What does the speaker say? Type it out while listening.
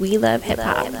We love hip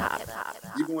hop.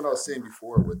 Even what I was saying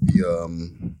before with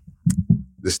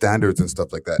the standards and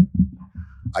stuff like that,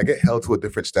 I get held to a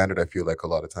different standard. I feel like a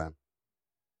lot of time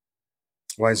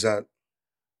Why is that?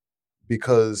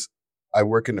 because I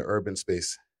work in the urban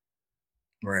space.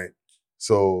 Right.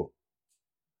 So,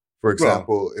 for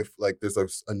example, if like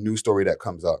there's a new story that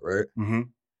comes out, right, Mm-hmm.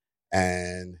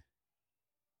 and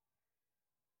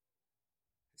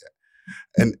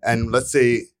let's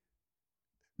say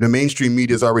the mainstream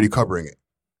media is already covering it,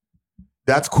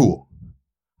 that's cool.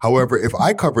 However, if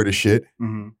I cover the shit,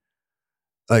 Mm-hmm.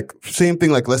 like same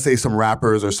thing, like let's say some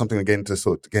rappers or something get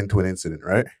into an incident,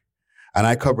 right? And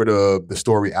I cover the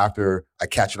story after I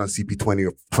catch it on CP20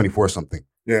 or 24 something.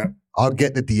 Yeah. I'll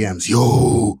get the DMs.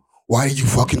 Yo, why are you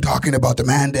fucking talking about the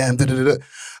man damn? Da, da, da, da.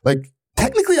 Like,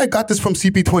 technically, I got this from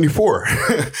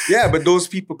CP24. Yeah, but those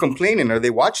people complaining, are they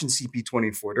watching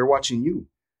CP24? They're watching you.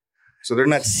 So they're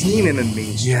not seeing it in the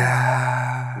mainstream.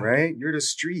 Yeah. Right? You're the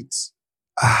streets.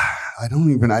 I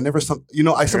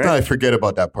sometimes I forget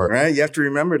about that part. Right? You have to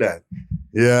remember that.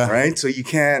 Yeah. Right? So you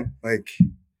can't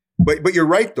but you're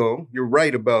right though. You're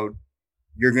right about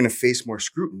you're going to face more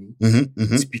scrutiny. Mm-hmm,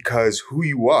 mm-hmm. It's because who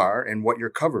you are and what you're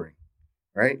covering.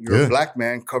 Right? You're Yeah. a black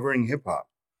man covering hip hop.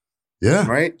 Yeah.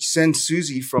 Right? Send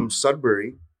Susie from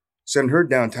Sudbury. Send her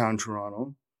downtown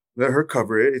Toronto. Let her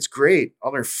cover it. It's great.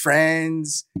 All her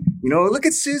friends. Look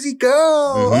at Susie go.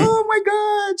 Mhm. Oh my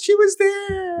God, she was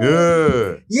there.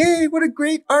 Yeah. Yay, what a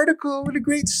great article. What a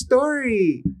great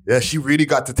story. Yeah, she really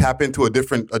got to tap into a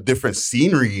different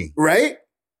scenery. Right?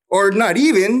 Or not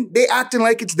even. They acting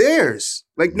like it's theirs.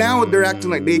 Like now they're acting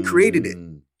like they created it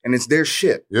and it's their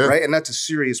shit. Yeah. Right? And that's a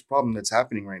serious problem that's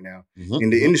happening right now Mhm. in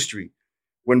the industry.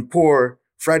 When poor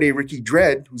Friday Ricky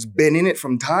Dredd, who's been in it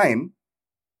from time,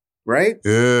 right?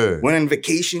 Yeah. Went on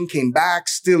vacation, came back,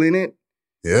 still in it,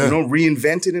 Yeah.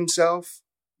 reinvented himself,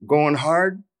 going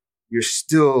hard, you're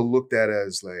still looked at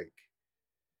as like,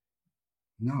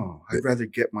 no, I'd rather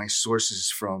get my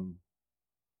sources from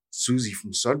Susie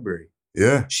from Sudbury.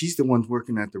 Yeah. She's the one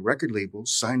working at the record label,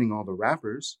 signing all the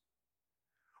rappers.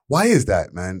 Why is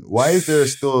that, man? Why is there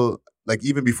still, like,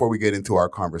 even before we get into our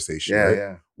conversation, Yeah, right?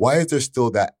 yeah. Why is there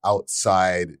still that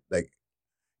outside, like,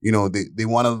 they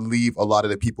want to leave a lot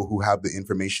of the people who have the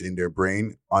information in their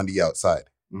brain on the outside,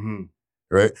 Mm-hmm.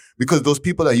 right? Because those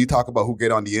people that you talk about who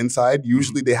get on the inside,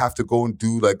 usually they have to go and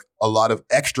do like a lot of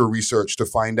extra research to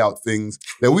find out things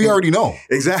that we already know.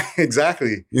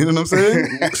 Exactly. You know what I'm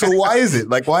saying? So why is it?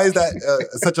 Like, why is that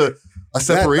such a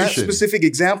separation? That specific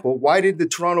example, why did the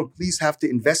Toronto police have to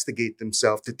investigate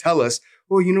themselves to tell us,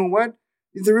 well, you know what?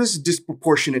 There is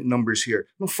disproportionate numbers here.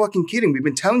 No fucking kidding. We've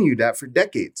been telling you that for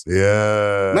decades.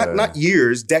 Yeah. Not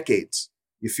years, decades.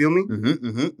 You feel me? Mm-hmm,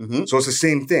 mm-hmm, mm-hmm. So it's the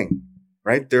same thing,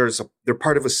 right? They're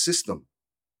part of a system,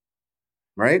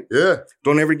 right? Yeah.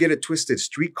 Don't ever get it twisted.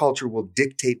 Street culture will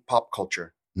dictate pop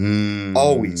culture. Mm.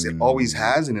 Always. It always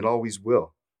has and it always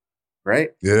will,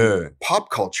 right? Yeah. Pop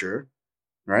culture,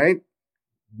 right?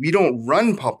 We don't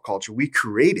run pop culture. We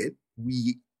create it.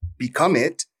 We become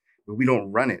it, but we don't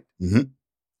run it. Mm-hmm.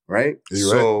 Right? You're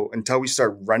so until we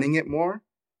start running it more,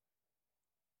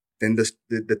 then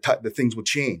the things will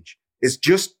change. It's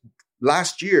just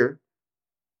last year,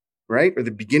 right? Or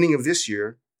the beginning of this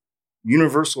year,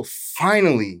 Universal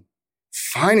finally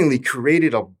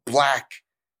created a black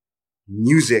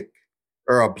music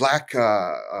or a black,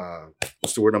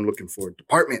 what's the word I'm looking for?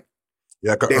 Department.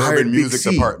 Yeah, like They an hired urban Big music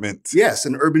C. department. Yes,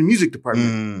 an urban music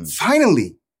department.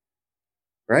 Finally.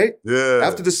 Right? Yeah.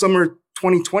 After the summer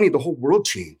 2020, the whole world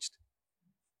changed.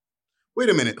 Wait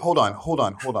a minute. Hold on.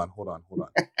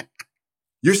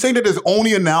 You're saying that there's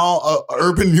only now a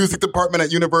urban music department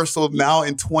at Universal now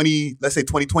in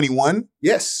 2021?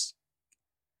 Yes.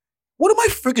 What am I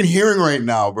freaking hearing right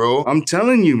now, bro? I'm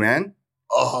telling you, man.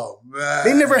 Oh, man.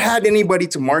 They never had anybody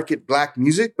to market black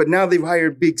music, but now they've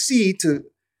hired Big C to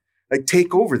like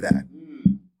take over that.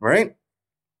 Right?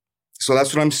 So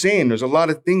that's what I'm saying. There's a lot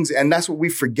of things, and that's what we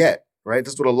forget, right?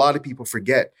 That's what a lot of people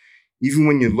forget. Even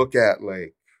when you look at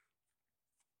like,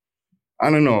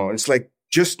 I don't know, it's like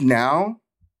just now,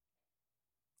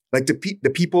 like the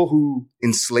people who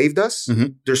enslaved us,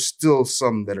 there's still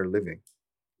some that are living.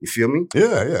 You feel me?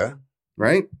 Yeah, yeah.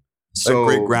 Right? So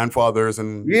like great grandfathers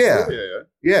and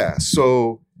yeah.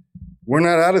 So we're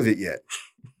not out of it yet.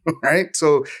 Right?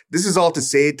 So this is all to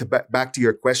say back to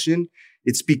your question.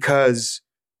 It's because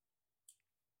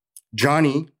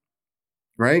Johnny,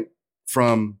 right,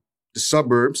 from the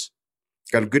suburbs,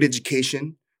 got a good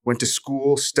education, went to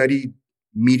school, studied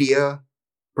media,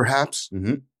 perhaps,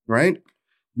 right?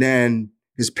 Then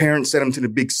His parents sent him to the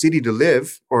big city to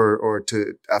live or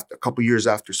to after a couple years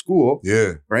after school.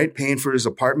 Yeah. Right. Paying for his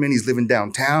apartment. He's living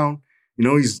downtown. You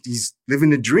know, he's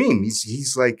living the dream.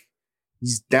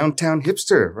 He's downtown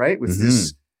hipster, right? With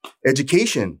this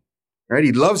education, right?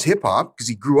 He loves hip hop because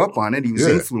he grew up on it. He was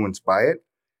influenced by it.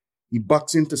 He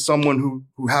bucks into someone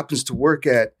who happens to work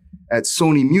at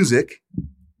Sony Music.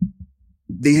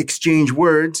 They exchange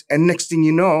words, and next thing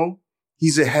you know,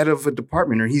 he's a head of a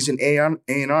department, or he's an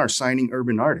A&R signing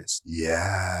urban artists.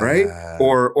 Yeah. Right?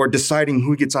 Or deciding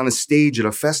who gets on a stage at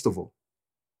a festival.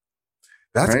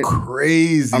 That's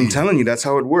crazy. I'm telling you, that's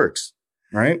how it works.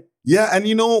 Right? Yeah, and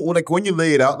you know, like when you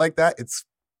lay it out like that,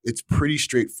 it's pretty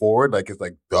straightforward. Like, it's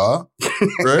like, duh,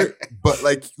 right? But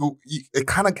like, it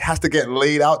kind of has to get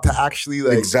laid out to actually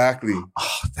like. Exactly.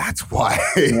 Oh, that's why.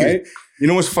 Right? You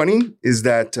know what's funny is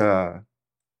that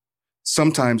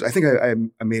sometimes, I think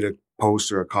I made a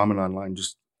post or a comment online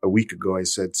just a week ago. I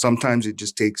said, sometimes it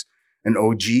just takes an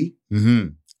OG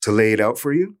to lay it out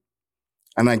for you.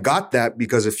 And I got that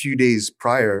because a few days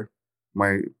prior,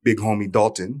 my big homie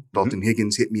Dalton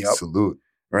Higgins hit me up. Salute.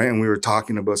 Right. And we were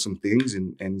talking about some things,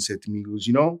 and he said to me, he goes,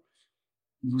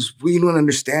 what you don't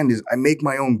understand is I make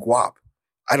my own guap.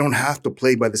 I don't have to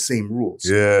play by the same rules.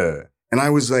 Yeah. And I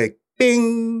was like,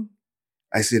 bing.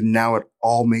 I said, now it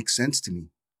all makes sense to me.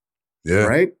 Yeah.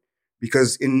 Right.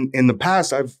 Because in the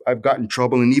past, I've gotten in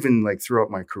trouble, and even like throughout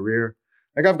my career,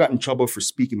 like I've gotten in trouble for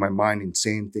speaking my mind and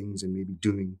saying things and maybe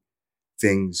doing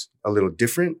things a little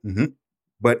different.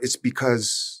 But it's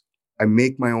because I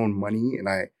make my own money, and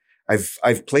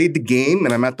I've played the game,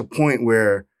 and I'm at the point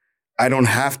where I don't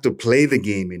have to play the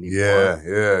game anymore.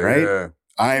 Yeah. Right? Yeah.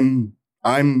 I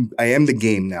am the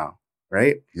game now.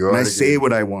 Right? And I say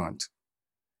what I want.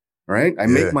 Right? I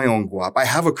make my own guap. I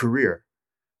have a career.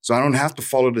 So I don't have to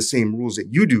follow the same rules that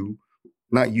you do.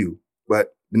 Not you,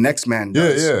 but the next man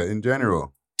does. Yeah, in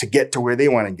general. To get to where they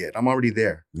want to get. I'm already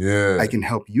there. Yeah. I can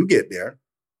help you get there.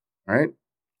 Right?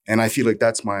 And I feel like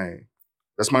that's my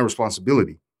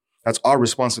responsibility. That's our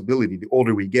responsibility. The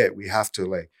older we get, we have to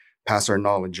like pass our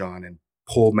knowledge on and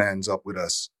pull mans up with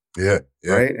us. Yeah.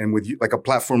 Right? And with you, like a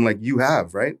platform like you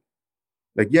have, right?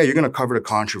 Like, yeah, you're going to cover the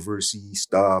controversy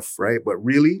stuff, right? But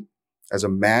really, as a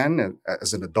man,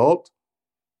 as an adult,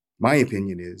 my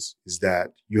opinion is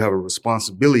that you have a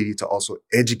responsibility to also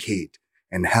educate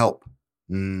and help,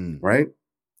 right?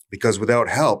 Because without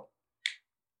help,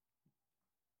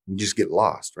 you just get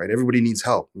lost, right? Everybody needs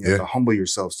help. You have to humble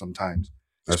yourself sometimes,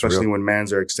 especially when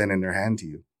mans are extending their hand to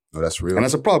you. No, that's real. And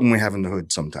that's a problem we have in the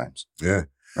hood sometimes. Yeah.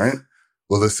 Right?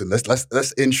 Well, listen,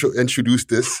 let's introduce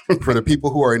this for the people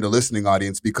who are in the listening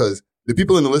audience, because the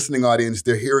people in the listening audience,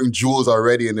 they're hearing jewels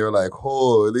already, and they're like,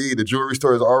 holy, the jewelry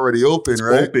store is already open, it's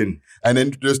right? Open. And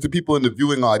then there's the people in the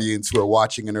viewing audience who are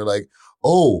watching, and they're like,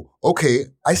 oh, okay,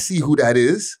 I see who that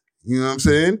is. You know what I'm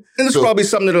saying? And there's probably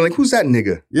something that are like, who's that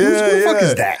nigga? Yeah, who the fuck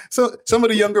is that? So some of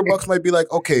the younger bucks might be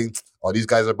like, okay, these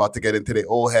guys are about to get into their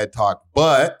old head talk.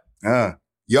 But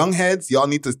young heads, y'all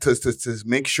need to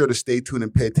make sure to stay tuned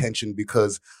and pay attention,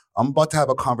 because I'm about to have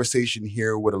a conversation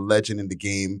here with a legend in the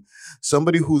game,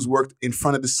 somebody who's worked in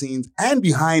front of the scenes and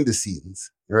behind the scenes,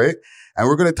 right? And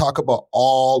we're going to talk about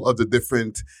all of the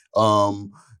different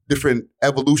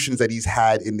evolutions that he's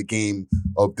had in the game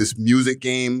of this music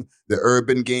game, the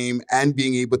urban game, and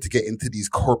being able to get into these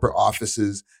corporate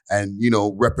offices and,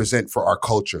 represent for our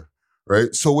culture,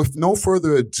 right? So with no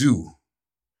further ado,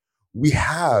 we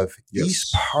have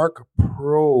East Park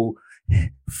Pro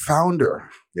founder.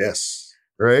 Yes.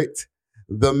 Right?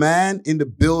 The man in the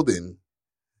building,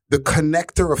 the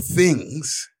connector of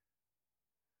things,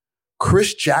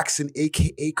 Chris Jackson,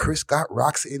 a.k.a. Chris Got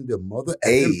Rocks in the mother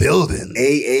building.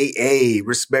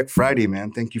 Respect Friday,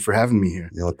 man. Thank you for having me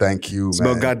here. Thank you, it's man.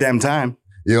 It's about goddamn time.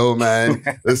 Yo, man.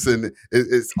 Listen,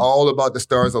 it's all about the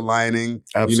stars aligning.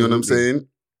 Absolutely. You know what I'm saying?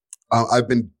 I've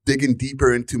been digging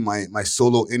deeper into my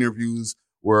solo interviews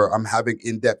where I'm having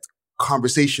in-depth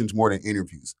conversations more than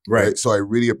interviews. Right. So I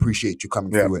really appreciate you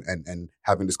coming through and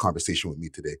having this conversation with me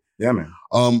today. Yeah, man.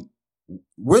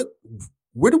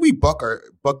 Where did we buck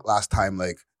last time?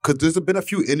 Like, cause there's been a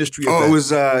few industry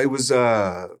events. It was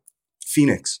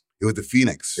Phoenix. It was the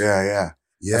Phoenix. Yeah.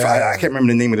 I can't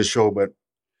remember the name of the show, but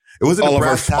it was all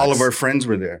of our friends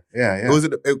were there. Yeah. It was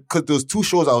because there was two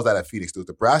shows I was at Phoenix. There was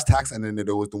the Brass Tacks, and then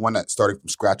there was the one that started from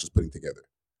scratch was putting together.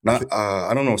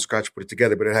 I don't know if Scratch put it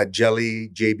together, but it had Jelly.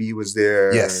 JB was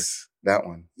there. Yes, that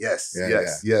one. Yes.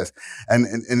 And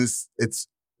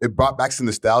it brought back some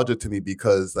nostalgia to me,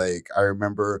 because like I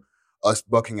remember us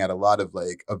bucking at a lot of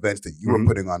like events that you were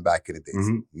putting on back in the days.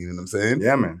 You know what I'm saying?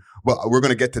 Yeah, man. But we're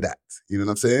gonna get to that. You know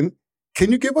what I'm saying?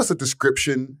 Can you give us a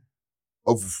description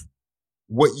of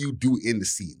what you do in the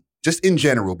scene, just in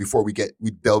general, before we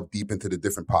delve deep into the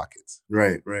different pockets.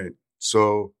 Right.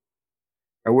 So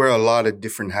I wear a lot of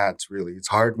different hats, really. It's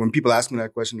hard. When people ask me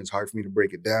that question, it's hard for me to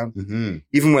break it down. Mm-hmm.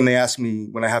 Even when they ask me,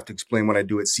 when I have to explain what I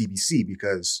do at CBC,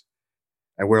 because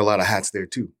I wear a lot of hats there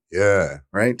too. Yeah.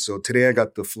 Right? So today I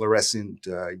got the fluorescent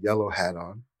yellow hat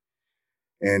on.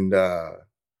 And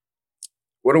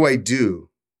what do I do?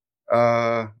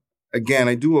 Again,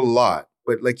 I do a lot.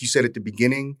 But like you said at the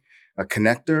beginning, a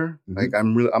connector, like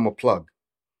I'm a plug,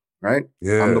 right?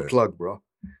 Yeah. I'm the plug, bro.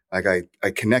 Like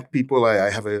I connect people. I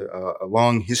have a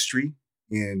long history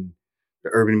in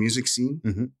the urban music scene.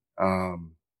 Mm-hmm.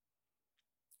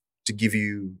 To give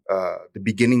you the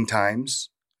beginning times,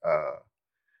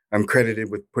 I'm credited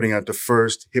with putting out the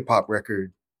first hip hop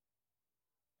record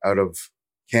out of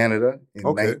Canada in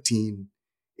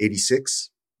 1986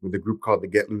 with a group called the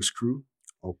Get Loose Crew.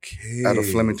 Okay. Out of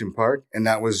Flemington Park. And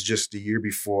that was just a year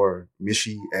before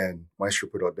Mishi and Maestro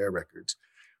put out their records,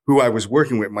 who I was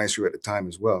working with Maestro at the time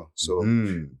as well. So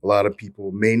a lot of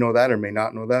people may know that or may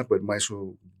not know that, but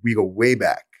Maestro, we go way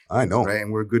back. I know. Right?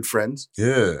 And we're good friends.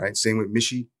 Yeah. Right? Same with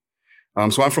Mishi.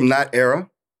 So I'm from that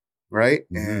era,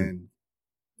 right? Mm-hmm. And,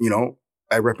 you know,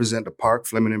 I represent the park,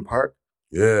 Flemington Park.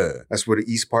 Yeah. That's where the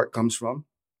East Park comes from.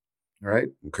 Right?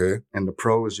 Okay. And the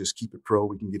pro is just keep it pro.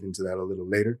 We can get into that a little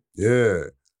later. Yeah.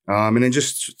 And then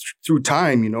just through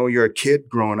time, you know, you're a kid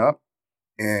growing up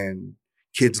and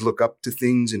kids look up to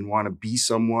things and want to be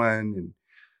someone and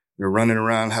they're running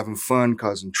around having fun,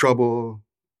 causing trouble.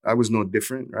 I was no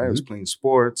different, right? I was playing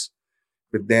sports.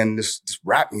 But then this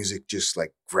rap music just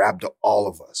like grabbed all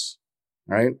of us,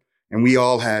 right? And we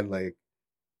all had like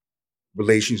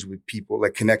relations with people,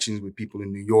 like connections with people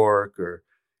in New York or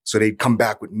so they'd come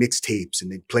back with mixtapes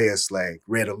and they'd play us like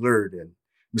Red Alert and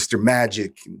Mr.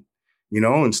 Magic and, you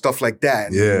know, and stuff like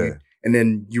that. Yeah. And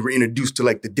then you were introduced to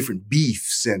like the different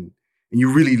beefs and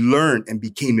you really learned and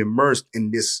became immersed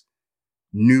in this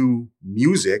new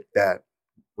music that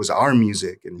was our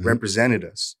music and represented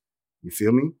us. You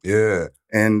feel me? Yeah.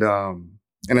 And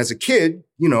as a kid,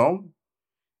 you know,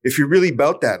 if you're really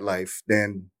about that life,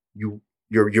 then you're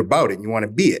about it and you want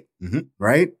to be it.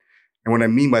 Right? And what I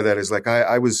mean by that is like,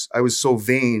 I was so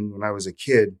vain when I was a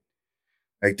kid.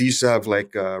 Like they used to have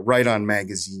like Right On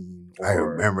magazine. I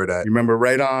remember that. You remember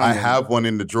Right On? I have one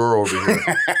in the drawer over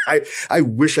here. I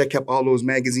wish I kept all those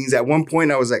magazines. At one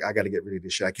point I was like, I got to get rid of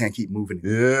this shit. I can't keep moving it.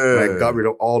 Yeah. And I got rid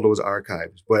of all those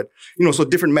archives. But, you know, so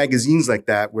different magazines like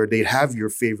that where they'd have your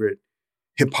favorite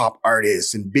hip hop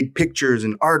artists and big pictures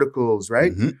and articles,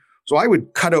 right? So I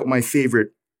would cut out my favorite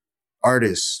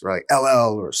artists, like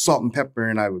LL or Salt and Pepper,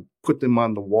 and I would put them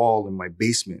on the wall in my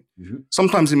basement.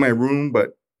 Sometimes in my room,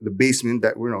 but the basement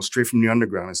that we're, you know, straight from the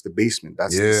underground, it's the basement.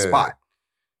 That's the spot,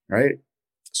 right?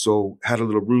 So had a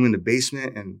little room in the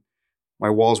basement and my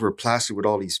walls were plastered with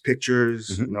all these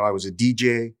pictures. You know, I was a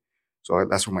DJ. So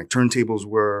that's where my turntables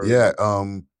were. Yeah.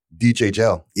 DJ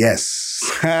Gel. Yes.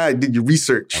 I did your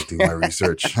research. I do my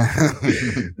research.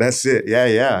 That's it.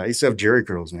 Yeah. I used to have Jerry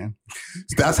curls, man.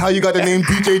 That's how you got the name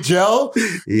DJ Gel?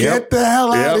 Get the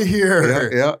hell out of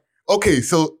here. Yeah. Okay,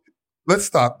 so let's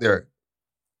stop there.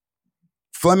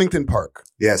 Flemington Park.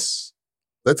 Yes.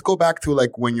 Let's go back to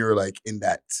like when you're like in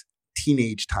that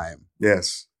teenage time.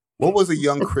 Yes. What was a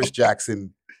young Chris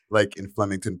Jackson like in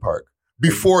Flemington Park?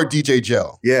 Before DJ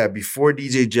Gel. Yeah, before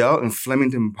DJ Gel in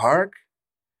Flemington Park.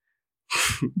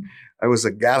 I was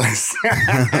a gallus.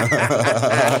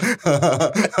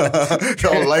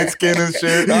 All light skin and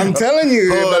shit. I'm telling you,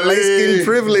 the light skin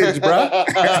privilege, bro.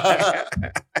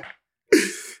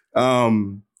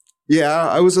 Yeah,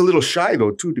 I was a little shy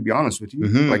though, too, to be honest with you.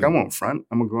 Like I won't front.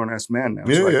 I'm a grown ass man now,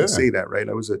 so I can say that, right?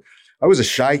 I was a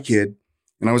shy kid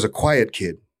and I was a quiet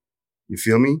kid. You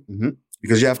feel me?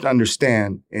 Because you have to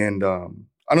understand, and I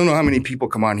don't know how many people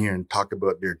come on here and talk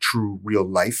about their true real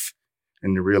life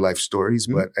and the real life stories.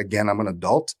 But again, I'm an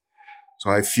adult.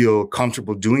 So I feel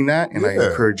comfortable doing that. And I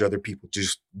encourage other people to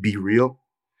just be real.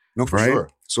 No, for sure.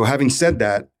 So having said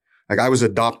that, like I was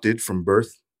adopted from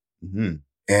birth.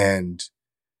 And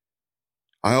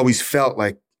I always felt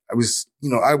like I was, you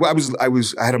know, I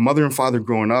had a mother and father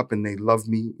growing up and they loved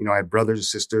me. You know, I had brothers and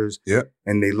sisters.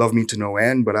 And they loved me to no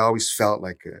end. But I always felt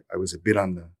like I was a bit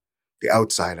on the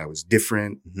outside. I was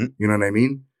different. You know what I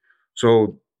mean?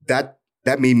 So that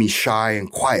made me shy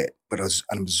and quiet, but I was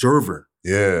an observer.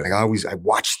 Like I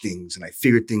watch things and I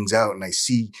figure things out and I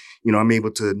see, you know, I'm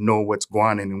able to know what's going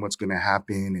on and what's going to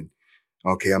happen. And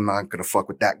okay, I'm not going to fuck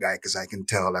with that guy because I can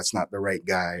tell that's not the right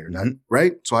guy or that,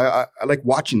 right? So I like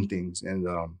watching things and,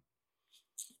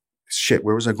 shit,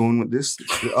 where was I going with this?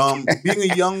 Being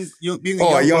a young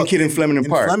kid in Flemington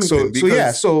Park.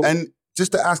 So and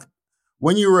just to ask,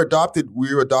 When you were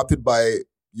you adopted by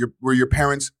were your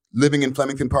parents living in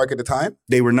Flemington Park at the time?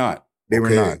 They were not. They were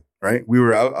Okay. not. Right. We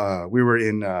were out. We were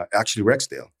in actually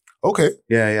Rexdale. Okay.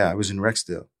 Yeah. I was in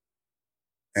Rexdale,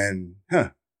 and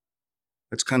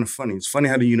that's kind of funny. It's funny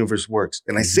how the universe works,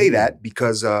 and I say that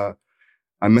because I'm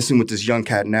messing with this young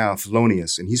cat now,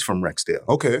 Thelonious, and he's from Rexdale.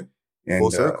 Okay. And,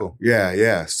 Full circle.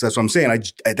 Yeah. So that's what I'm saying. I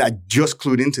just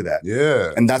clued into that.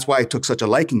 Yeah. And that's why I took such a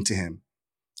liking to him,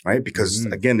 right? Because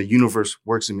again, the universe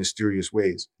works in mysterious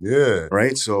ways. Yeah.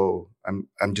 Right. So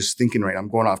I'm just thinking, right, I'm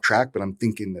going off track, but I'm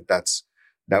thinking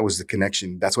that was the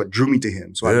connection. That's what drew me to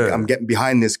him. So I'm getting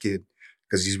behind this kid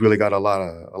because he's really got a lot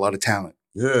of talent.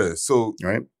 Yeah. So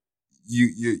right.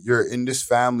 You're in this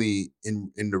family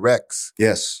in the Rex.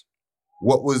 Yes.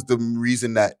 What was the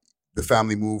reason that the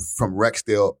family moved from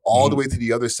Rexdale all the way to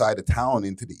the other side of town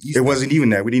into the east? It wasn't even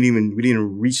that. We didn't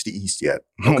even reach the east yet.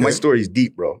 Okay. My story is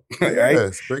deep, bro.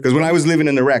 Right? Because when I was living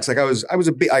in the Rex, like I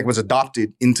was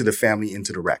adopted into the family,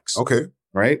 into the Rex. Okay.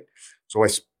 Right. So I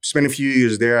spent a few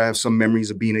years there. I have some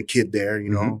memories of being a kid there, you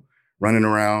know, running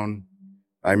around.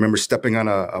 I remember stepping on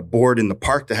a board in the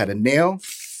park that had a nail,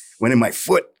 went in my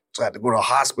foot. So I had to go to a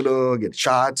hospital, get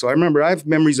shot. So I have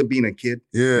memories of being a kid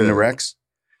in the Rex.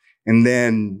 And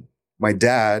then my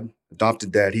dad,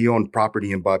 adopted dad, he owned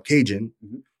property in Bobcaygeon.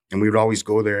 And we would always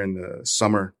go there in the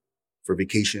summer for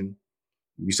vacation.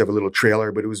 We used to have a little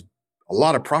trailer, but it was a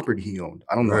lot of property he owned.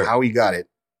 I don't know how he got it.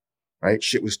 Right?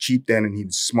 Shit was cheap then, and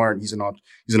he's smart. He's an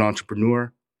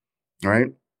entrepreneur.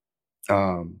 Right?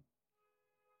 My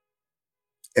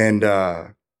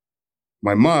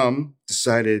mom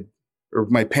decided, or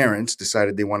my parents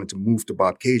decided they wanted to move to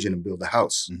Bobcaygeon and build a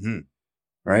house.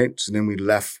 Right? So then we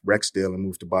left Rexdale and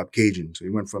moved to Bobcaygeon. So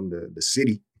we went from the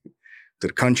city to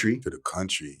the country. To the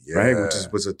country, right? Which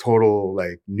was a total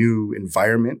like new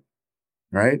environment,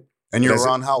 right? And you're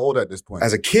around how old at this point?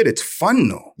 As a kid, it's fun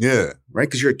though. Yeah. Right?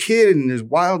 Because you're a kid and there's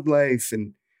wildlife,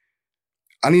 and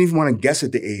I don't even want to guess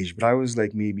at the age, but I was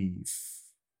like maybe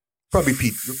probably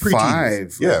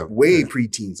preteens. 5. Yeah. Like way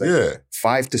preteens. Like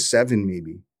 5 to 7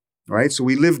 maybe. Right? So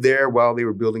we lived there while they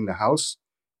were building the house,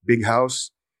 big house.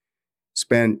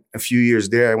 Spent a few years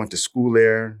there. I went to school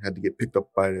there, had to get picked up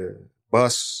by the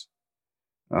bus.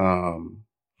 And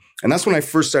that's when I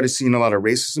first started seeing a lot of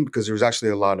racism, because there was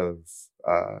actually a lot of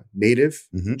Native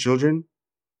children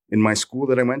in my school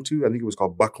that I went to. I think it was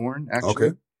called Buckhorn, actually.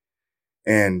 Okay.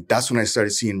 And that's when I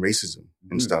started seeing racism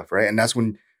and stuff, right? And that's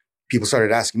when people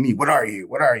started asking me, what are you?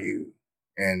 What are you?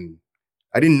 And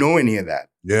I didn't know any of that.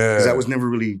 Yeah. Because that was never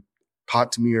really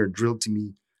taught to me or drilled to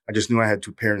me. I just knew I had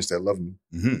 2 parents that loved me.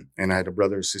 And I had a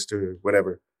brother or sister,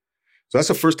 whatever. So that's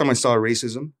the first time I saw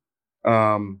racism.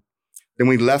 Then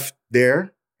we left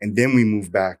there, and then we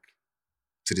moved back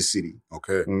to the city.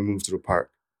 Okay. And we moved to the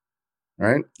park.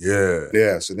 Right? Yeah.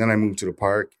 Yeah. So then I moved to the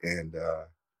park, and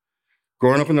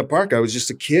growing up in the park, I was just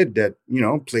a kid that, you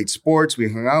know, played sports. We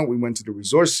hung out. We went to the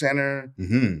resource center,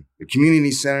 the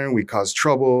community center. We caused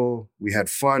trouble. We had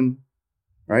fun.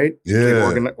 Right?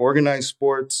 Yeah. Organized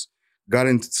sports.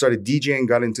 Started DJing,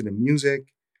 got into the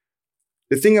music.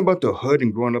 The thing about the hood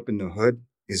and growing up in the hood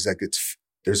is like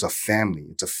there's a family.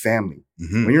 It's a family.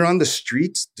 When you're on the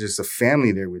streets, there's a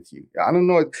family there with you. I don't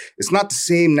know. It's not the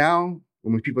same now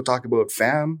when people talk about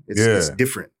fam. It's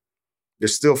different.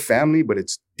 There's still family, but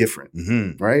it's different.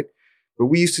 Right? But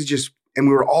we used to and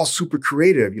we were all super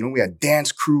creative. You know, we had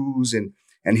dance crews and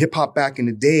hip hop back in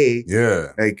the day.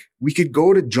 Yeah. Like we could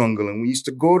go to Jungle, and we used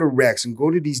to go to Rex and go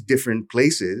to these different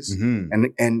places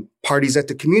and parties at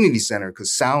the community center,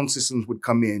 because sound systems would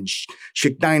come in,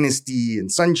 Chic Dynasty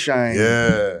and Sunshine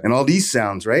and all these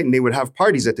sounds, right? And they would have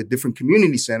parties at the different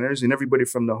community centers, and everybody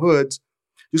from the hoods,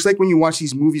 just like when you watch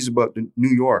these movies about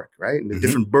New York, right? And the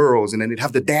different boroughs, and then they'd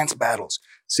have the dance battles.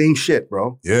 Same shit,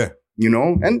 bro. Yeah. You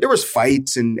know? And there was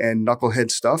fights and knucklehead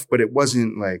stuff, but it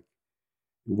wasn't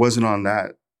on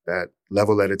that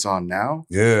level that it's on now.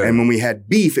 Yeah. And when we had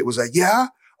beef, it was like, yeah,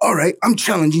 all right, I'm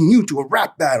challenging you to a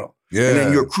rap battle. Yeah. And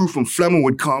then your crew from Flemmo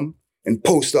would come and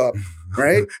post up,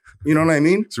 right? You know what I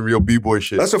mean? It's a real B-boy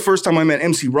shit. That's the first time I met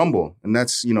MC Rumble. And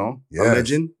that's, you know, a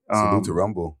legend. Salute to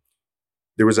Rumble.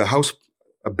 There was a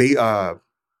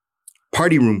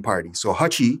party room party. So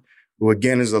Hutchie, who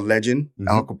again is a legend,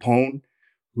 Al Capone,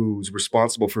 who's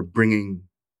responsible for bringing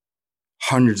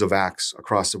hundreds of acts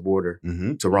across the border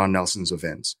to Ron Nelson's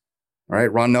events. All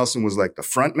right. Ron Nelson was like the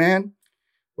front man,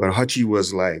 but Hutchie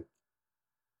was like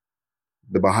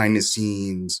the behind the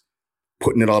scenes,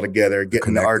 putting it all together,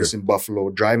 getting the artists in Buffalo,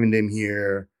 driving them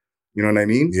here. You know what I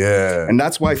mean? Yeah. And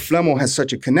that's why Flemmo has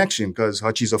such a connection, because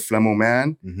Hutchie's a Flemmo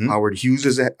man. Howard Hughes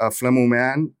is a Flemmo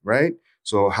man, right?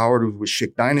 So Howard was with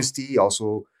Chic Dynasty.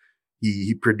 Also,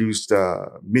 He produced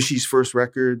Mishy's first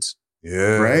records.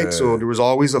 Yeah. Right. So there was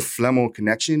always a Flemo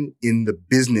connection in the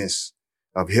business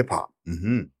of hip hop.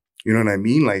 Mm-hmm. You know what I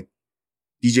mean? Like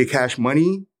DJ Cash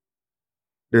Money.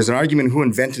 There's an argument who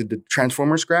invented the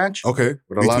Transformer scratch. Okay.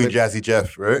 But a lot Between of, Jazzy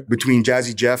Jeff, right? between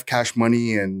Jazzy Jeff, Cash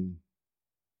Money, and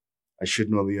I should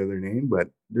know the other name, but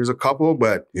there's a couple.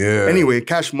 But Yeah. anyway,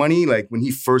 Cash Money, like when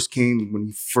he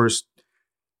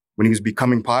was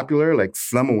becoming popular, like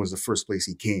Flemo was the first place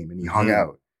he came and he hung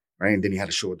out, right? And then he had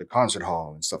a show at the concert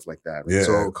hall and stuff like that. Right? Yeah.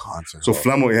 So concert hall.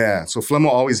 Flemo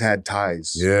always had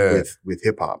ties with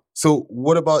hip hop. So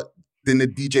what about in the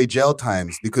DJ Gel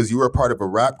times? Because you were a part of a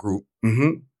rap group,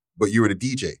 but you were the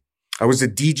DJ. I was a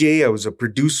DJ. I was a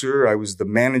producer. I was the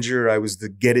manager. I was the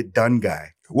get it done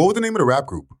guy. What was the name of the rap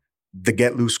group? The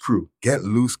Get Loose Crew. Get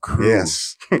Loose Crew.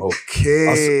 Yes. Okay.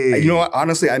 Also, you know what?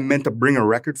 Honestly, I meant to bring a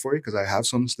record for you because I have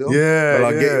some still. Yeah. But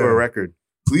I'll get you a record.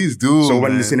 Please do. So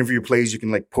when this interview plays, you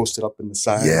can like post it up in the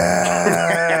side.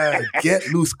 Yeah. Get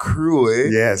Loose Crew, eh?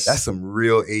 Yes. That's some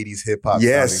real 80s hip hop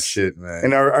sounding shit, man.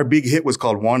 And our big hit was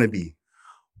called Wannabe.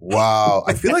 Wow.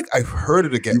 I feel like I've heard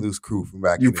of the Get Loose Crew from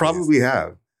back in the You probably days.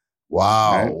 have.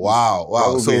 Wow. Right? Wow.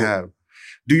 Probably have.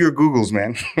 Do your Googles,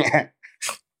 man.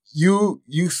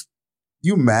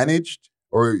 You managed,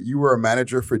 or you were a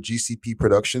manager for GCP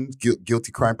Productions,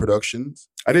 Guilty Crime Productions?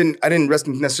 I didn't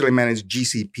necessarily manage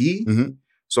GCP. Mm-hmm.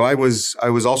 So I was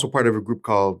also part of a group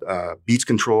called Beats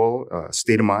Control,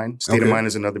 State of Mind. State of Mind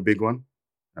is another big one,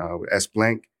 with S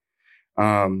Blank.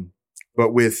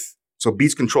 So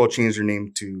Beats Control changed their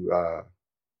name to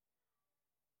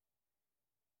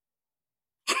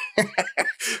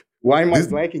why am I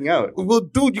blanking out? Well,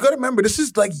 dude, you got to remember, this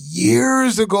is like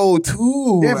years ago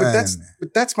too. Yeah, man.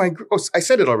 but that's my group. Oh, I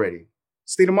said it already.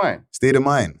 State of Mind. State of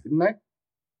Mind. Didn't I?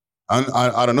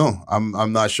 I don't know.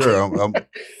 I'm not sure.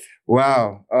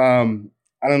 Wow.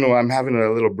 I don't know. I'm having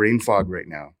a little brain fog right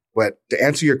now. But to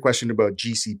answer your question about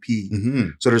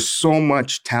GCP, so there's so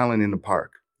much talent in the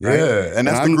park. Right? Yeah, and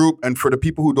that's the group. And for the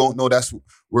people who don't know, that's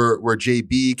where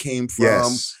JB came from.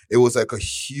 Yes. It was like a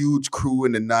huge crew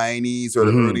in the 90s or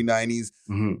the early 90s.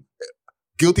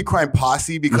 Guilty Crime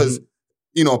Posse, because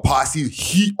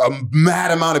Posse, a mad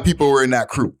amount of people were in that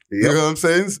crew. Yep. You know what I'm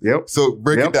saying? Yep. So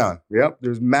break it down. Yep.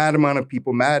 There's mad amount of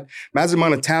people, mad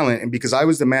amount of talent. And because I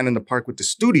was the man in the park with the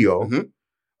studio,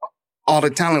 all the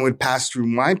talent would pass through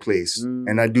my place.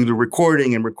 And I'd do the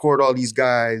recording and record all these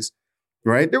guys.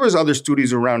 Right? There was other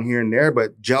studios around here and there,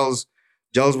 but Gels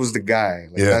was the guy.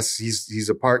 Like he's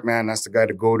a park man. That's the guy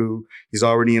to go to. He's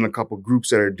already in a couple groups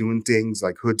that are doing things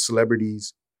like hood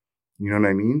celebrities. You know what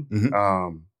I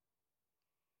mean?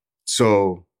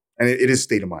 So, and it is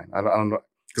State of Mind. I don't know.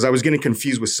 Because I was getting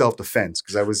confused with Self-Defense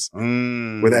because I was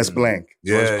with S Blank.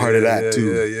 So I was part of that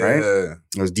too, right?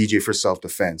 I was DJ for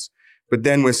Self-Defense. But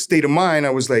then with State of Mind,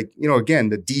 I was like, again,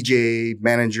 the DJ,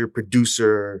 manager,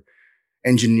 producer,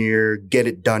 engineer, get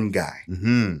it done guy.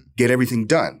 Get everything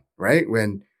done, right?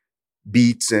 When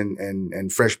Beats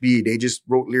and Fresh B, they just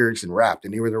wrote lyrics and rapped,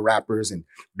 and they were the rappers, and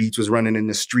Beats was running in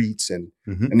the streets, and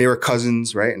they were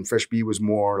cousins, right? And Fresh B was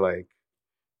more like,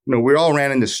 we all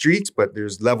ran in the streets, but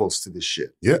there's levels to this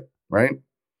shit. Yeah. Right?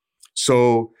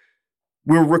 So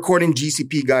we're recording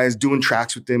GCP guys, doing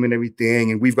tracks with them and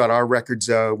everything, and we've got our records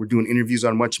out. We're doing interviews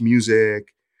on Much Music.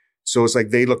 So it's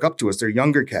like they look up to us. They're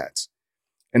younger cats.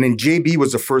 And then JB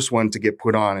was the first one to get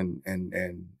put on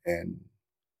and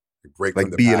break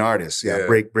like be an artist. Yeah,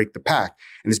 break the pack.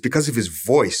 And it's because of his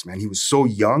voice, man. He was so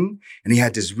young and he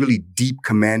had this really deep,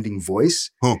 commanding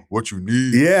voice. What you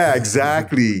need. Yeah,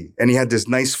 exactly. And he had this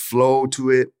nice flow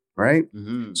to it, right?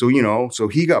 So, so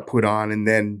he got put on, and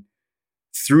then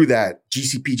through that,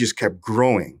 GCP just kept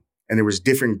growing. And there was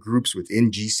different groups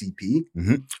within GCP.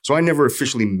 So I never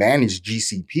officially managed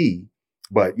GCP,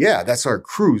 but yeah, that's our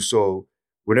crew. So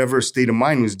whatever State of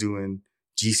Mind was doing,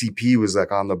 GCP was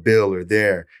like on the bill or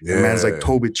there. Yeah. And man's like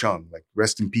Tobit Chung, like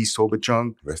rest in peace, Tobit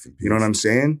Chung. Rest in peace. You know what I'm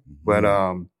saying? But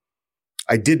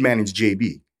I did manage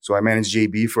JB. So I managed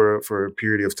JB for a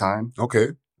period of time. Okay.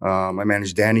 I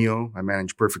managed Daniel. I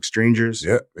managed Perfect Strangers.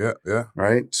 Yeah.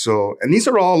 Right. So, and these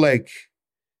are all like,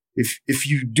 if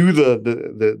you do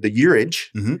the yearage,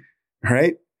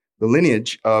 right? The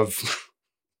lineage of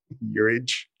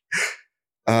yearage,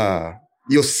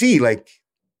 you'll see like,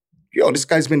 this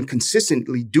guy's been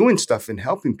consistently doing stuff and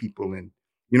helping people, and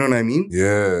you know what I mean?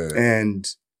 Yeah. And,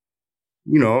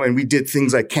 and we did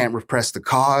things like Can't Repress the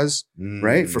Cause,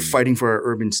 right? For fighting for our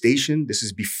urban station. This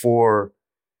is before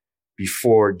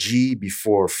G,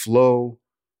 before Flow,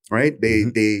 right?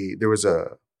 There was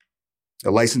a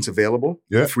license available,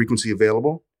 a frequency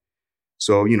available.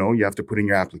 So, you have to put in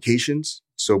your applications.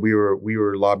 So we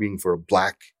were lobbying for a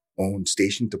black own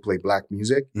station to play black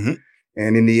music. Mhm.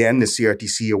 And in the end, the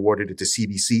CRTC awarded it to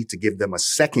CBC to give them a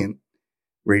second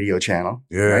radio channel.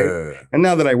 Yeah. Right? And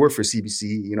now that I work for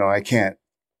CBC, I can't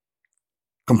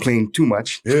complain too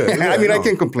much. Yeah, I mean, no. I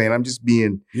can complain. I'm just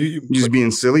being You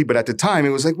being silly. But at the time, it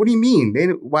was like, what do you mean?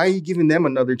 Why are you giving them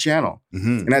another channel?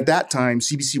 Mhm. And at that time,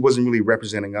 CBC wasn't really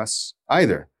representing us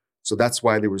either. So that's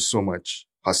why there was so much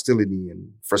hostility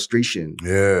and frustration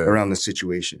Yeah. around the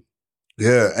situation.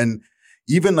 Yeah. And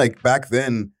even like back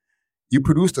then, you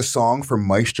produced a song for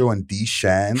Maestro and D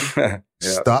Shan. Yeah.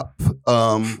 Stop.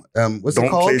 What's it Don't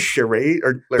called? play charade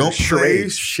or Don't play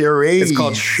charades. charades. It's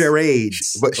called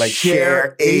charades, But like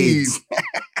share aids.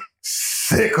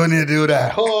 Sick when you do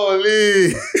that.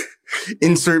 Holy.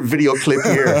 Insert video clip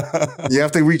here. You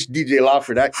have to reach DJ Law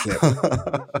for that clip.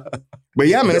 But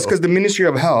yeah, man, it's because the Ministry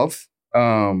of Health.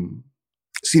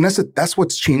 That's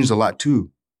what's changed a lot too.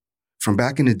 From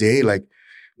back in the day, like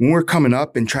when we're coming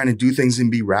up and trying to do things and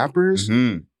be rappers,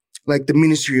 Mhm. like the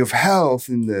Ministry of Health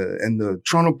and the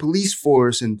Toronto Police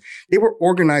Force, and they were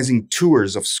organizing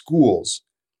tours of schools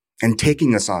and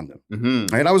taking us on them.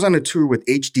 Mhm. Right? I was on a tour with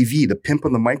HDV, the pimp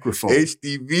on the microphone.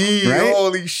 HDV. Right?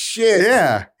 Holy shit.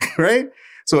 Yeah, right?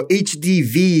 So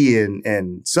HDV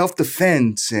and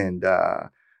self-defense and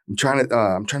I'm trying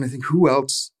to think who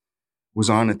else was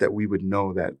on it that we would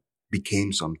know that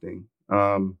became something.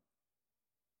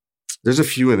 There's a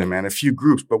few of them, man, a few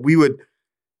groups, but we would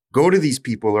go to these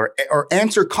people or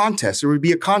answer contests. There would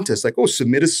be a contest like,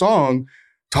 submit a song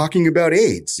talking about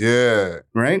AIDS, Yeah.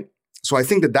 right? So I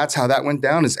think that's how that went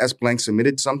down is S Blank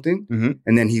submitted something Mhm.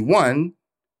 and then he won.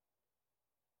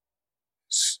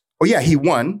 Oh yeah, he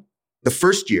won the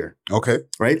first year, Okay.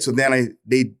 right? So then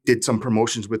they did some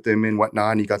promotions with him and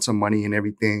whatnot, and he got some money and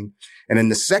everything. And then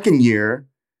the second year,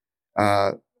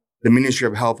 the Ministry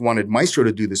of Health wanted Maestro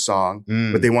to do the song,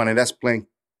 but they wanted S Blank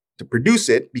to produce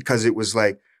it because it was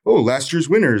like, last year's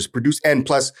winners produced, and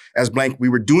plus S Blank, we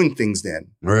were doing things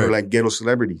then. We Right. were like ghetto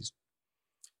celebrities.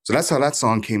 So that's how that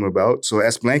song came about. So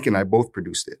S Blank and I both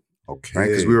produced it, Okay. right?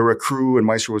 Because we were a crew and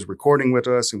Maestro was recording with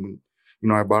us and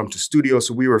I brought him to studio.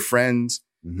 So we were friends.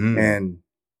 Mhm. And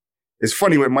it's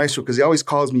funny with Maestro because he always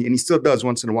calls me, and he still does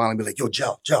once in a while, and be like, yo,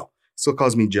 Gel. Still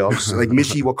calls me Gel. So like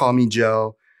Mishi will call me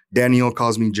Gel. Daniel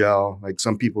calls me Gel. Like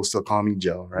some people still call me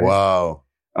Gel, right? Wow.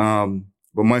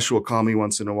 But Maestro will call me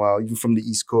once in a while, even from the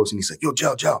East Coast, and he's like, yo,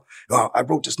 Gel, I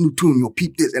wrote this new tune,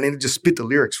 peep this. And then he just spit the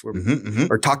lyrics for me. Mhm, mhm.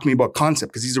 Or talk to me about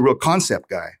concept, because he's a real concept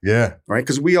guy, Yeah. right?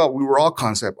 Because we were all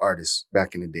concept artists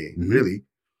back in the day, Mhm. really.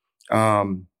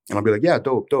 And I'll be like, yeah,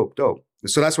 dope.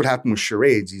 So that's what happened with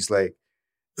Charades. He's like,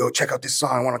 yo, check out this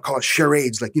song. I want to call it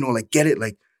Charades. Like, get it?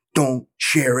 Like, don't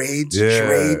charades, Yeah.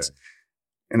 charades.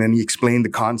 And then he explained the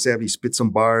concept. He spit some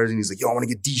bars and he's like, yo, I want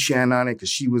to get D-Shan on it. Cause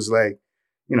she was like,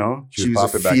 She she was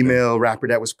was a popping back female rapper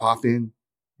that was popping.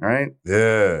 All right.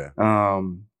 Yeah.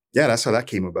 Yeah, that's how that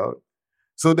came about.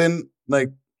 So then,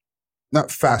 like,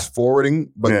 not fast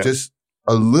forwarding, but Yeah. just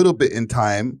a little bit in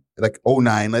time, like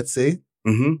 2009, let's say,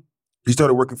 Mm-hmm. you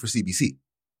started working for CBC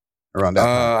around that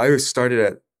time. I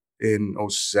started in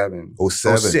 07.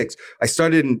 07. 06. I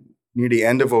started near the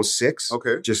end of 06.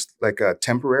 Okay. Just like a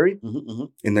temporary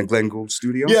in the Glenn Gould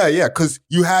studio. Yeah. Because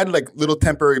you had like little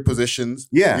temporary positions.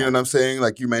 Yeah. You know what I'm saying?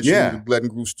 Like you mentioned Yeah. Glenn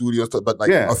Groove Studio and stuff, but like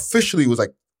Yeah. officially it was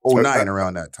like 09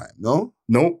 around that time. No?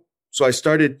 Nope. So I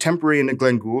started temporary in the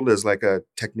Glenn Gould as like a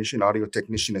technician, audio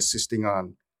technician assisting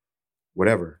on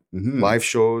whatever, Mhm. live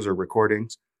shows or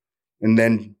recordings. And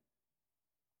then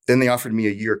they offered me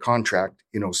a year contract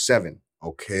in 07.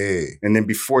 Okay. And then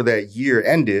before that year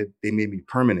ended, they made me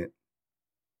permanent.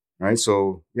 Right.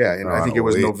 So yeah, and I think it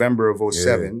was wait. November of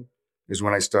 07 is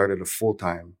when I started a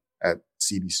full-time at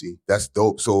CBC. That's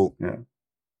dope. So, Yeah.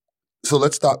 so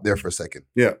let's stop there for a second.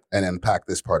 Yeah. And unpack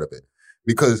this part of it.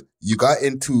 Because you got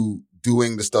into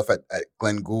doing the stuff at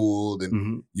Glenn Gould and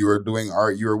Mhm. you were doing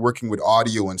art, you were working with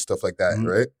audio and stuff like that, Mhm.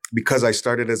 right? Because I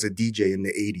started as a DJ in the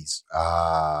 80s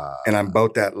and I'm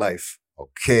about that life.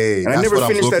 Okay. And I That's never what I'm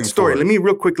finished that looking story. for. Let me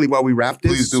real quickly while we wrap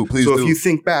this. Please do. So if you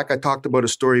think back, I talked about a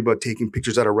story about taking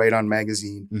pictures out of Right On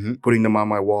magazine, Mhm. putting them on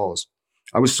my walls.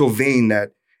 I was so vain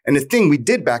that, and the thing we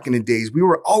did back in the days, we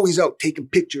were always out taking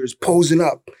pictures, posing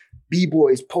up,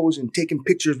 B-boys posing, taking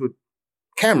pictures with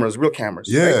cameras, real cameras.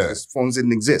 Yeah. Right? 'Cause phones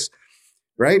didn't exist.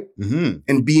 Right? Mhm.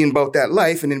 And being about that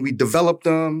life. And then we developed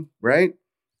them, right?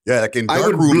 Yeah, like in I dark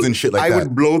would rooms bl- and shit like I that.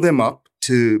 would blow them up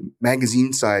to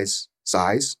magazine size,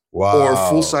 Wow. or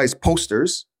full-size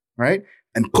posters, right?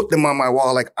 And put them on my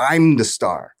wall like I'm the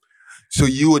star. So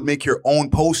you would make your own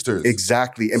posters.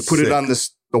 Exactly. And put it Sick. on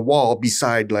the wall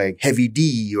beside like Heavy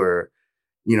D or,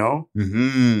 you know,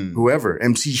 Mm-hmm. whoever,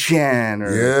 MC Shan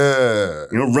or, Yeah.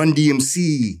 you know, Run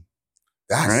DMC.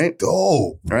 That's Right?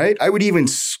 dope. Right? I would even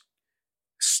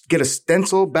get a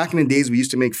stencil. Back in the days, we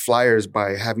used to make flyers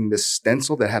by having this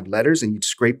stencil that had letters and you'd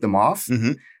scrape them off.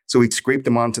 Mm-hmm. So we'd scrape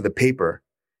them onto the paper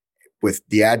with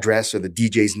the address or the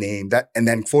DJ's name, and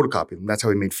then photocopy them. That's how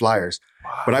we made flyers.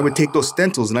 Wow. But I would take those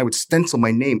stencils and I would stencil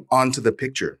my name onto the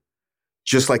picture,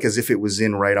 just like as if it was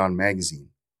in Right On magazine.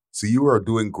 So you were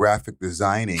doing graphic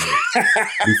designing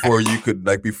before you could,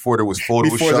 like, before there was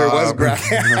Photoshop. Before there was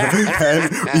graphic.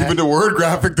 And even the word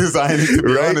graphic designing, to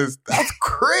be Right? honest. That's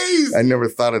crazy. I never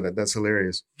thought of that. That's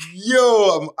hilarious.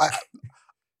 Yo,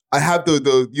 I have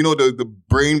the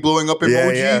brain blowing up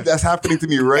emoji. Yeah. That's happening to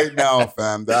me right now,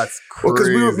 fam. That's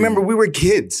crazy. Well, because we were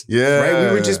kids. Yeah. Right?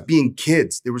 We were just being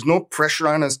kids. There was no pressure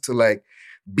on us to like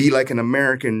be like an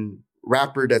American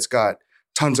rapper that's got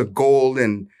tons of gold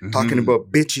and talking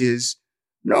about bitches.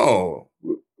 No.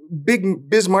 Big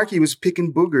Biz Markie was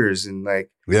picking boogers and like,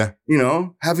 Yeah. you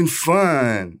know, having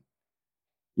fun.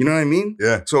 You know what I mean?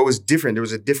 Yeah. So it was different. There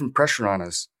was a different pressure on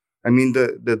us. I mean,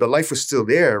 the life was still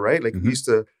there, right? Like we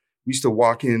used to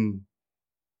walk in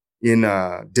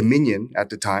Dominion at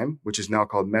the time, which is now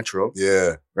called Metro.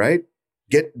 Yeah. Right?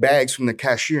 Get bags from the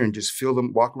cashier and just fill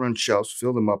them, walk around shelves,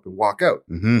 fill them up and walk out.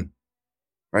 Mm-hmm.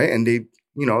 Right? And they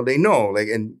know, like,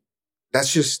 and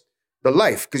that's just the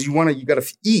life because you got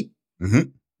to eat. Mm-hmm.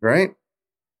 Right?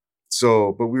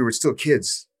 So, but we were still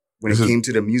kids when it came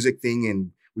to the music thing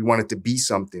and we wanted to be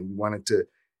something. We wanted to,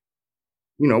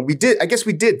 you know, I guess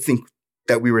we did think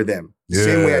that we were them. The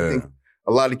same way I think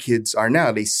a lot of kids are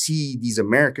now. They see these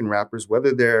American rappers,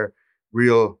 whether they're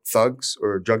real thugs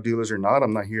or drug dealers or not.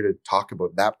 I'm not here to talk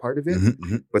about that part of it,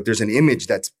 but there's an image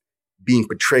that's being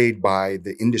portrayed by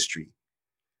the industry.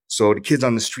 So the kids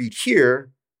on the street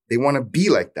here, they want to be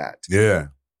like that. Yeah.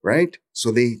 Right?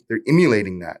 So they're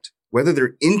emulating that, whether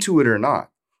they're into it or not.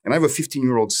 And I have a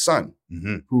 15-year-old son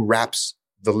who raps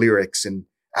the lyrics and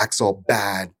acts all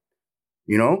bad,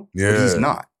 you know? Yeah. But he's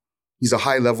not. He's a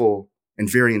high level and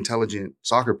very intelligent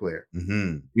soccer player.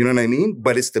 Mm-hmm. You know what I mean?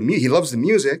 But it's he loves the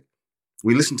music.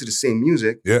 We listen to the same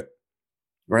music. Yeah.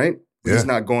 Right? But Yeah. he's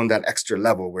not going that extra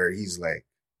level where he's like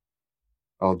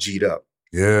all G'd up.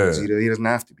 Yeah. He doesn't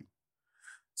have to be.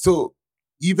 So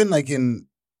even like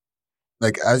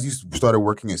as you started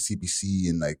working at CBC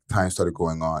and like time started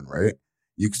going on, right?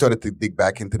 You started to dig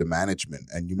back into the management,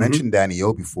 and you mentioned Danny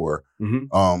O before,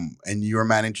 and you were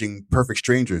managing Perfect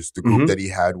Strangers, the group that he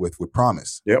had with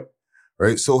Promise. Yep.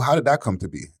 Right. So how did that come to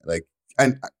be? Like,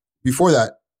 and before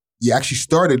that, you actually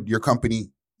started your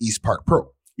company, East Park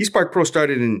Pro. East Park Pro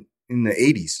started in the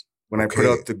 80s when I put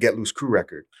out the Get Loose Crew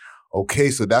record.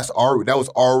 Okay, so that was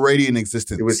already in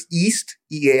existence. It was East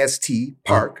EAST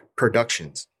Park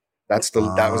Productions. That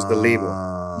was the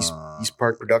label. East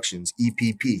Park Productions,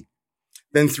 EPP.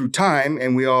 Then through time,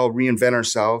 and we all reinvent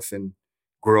ourselves and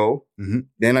grow.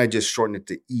 Then I just shortened it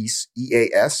to East,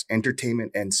 EAS,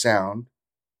 Entertainment and Sound.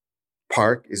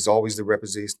 Park is always the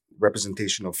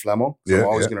representation of Flemo. So I'm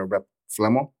always going to rep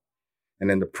Flemo. And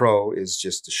then the Pro is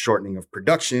just the shortening of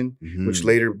production, which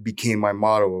later became my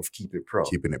motto of Keep It Pro.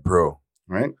 Keeping it pro.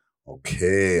 Right?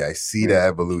 Okay, I see the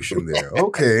evolution there.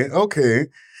 Okay.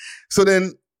 So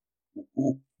then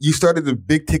you started the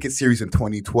Big Ticket series in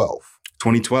 2012.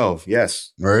 2012,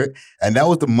 yes. Right? And that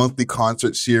was the monthly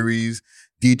concert series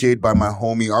DJ'd by my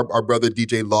homie, our brother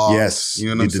DJ Law. Yes. You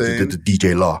know what I'm saying? The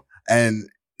DJ Law. And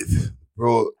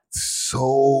bro,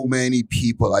 so many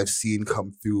people I've seen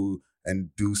come through and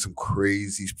do some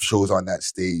crazy shows on that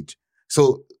stage.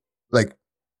 So, like,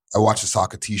 I watched the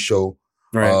Soccer T show,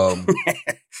 Right.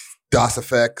 Das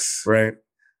Effects, Right.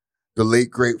 the late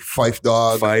great Fife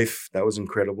Dog, Fife, that was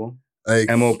incredible. like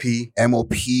MOP.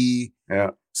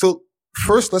 Yeah. So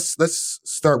first, let's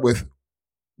start with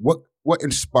what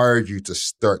inspired you to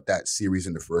start that series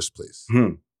in the first place?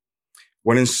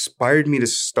 What inspired me to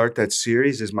start that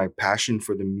series is my passion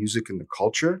for the music and the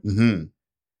culture,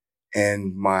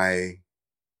 and my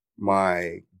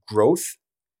growth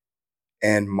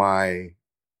and my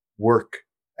work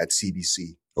at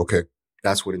CBC. Okay.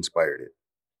 That's what inspired it.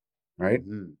 Right.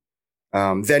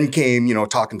 Then came,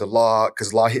 talking to Law,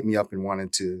 because Law hit me up and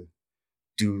wanted to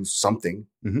do something,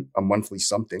 a monthly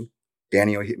something.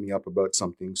 Daniel hit me up about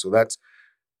something. So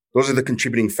those are the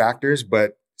contributing factors.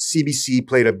 But CBC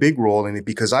played a big role in it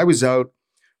because I was out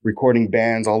recording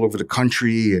bands all over the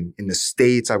country, and in the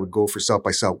States. I would go for South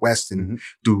by Southwest and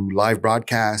do live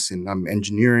broadcasts, and I'm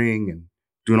engineering and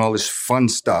doing all this fun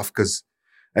stuff because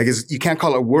I guess you can't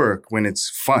call it work when it's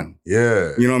fun.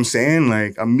 Yeah. You know what I'm saying?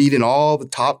 Like, I'm meeting all the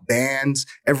top bands,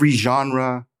 every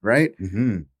genre, right?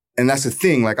 And that's the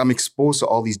thing. Like, I'm exposed to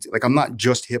all these, like, I'm not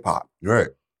just hip hop. Right.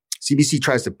 CBC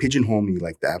tries to pigeonhole me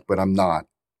like that, but I'm not.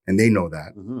 And they know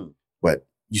that. Mm-hmm. But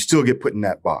you still get put in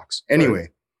that box. Anyway, Right.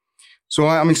 so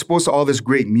I'm exposed to all this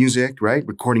great music, right?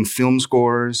 Recording film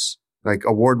scores, like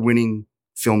award-winning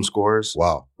film scores,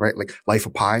 Wow. right? Like Life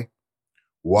of Pi.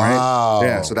 Wow. Right?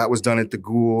 Yeah, so that was done at the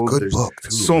Gould. Good There's book, too.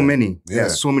 so man. many. Yeah. Yeah,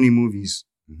 so many movies,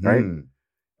 right?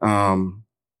 Mhm.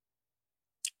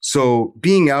 So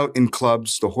being out in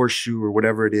clubs, the Horseshoe or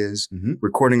whatever it is, Mhm.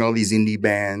 recording all these indie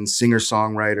bands,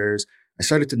 singer-songwriters, I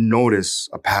started to notice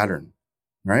a pattern,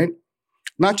 right?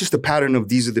 Not just the pattern of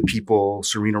these are the people,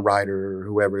 Serena Ryder or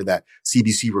whoever that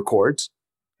CBC records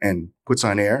and puts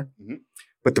on air, Mhm.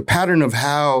 but the pattern of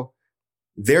how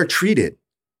they're treated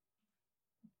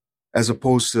as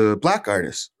opposed to black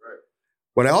artists. Right.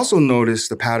 But I also noticed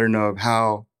the pattern of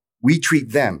how we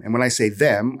treat them. And when I say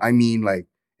them, I mean like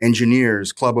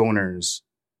engineers, club owners,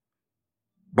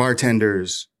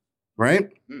 bartenders, right?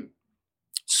 Mhm.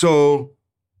 So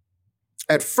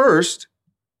at first,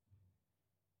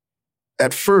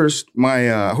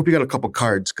 I hope you got a couple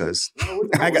cards because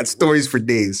I got stories for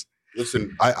days.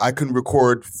 Listen, I can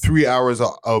record 3 hours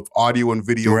of audio and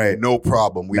video, Right. no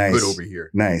problem. We're Nice. good over here.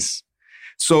 Nice.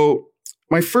 So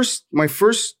my first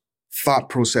thought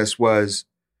process was,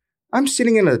 I'm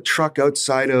sitting in a truck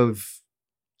outside of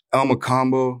El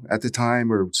Macombo at the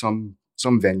time or some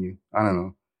venue. I don't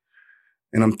know.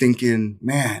 And I'm thinking,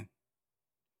 man,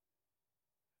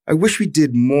 I wish we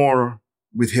did more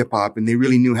with hip hop and they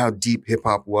really knew how deep hip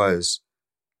hop was,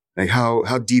 like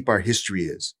how deep our history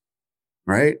is,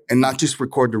 right? And not just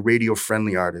record the radio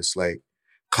friendly artists like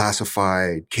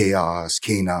Classified, Chaos,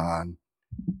 Kanon,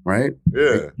 right?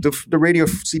 Yeah. Like the radio,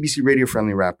 CBC radio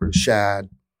friendly rappers, Shad.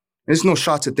 And there's no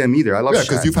shots at them either. I love Yeah, Shad.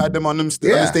 because you've had them on them on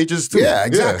Yeah. the stages too. Yeah,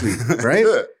 exactly. Right?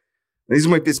 Yeah.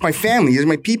 It's my family. These are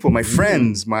my people, my Mhm.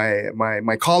 friends,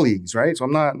 my colleagues, right? So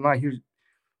I'm not here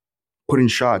putting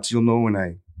shots. You'll know when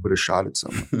I put a shot at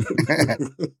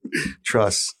someone.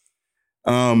 Trust.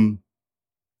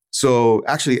 So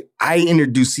actually, I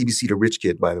introduced CBC to Rich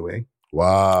Kid, by the way.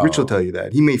 Wow. Rich will tell you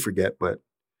that. He may forget, but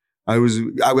I was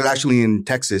actually in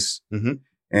Texas Mhm.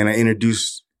 and I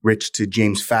introduced Rich to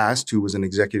James Fast, who was an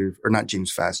executive, or not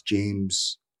James Fast,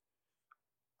 James,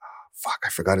 I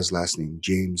forgot his last name.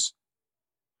 James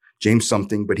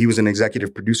something, but he was an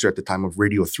executive producer at the time of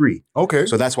Radio 3. Okay.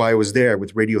 So that's why I was there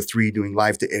with Radio 3 doing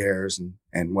live to airs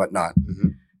and whatnot. Mhm.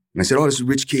 And I said, oh, this is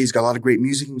Rich Kid. He's got a lot of great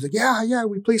music. And he was like, yeah,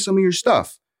 we play some of your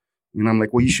stuff. And I'm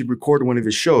like, well, you should record one of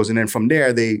his shows. And then from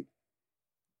there, they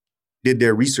did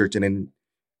their research and then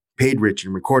paid Rich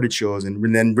and recorded shows.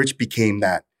 And then Rich became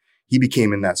that. He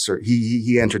became in that circle.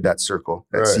 He entered that circle,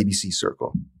 that Right. CBC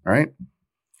circle. All right.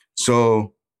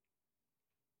 So,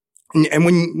 and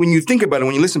when you think about it,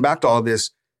 when you listen back to all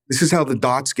this is how the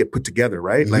dots get put together,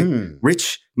 right? Like Mhm.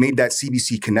 Rich made that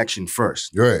CBC connection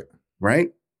first, You're right.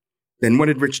 right? Then what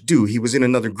did Rich do? He was in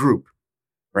another group,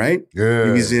 right? Yeah.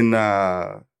 He was in,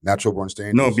 Natural Born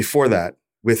Strangers. no, before that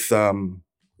with,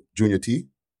 Junior T.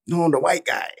 no, the white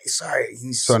guy. Sorry.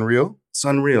 He's Sunreal.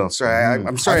 Sunreal. Sorry.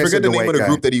 I'm sorry. I I forget said the the name white of the guy.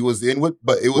 group that he was in with,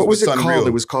 but it was What was it Sunreal. called?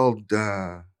 It was called,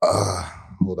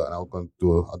 Hold on,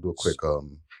 I'll do a quick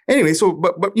anyway, so,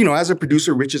 but, you know, as a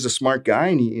producer, Rich is a smart guy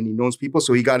and he knows people.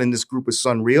 So he got in this group with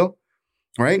Sunreal,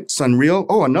 right? Sunreal.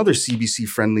 Oh, another CBC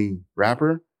friendly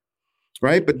rapper,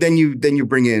 right? But then you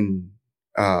bring in,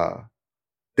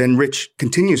 then Rich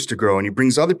continues to grow and he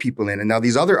brings other people in. And now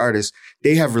these other artists,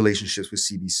 they have relationships with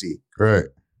CBC. Right.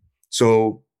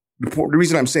 So the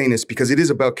reason I'm saying this because it is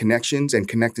about connections and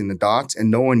connecting the dots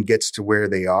and no one gets to where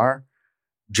they are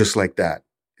just like that.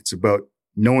 It's about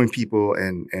knowing people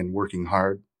and working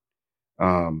hard.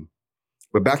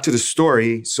 But back to the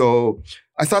story. So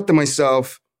I thought to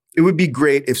myself, it would be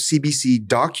great if CBC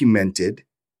documented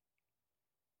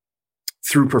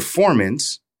through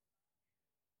performance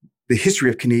the history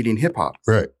of Canadian hip hop.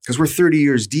 Right. Because we're 30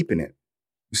 years deep in it.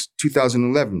 It's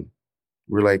 2011.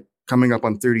 We're like coming up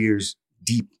on 30 years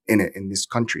deep in it in this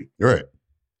country. Right.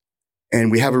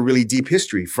 And we have a really deep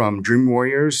history from Dream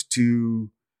Warriors to,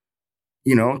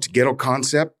 you know, to Ghetto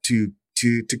Concept to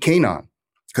Kanon.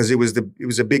 Because it was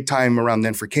a big time around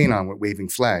then for Kanon with Waving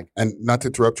Flag. And not to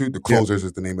interrupt you, the Closers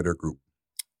is the name of their group.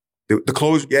 The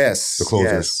Closers, yes. The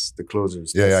Closers. Yes, the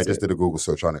Closers. Yeah, I That's just it. did a Google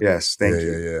search on it. Yes, thank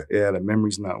you. Yeah. Yeah, the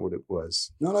memory's not what it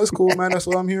was. No, that's cool, man. That's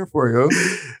what I'm here for, yo.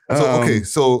 So okay,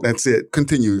 so That's it.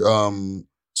 continue.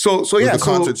 So With yeah, the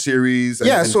concert series.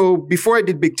 So before I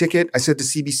did Big Ticket, I said to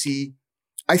CBC,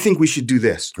 I think we should do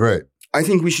this. Right. I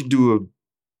think we should do a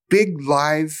big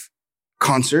live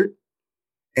concert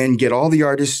and get all the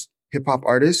artists, hip hop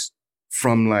artists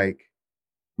from like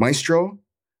Maestro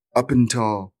up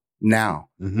until now,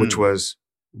 which was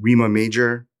Rima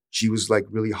Major. She was like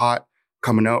really hot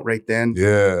coming out right then.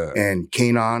 Yeah. And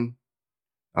Kanon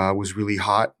was really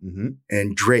hot.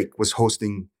 And Drake was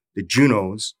hosting the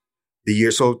Junos the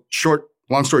year. So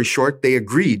long story short, they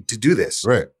agreed to do this.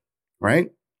 Right. Right.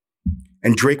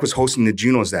 And Drake was hosting the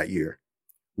Junos that year,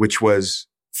 which was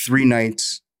 3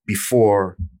 nights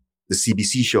before the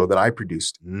CBC show that I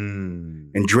produced.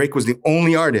 And Drake was the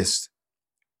only artist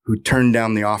who turned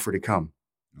down the offer to come.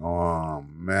 Oh,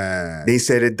 man. They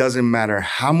said it doesn't matter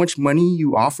how much money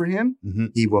you offer him,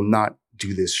 he will not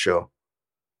do this show.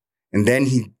 And then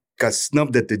he got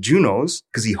snubbed at the Junos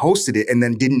because he hosted it and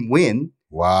then didn't win.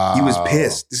 Wow. He was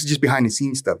pissed. This is just behind the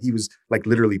scenes stuff. He was like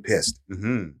literally pissed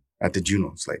at the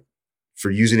Junos, like for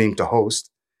using him to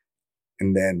host.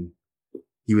 And then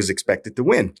he was expected to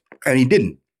win and he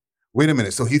didn't. Wait a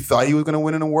minute. So he thought he was going to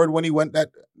win an award when he went when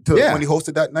he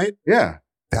hosted that night? Yeah.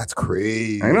 That's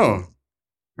crazy. I know.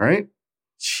 Right?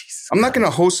 Jesus I'm not going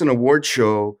to host an award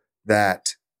show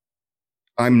that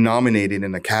I'm nominated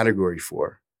in a category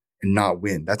for and not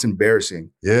win. That's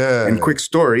embarrassing. Yeah. And quick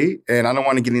story, and I don't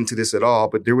want to get into this at all,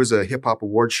 but there was a hip hop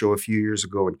award show a few years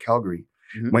ago in Calgary.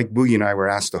 Mike Boogie and I were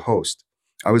asked to host.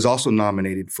 I was also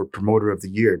nominated for Promoter of the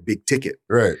Year, Big Ticket.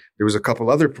 Right. There was a couple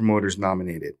other promoters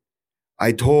nominated.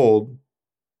 I told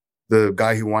the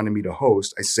guy who wanted me to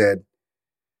host, I said,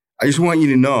 I just want you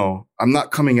to know I'm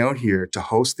not coming out here to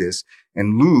host this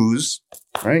and lose,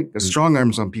 right? Got strong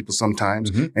arms on people sometimes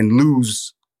and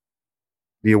lose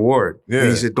the award. Yeah. And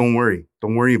he said, don't worry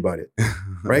about it,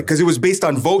 right? Because it was based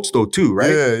on votes though too,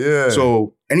 right? Yeah, yeah.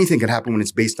 So anything can happen when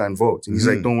it's based on votes. And he's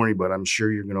like, don't worry about it. I'm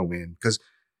sure you're going to win. Because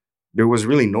there was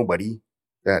really nobody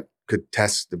that could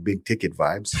test the Big Ticket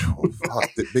vibes.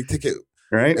 The Big Ticket,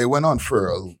 right? It went on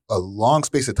for a long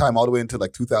space of time, all the way into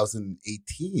like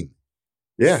 2018.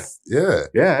 Yeah. Yeah.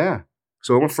 Yeah.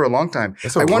 So it went for a long time.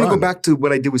 I want to go back to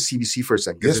what I did with CBC for a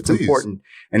second because it's important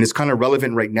and it's kind of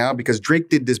relevant right now because Drake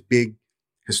did this big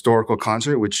historical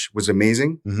concert, which was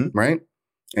amazing, right?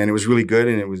 And it was really good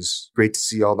and it was great to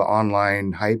see all the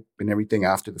online hype and everything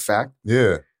after the fact.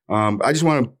 Yeah. I just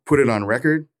want to put it on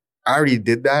record. I already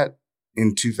did that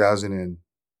in 2011.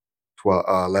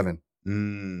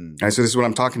 Right, so this is what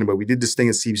I'm talking about. We did this thing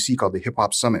at CBC called the Hip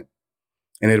Hop Summit.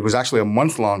 And it was actually a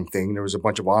month-long thing. There was a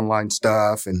bunch of online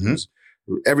stuff and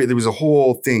there was a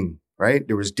whole thing, right?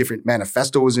 There was different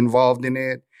manifestos involved in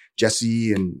it,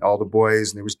 Jesse and all the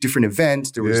boys. And there was different events.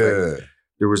 There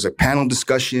was like panel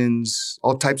discussions,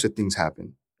 all types of things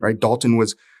happened, right? Dalton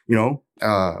was,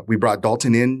 we brought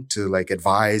Dalton in to like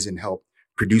advise and help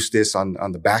produce this on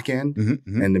the back end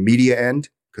and the media end.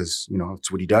 Cause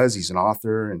it's what he does. He's an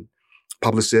author and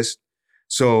publicist.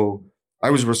 So I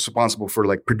was responsible for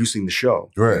like producing the show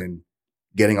and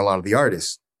getting a lot of the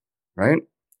artists, right?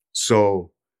 So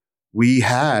we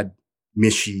had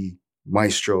Mishi,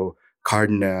 Maestro,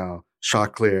 Cardinal,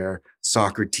 Choclair,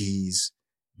 Socrates,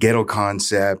 Ghetto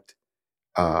Concept,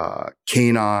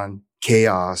 Kanon,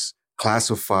 Chaos,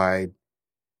 Classified,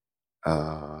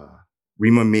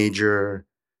 Rima Major,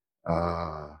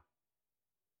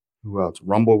 who else?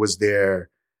 Rumble was there,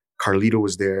 Carlito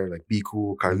was there, like Be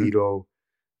Cool, Carlito.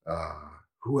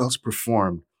 Who else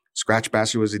performed? Scratch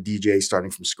Bastard was a DJ. Starting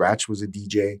from Scratch was a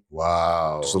DJ.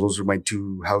 Wow. So those were my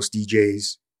 2 house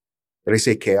DJs. Did I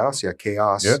say Chaos? Yeah,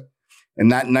 Chaos. Yeah.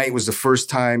 And that night was the first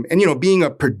time. And, being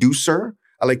a producer,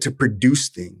 I like to produce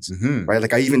things, right?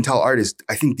 Like I even tell artists,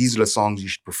 I think these are the songs you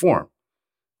should perform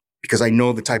because I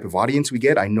know the type of audience we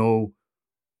get. I know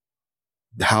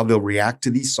how they'll react to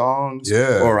these songs.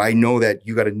 Yeah. Or I know that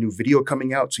you got a new video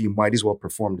coming out, so you might as well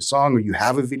perform the song or you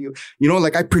have a video.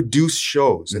 Like I produce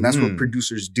shows and that's what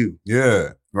producers do. Yeah.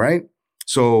 Right?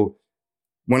 So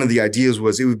one of the ideas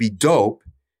was it would be dope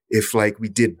if like we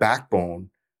did Backbone,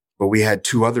 but we had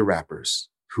 2 other rappers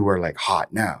who are like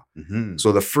hot now.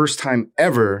 So the first time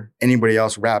ever anybody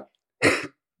else rapped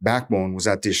Backbone was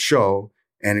at this show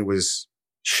and it was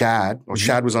Shad. Well,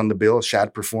 Shad was on the bill.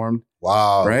 Shad performed.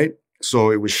 Wow. Right?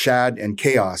 So it was Shad and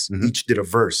Chaos. Each did a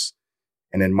verse.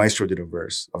 And then Maestro did a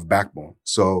verse of Backbone.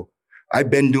 So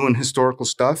I've been doing historical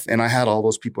stuff and I had all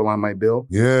those people on my bill.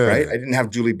 Yeah. Right? I didn't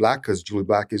have Julie Black because Julie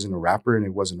Black isn't a rapper and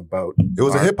it wasn't about... It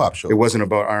was a hip hop show. It wasn't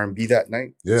about R&B that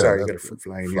night. Yeah. Sorry, I got a fruit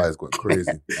fly in here. Fly's going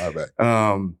crazy. My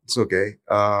bad. It's okay.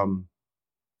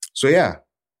 So yeah.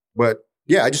 But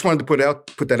yeah, I just wanted to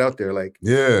put that out there. Like,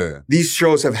 these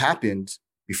shows have happened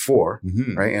before,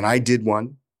 right? And I did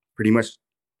one pretty much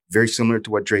very similar to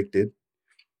what Drake did,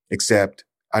 except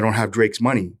I don't have Drake's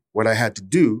money. What I had to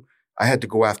do, I had to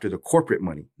go after the corporate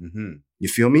money. You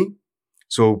feel me?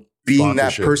 So being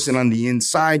that person on the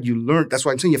inside, you learn. That's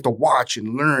why I'm saying you have to watch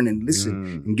and learn and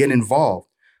listen and get involved.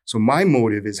 So my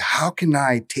motive is, how can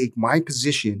I take my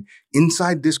position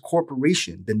inside this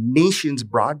corporation, the nation's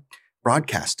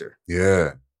broadcaster?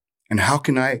 Yeah. And how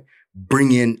can I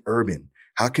bring in urban?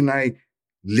 How can I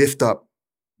lift up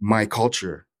my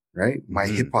culture, right? My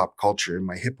hip hop culture,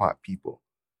 my hip hop people,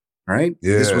 right?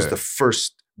 Yeah. This was the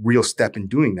first real step in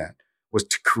doing that, was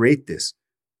to create this,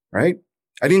 right?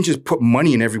 I didn't just put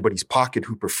money in everybody's pocket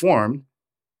who performed,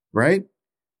 right?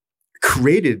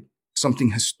 Created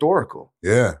something historical.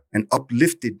 Yeah. And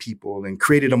uplifted people and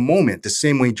created a moment the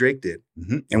same way Drake did.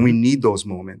 Mm-hmm. And we need those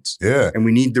moments. Yeah. And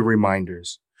we need the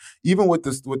reminders. Even with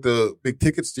the big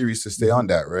ticket series to stay on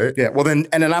that, right? Yeah. Well, then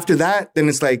after that, then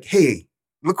it's like, hey,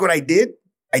 look what I did.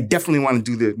 I definitely want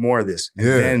to do more of this. And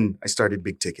then I started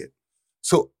Big Ticket.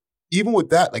 So even with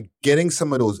that, like getting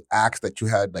some of those acts that you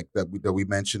had, like that we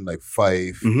mentioned, like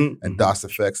Fife and Das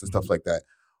EFX and stuff like that.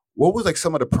 What was like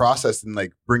some of the process in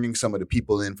like bringing some of the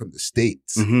people in from the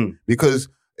States? Because,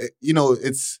 you know,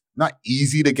 it's not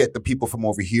easy to get the people from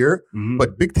over here,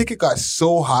 but Big Ticket got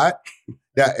so hot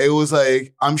that it was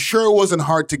like, I'm sure it wasn't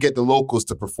hard to get the locals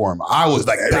to perform. I was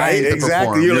like dying to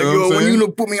perform. You're like, yo, when you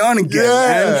gonna put me on again?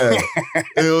 Yeah.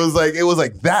 it was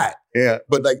like that. Yeah.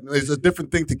 But like, it's a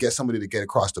different thing to get somebody to get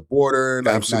across the border.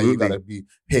 Like, absolutely. now you gotta be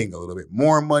paying a little bit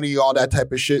more money, all that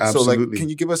type of shit. Absolutely. So like, can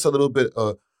you give us a little bit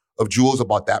of jewels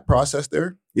about that process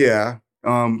there? Yeah.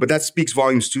 But that speaks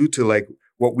volumes too to like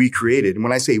what we created. And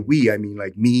when I say we, I mean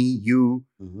like me, you,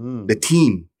 the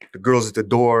team, the girls at the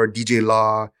door, DJ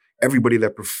Law, everybody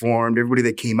that performed, everybody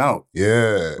that came out.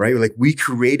 Yeah. Right? Like we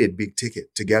created Big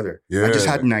Ticket together. Yeah. I just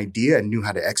had an idea and knew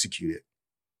how to execute it.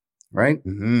 Right?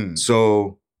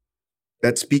 So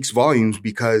that speaks volumes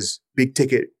because Big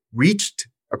Ticket reached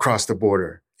across the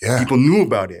border. Yeah. People knew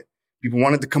about it. People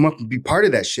wanted to come up and be part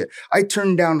of that shit. I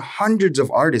turned down hundreds of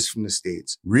artists from the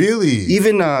States. Really?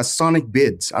 Even Sonic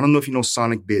Bids. I don't know if you know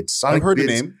Sonic Bids. I've heard the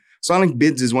name. Sonic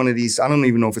Bids is one of these, I don't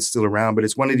even know if it's still around, but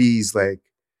it's one of these like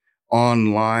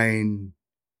online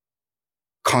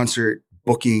concert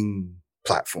booking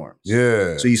platforms.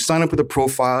 Yeah. So you sign up with a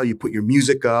profile, you put your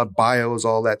music up, bios,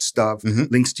 all that stuff,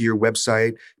 links to your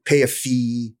website, pay a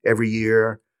fee every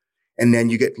year. And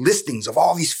then you get listings of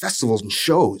all these festivals and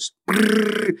shows.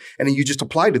 And then you just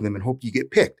apply to them and hope you get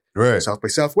picked. Right. South by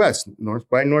Southwest, North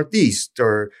by Northeast,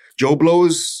 or Joe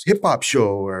Blow's hip hop show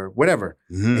or whatever.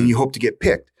 And you hope to get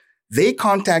picked. They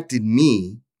contacted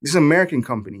me, this is an American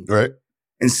company, right,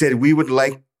 and said, we would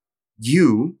like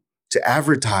you to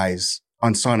advertise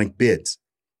on Sonic Bids.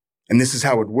 And this is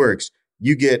how it works.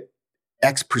 You get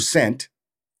X%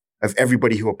 of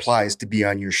everybody who applies to be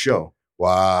on your show.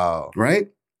 Wow. Right?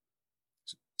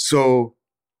 So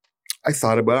I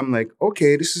thought about it. I'm like,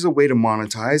 okay, this is a way to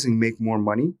monetize and make more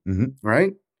money.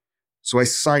 Right? So I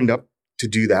signed up to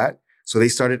do that. So they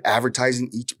started advertising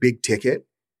each Big Ticket.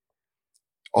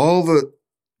 All the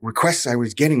requests I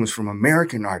was getting was from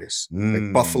American artists,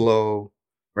 like Buffalo,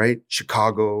 right?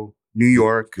 Chicago, New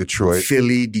York, Detroit,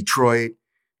 Philly, Detroit,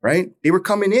 right? They were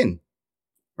coming in,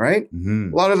 right? A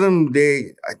lot of them,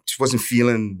 I just wasn't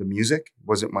feeling the music. It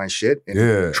wasn't my shit.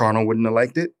 And Toronto wouldn't have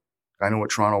liked it. I know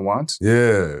what Toronto wants.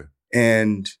 Yeah.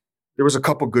 And there was a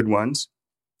couple good ones.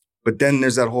 But then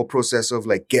there's that whole process of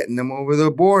like getting them over the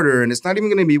border. And it's not even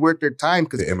going to be worth their time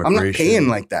because I'm not paying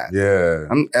like that. Yeah.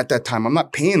 At that time, I'm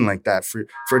not paying like that for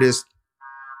this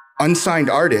unsigned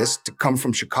artist to come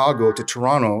from Chicago to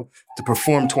Toronto to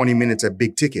perform 20 minutes at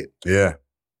Big Ticket. Yeah.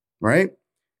 Right?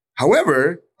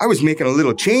 However, I was making a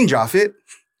little change off it,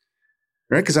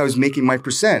 right? Because I was making my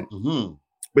percent.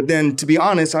 But then to be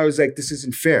honest, I was like, this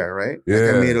isn't fair, right? Yeah.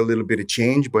 Like I made a little bit of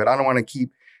change, but I don't want to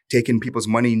keep taking people's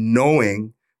money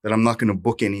knowing that I'm not going to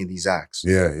book any of these acts.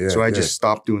 Yeah. So I just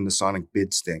stopped doing the Sonic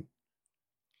Bids thing.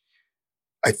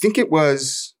 I think it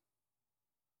was,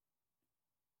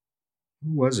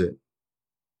 who was it?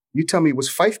 You tell me, was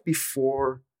Fife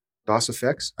before Das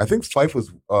EFX? I think Fife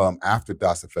was after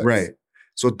Das EFX. Right.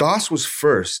 So Das was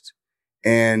first,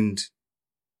 and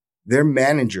their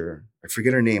manager, I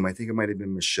forget her name, I think it might have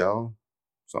been Michelle,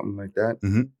 something like that,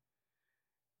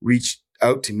 reached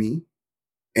out to me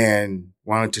and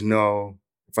wanted to know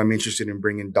if I'm interested in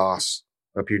bringing Das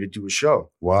up here to do a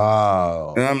show.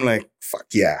 Wow. And I'm like, fuck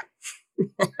yeah.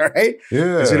 Right?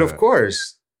 Yeah. I said, of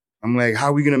course. I'm like, how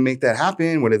are we going to make that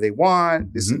happen? What do they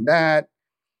want? This and that.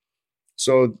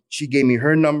 So she gave me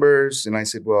her numbers and I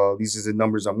said, well, these are the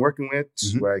numbers I'm working with.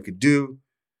 This is what I could do.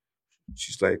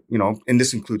 She's like, you know, and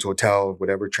this includes hotel,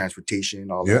 whatever,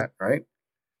 transportation, all that, right?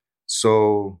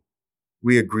 So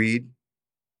we agreed,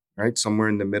 right? Somewhere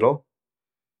in the middle.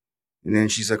 And then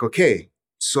she's like, okay,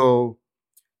 so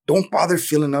don't bother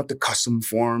filling out the custom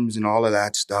forms and all of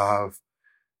that stuff.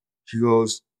 She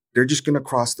goes, they're just going to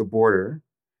cross the border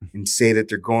and say that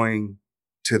they're going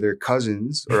to their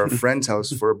cousin's or a friend's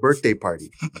house for a birthday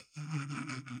party.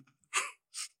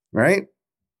 Right?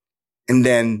 And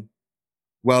then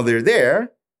while they're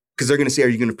there, because they're going to say, are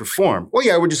you going to perform? Oh,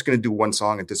 yeah, we're just going to do one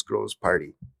song at this girl's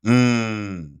party.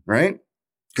 Right?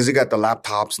 Because they got the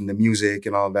laptops and the music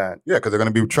and all that. Yeah, because they're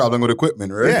going to be traveling with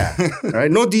equipment, right? Yeah.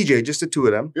 Right? No DJ, just the two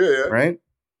of them. Yeah. Right?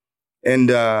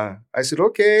 And I said,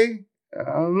 okay, I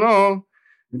don't know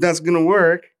if that's going to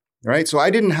work. Right? So I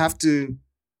didn't have to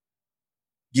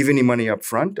give any money up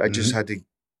front. I just had to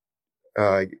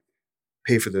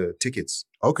pay for the tickets.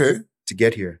 Okay. To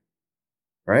get here.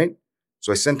 Right?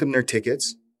 So I sent them their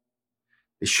tickets.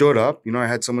 They showed up. You know, I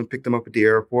had someone pick them up at the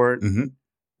airport.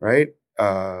 Right?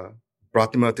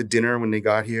 Brought them out to dinner when they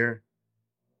got here.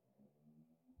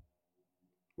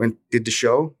 Did the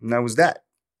show, and that was that.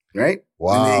 Right?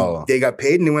 Wow. And they got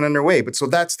paid and they went on their way. But so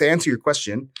that's to answer your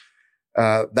question.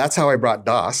 That's how I brought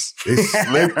DOS. They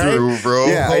slipped through, bro.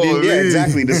 Yeah, I did. Yeah,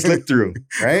 exactly. The slip through,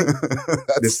 right?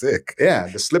 That's sick. Yeah,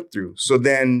 the slip through. So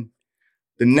then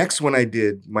the next one I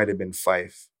did might have been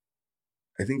Fife.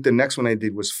 I think the next one I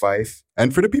did was Fife.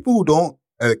 And for the people who don't,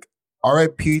 like,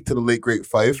 R.I.P. to the late great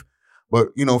Fife, but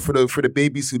you know, for the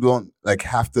babies who don't like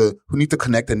who need to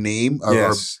connect a name.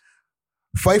 Yes.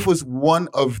 Fife was one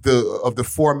of the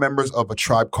four members of A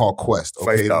Tribe Called Quest.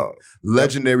 Okay,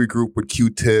 legendary group with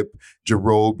Q-Tip,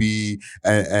 Jarobi,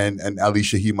 and Ali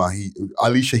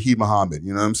Shaheed Muhammad.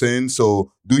 You know what I'm saying?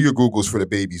 So do your Googles for the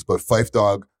babies. But Fife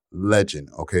Dog, legend.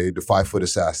 Okay, the 5-foot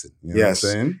assassin. You know what I'm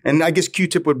saying? And I guess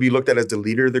Q-Tip would be looked at as the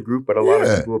leader of the group, but a lot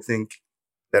of people think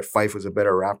that Fife was a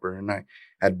better rapper and I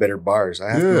had better bars.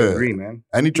 I have to agree, man.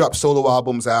 And he dropped solo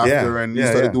albums after and he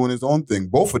started doing his own thing.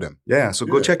 Both of them. Yeah, so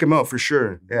go check him out for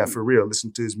sure. Yeah, for real.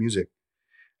 Listen to his music.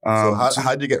 So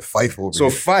how'd you get Fife over So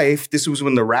here? Fife, this was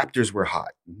when the Raptors were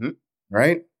hot,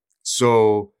 right?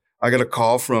 So I got a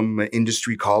call from an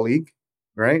industry colleague,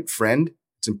 right? Friend.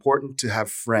 It's important to have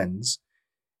friends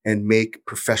and make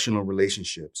professional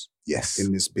relationships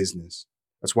in this business.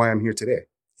 That's why I'm here today.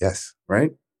 Yes.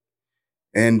 Right?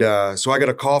 And so I got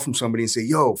a call from somebody and say,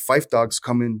 yo, Fife Dog's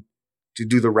coming to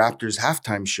do the Raptors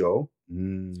halftime show.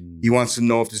 He wants to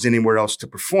know if there's anywhere else to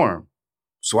perform.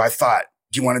 So I thought,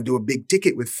 do you want to do a big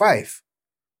ticket with Fife?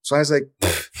 So I was like,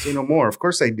 say no more. Of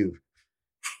course I do.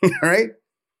 Right?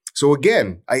 So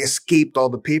again, I escaped all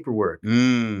the paperwork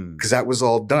because that was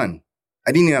all done.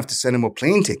 I didn't even have to send him a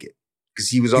plane ticket because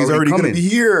he's already going to be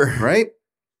here. Right?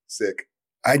 Sick.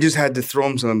 I just had to throw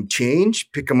him some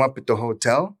change, pick him up at the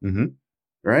hotel.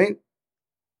 Right?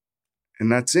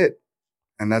 And that's it.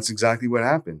 And that's exactly what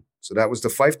happened. So that was the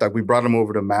Fife Dog. We brought him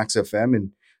over to Max FM and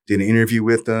did an interview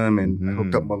with them. And I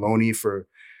hooked up Maloney for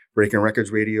Breaking Records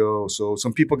Radio. So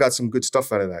some people got some good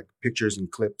stuff out of that, pictures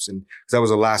and clips. And because that was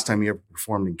the last time he ever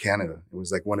performed in Canada. It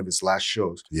was like one of his last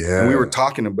shows. Yeah. And I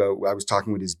was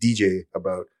talking with his DJ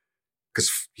about,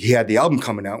 because he had the album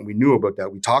coming out and we knew about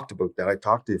that. We talked about that. I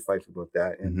talked to Fife about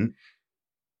that. And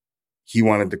he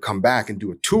wanted to come back and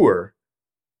do a tour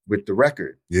with the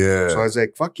record. Yeah. So I was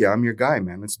like, fuck yeah, I'm your guy,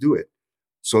 man. Let's do it.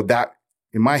 So that,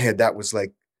 in my head, that was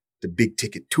like the big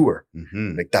ticket tour.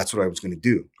 Like that's what I was going to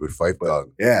do. With Fife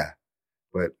Dog. Yeah.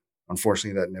 But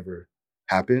unfortunately that never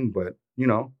happened. But you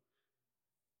know,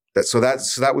 so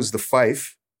that was the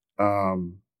Fife.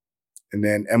 And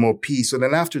then MOP. So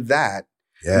then after that,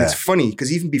 and it's funny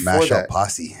because even before that,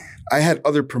 Posse. I had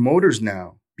other promoters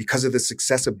now because of the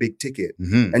success of Big Ticket.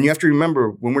 And you have to remember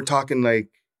when we're talking like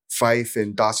Fife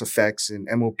and DOS Effects and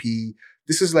MOP,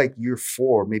 this is like year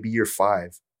 4, maybe year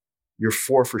 5, year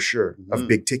 4 for sure of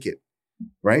Big Ticket,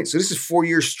 right? So this is 4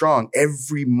 years strong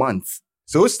every month.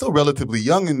 So it's still relatively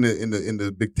young in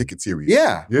the Big Ticket series.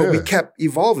 Yeah, but we kept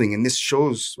evolving, and this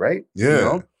shows, right? Yeah. You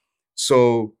know?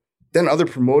 So then other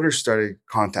promoters started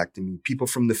contacting me, people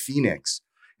from the Phoenix.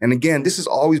 And again, this has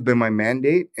always been my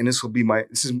mandate, and this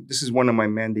is one of my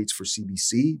mandates for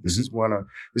CBC. This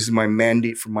is my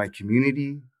mandate for my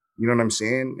community. You know what I'm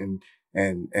saying?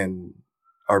 And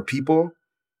our people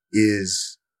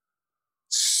is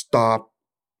stop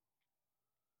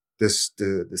the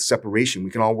separation.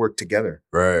 We can all work together.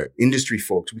 Right. Industry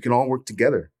folks, we can all work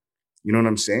together. You know what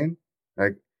I'm saying?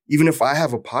 Like, even if I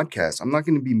have a podcast, I'm not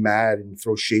going to be mad and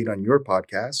throw shade on your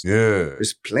podcast. Yeah.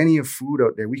 There's plenty of food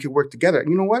out there. We could work together.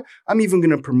 And you know what? I'm even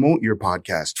going to promote your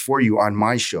podcast for you on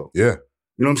my show. Yeah.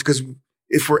 You know, because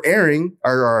if we're airing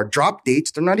our drop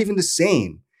dates, they're not even the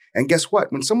same. And guess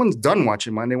what? When someone's done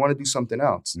watching mine, they want to do something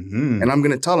else. And I'm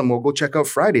going to tell them, well, go check out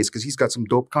Fridays because he's got some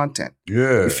dope content.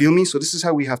 Yeah. You feel me? So this is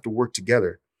how we have to work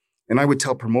together. And I would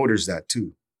tell promoters that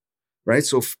too, right?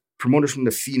 So promoters from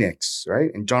the Phoenix,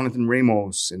 right? And Jonathan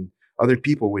Ramos and other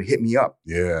people would hit me up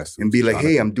and be like,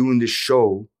 hey, I'm doing this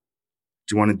show.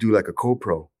 Do you want to do like a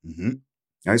co-pro? Mm-hmm.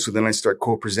 Right. So then I start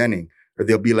co-presenting, or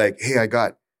they'll be like, hey, I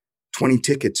got 20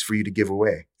 tickets for you to give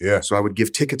away. Yeah. So I would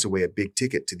give tickets away at Big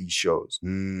Ticket to these shows.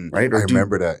 Right. Or I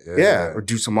remember that. Yeah. Or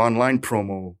do some online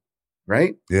promo.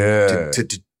 Right. Yeah.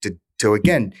 To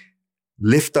again,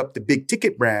 lift up the Big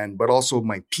Ticket brand, but also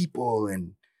my people.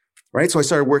 And right. So I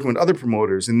started working with other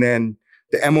promoters, and then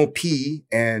the MOP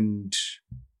and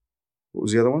what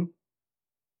was the other one?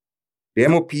 The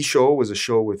MOP show was a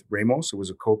show with Ramos. It was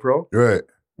a co-pro. Right.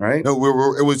 Right. No,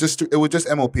 it was just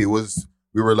MOP.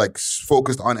 We were like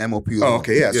focused on MOP. Oh,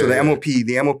 okay. Yeah. So the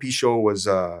MOP show was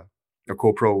a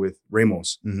co-pro with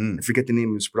Ramos. Mm-hmm. I forget the name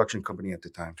of his production company at the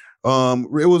time.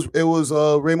 It was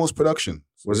Ramos Production.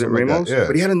 Was it Ramos? Yeah.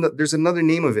 But he had there's another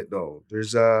name of it though.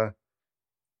 There's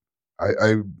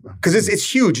because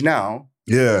it's huge now.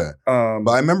 Yeah. But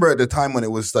I remember at the time when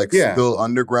it was like still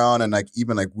underground, and like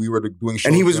even like we were doing shows.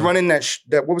 And he was running that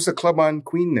what was the club on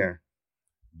Queen there?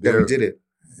 That we did it.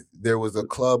 There was a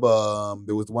club,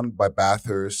 there was one by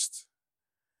Bathurst.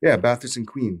 Yeah, Bathurst and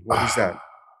Queen. What was that?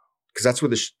 Because that's where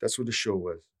the show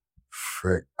was.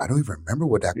 Frick. I don't even remember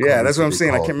what that Yeah, that's what I'm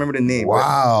saying. Called. I can't remember the name.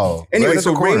 Wow. Anyway,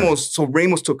 so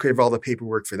Ramos took care of all the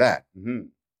paperwork for that. Mm-hmm.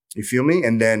 You feel me?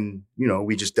 And then,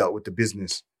 we just dealt with the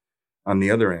business on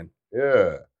the other end.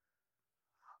 Yeah.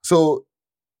 So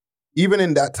even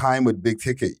in that time with Big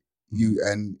Ticket,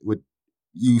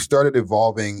 you started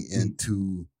evolving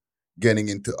into getting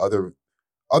into other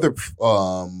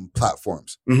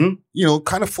platforms. Mm-hmm.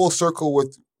 Kind of full circle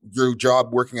with your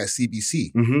job working at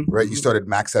CBC, right? You started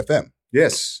Max FM.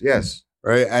 Yes.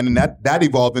 Right? And that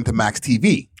evolved into Max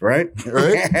TV. Right?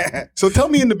 So tell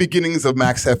me in the beginnings of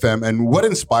Max FM and what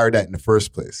inspired that in the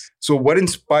first place? So what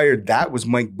inspired that was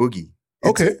Mike Boogie.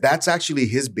 Okay. That's actually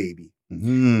his baby.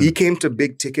 Mm-hmm. He came to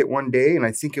Big Ticket one day, and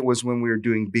I think it was when we were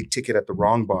doing Big Ticket at the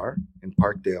Wrong Bar in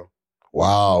Parkdale.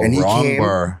 Wow, and he Wrong came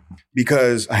Bar.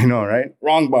 Because, I know, right?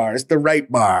 Wrong Bar. It's the right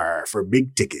bar for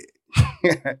Big Ticket.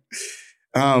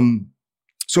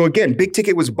 So again, Big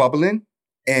Ticket was bubbling,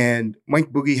 and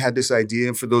Mike Boogie had this idea.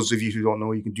 And for those of you who don't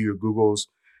know, you can do your Googles.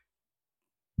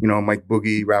 Mike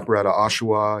Boogie, rapper out of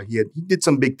Oshawa. He did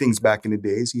some big things back in the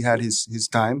days. He had his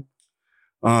time.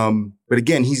 But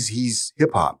again, he's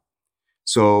hip hop.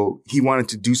 So he wanted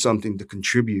to do something to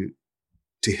contribute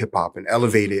to hip hop and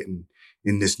elevate it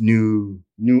in this new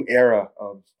era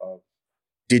of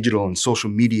digital and social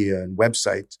media and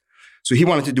websites. So he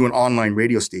wanted to do an online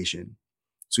radio station.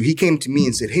 So he came to me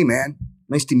and said, hey man,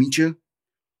 nice to meet you.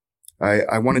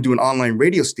 I want to do an online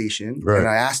radio station. Right. And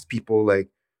I asked people like,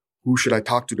 who should I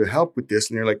talk to help with this?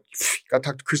 And they're like, you gotta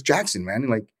talk to Chris Jackson, man. And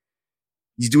like,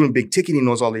 he's doing Big Ticket. He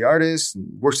knows all the artists and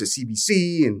works at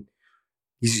CBC, and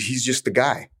he's just the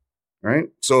guy, right?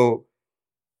 So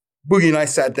Boogie and I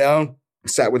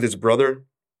sat with his brother,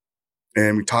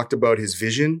 and we talked about his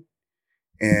vision.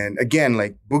 And again,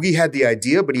 like Boogie had the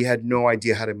idea, but he had no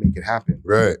idea how to make it happen.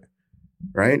 Right.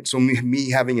 Right. So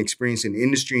me having experience in the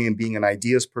industry and being an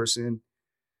ideas person,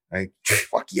 like,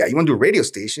 fuck yeah, you want to do a radio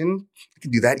station? I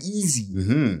can do that easy.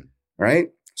 Mm-hmm. Right.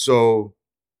 So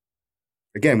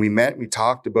again, we met, we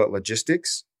talked about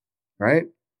logistics, right?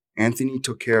 Anthony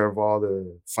took care of all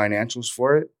the financials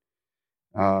for it,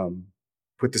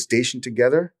 put the station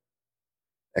together,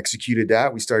 executed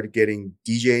that. We started getting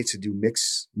DJs to do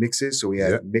mixes. So we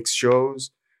had mix shows.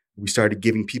 We started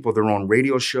giving people their own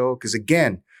radio show. Because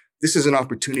again, this is an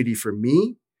opportunity for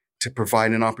me to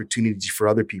provide an opportunity for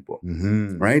other people,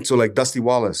 right? So like Dusty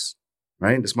Wallace,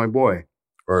 right? That's my boy.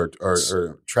 Or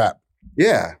Trap.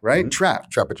 Yeah, right? Mm-hmm.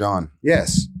 Trapper John.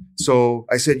 Yes. So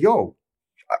I said, yo,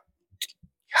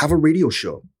 have a radio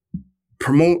show.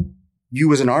 Promote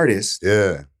you as an artist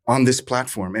on this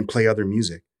platform and play other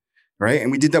music, right?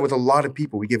 And we did that with a lot of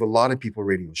people. We gave a lot of people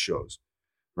radio shows,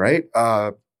 right?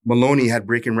 Maloney had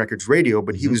Breaking Records Radio,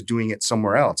 but he was doing it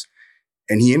somewhere else.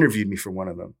 And he interviewed me for one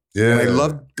of them. Yeah. And I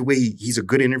loved the way he's a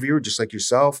good interviewer, just like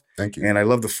yourself. Thank you. And I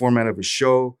love the format of his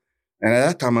show. And at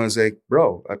that time, I was like,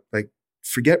 bro,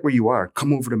 forget where you are.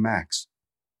 Come over to Max.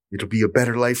 It'll be a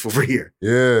better life over here.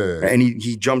 Yeah. And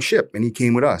he jumped ship and he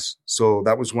came with us. So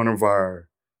that was one of our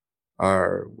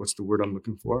what's the word I'm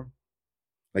looking for?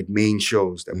 Like main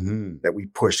shows that we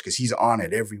pushed, because he's on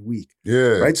it every week.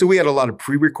 Yeah. Right. So we had a lot of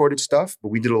pre-recorded stuff, but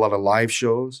we did a lot of live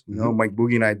shows. You know, Mike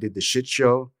Boogie and I did the Shit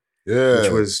Show. Yeah. Which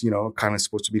was, kind of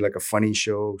supposed to be like a funny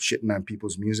show, shitting on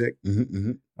people's music.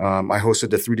 I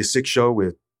hosted the 3 to 6 show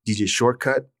with DJ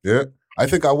Shortcut. Yeah. I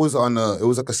think I was on it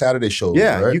was like a Saturday show.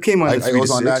 Yeah. Right? You came on the 3 to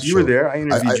 6. On that you were there. I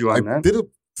interviewed you on that. Did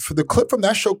for the clip from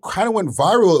that show kind of went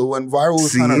viral. It went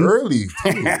viral kind of early.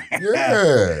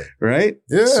 Yeah. Right?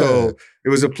 Yeah. So it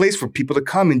was a place for people to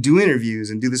come and do interviews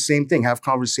and do the same thing, have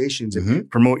conversations and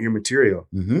promote your material.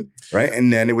 Right?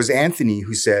 And then it was Anthony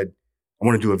who said, I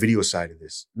want to do a video side of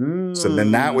this. So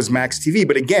then that was Max TV.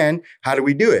 But again, how do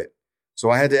we do it? So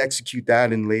I had to execute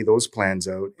that and lay those plans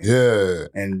out.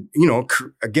 And you know,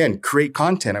 again, create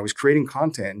content. I was creating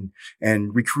content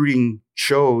and recruiting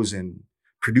shows and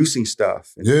producing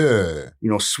stuff. And,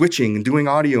 you know, switching and doing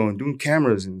audio and doing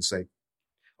cameras. And it's like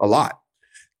a lot.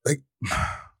 Like,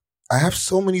 I have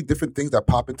so many different things that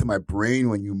pop into my brain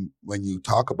when you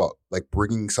talk about like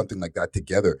bringing something like that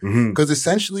together. Because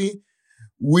essentially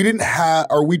we didn't have,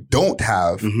 or we don't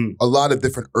have a lot of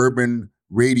different urban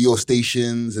radio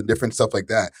stations and different stuff like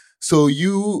that. So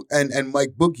you and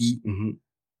Mike Boogie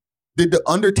did the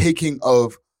undertaking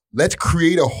of let's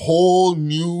create a whole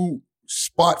new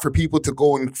spot for people to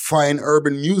go and find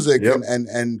urban music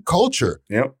and culture.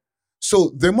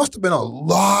 So there must have been a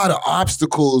lot of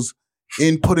obstacles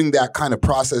in putting that kind of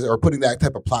process or putting that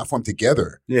type of platform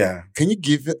together. Can you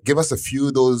give us a few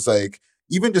of those, like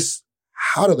even just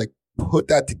how to like put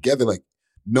that together, like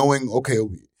knowing, okay,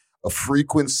 a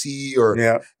frequency or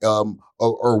what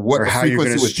or how frequency you're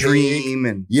gonna would stream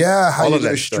take. and how you're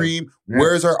going to stream.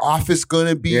 Where's our office going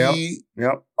to be?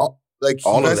 Like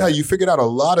all you guys, of that. how you figured out a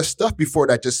lot of stuff before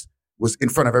that just was in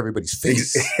front of everybody's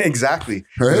face. Exactly.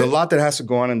 Right? There's a lot that has to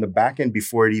go on in the back end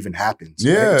before it even happens.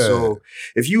 Right? So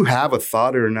if you have a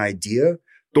thought or an idea,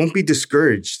 don't be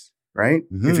discouraged. Right?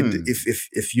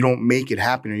 If you don't make it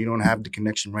happen or you don't have the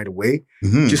connection right away,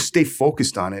 just stay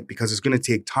focused on it because it's going to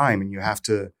take time and you have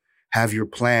to have your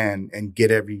plan and get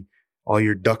all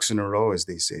your ducks in a row, as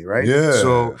they say, right?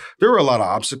 So there were a lot of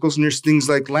obstacles and there's things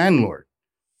like landlord,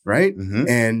 right?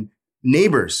 And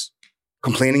neighbors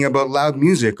complaining about loud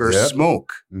music or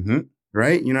smoke,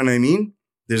 right? You know what I mean?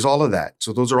 There's all of that.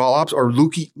 So those are all or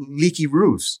leaky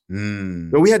roofs.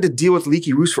 But we had to deal with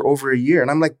leaky roofs for over a year.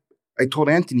 And I'm like, I told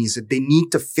Anthony that they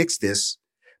need to fix this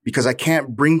because I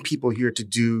can't bring people here to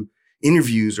do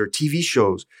interviews or TV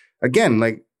shows. Again,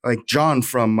 like John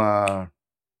from, I'm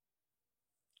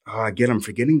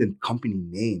forgetting the company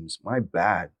names. My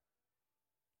bad.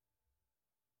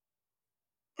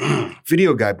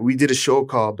 Video guy, but we did a show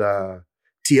called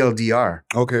TLDR.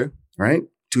 Okay. Right?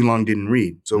 Too Long Didn't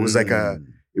Read. So it was like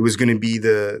it was going to be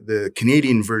the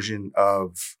Canadian version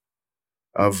of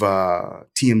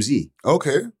TMZ.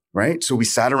 Okay. Right? So we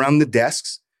sat around the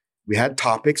desks. We had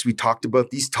topics. We talked about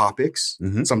these topics.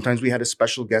 Sometimes we had a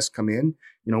special guest come in.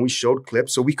 You know, we showed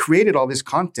clips. So we created all this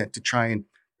content to try and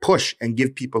push and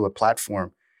give people a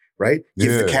platform, right?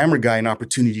 Give the camera guy an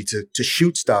opportunity to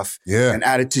shoot stuff and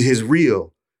add it to his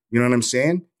reel. You know what I'm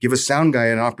saying? Give a sound guy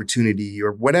an opportunity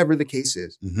or whatever the case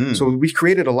is. So we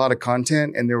created a lot of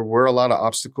content and there were a lot of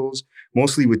obstacles,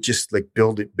 mostly with just like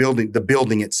the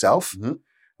building itself.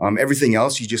 Everything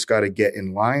else, you just got to get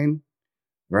in line,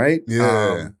 right?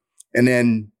 And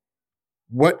then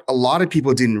what a lot of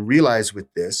people didn't realize with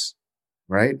this,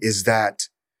 right, is that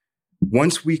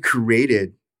once we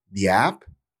created the app.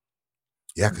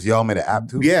 Because y'all made an app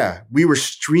too. We were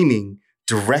streaming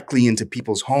directly into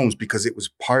people's homes because it was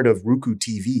part of Roku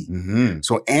TV.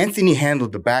 So Anthony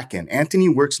handled the back end. Anthony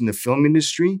works in the film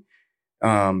industry,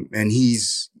 and he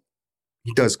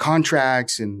does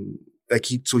contracts and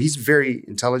so he's very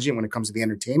intelligent when it comes to the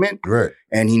entertainment. Right.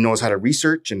 And he knows how to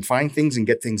research and find things and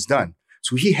get things done.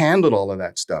 So he handled all of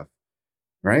that stuff.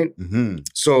 Right.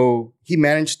 So he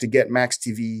managed to get Max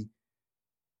TV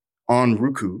on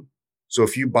Roku. So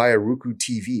if you buy a Roku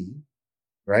TV,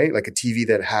 right, like a TV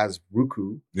that has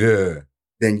Roku,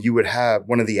 then you would have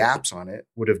one of the apps on it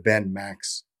would have been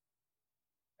Max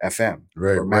FM,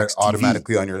 right? Or Max TV,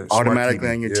 automatically on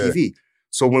your TV.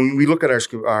 So when we look at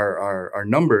our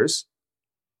numbers,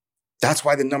 that's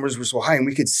why the numbers were so high, and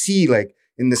we could see like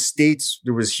in the States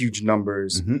there was huge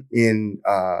numbers, in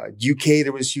UK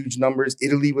there was huge numbers,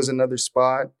 Italy was another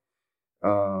spot.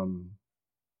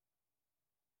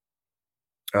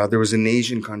 There was an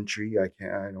Asian country. I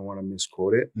don't want to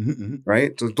misquote it.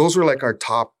 Right. So those were like our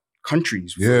top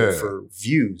countries for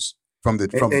views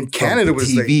and Canada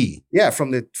was TV.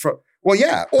 Online.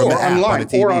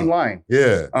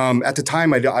 At the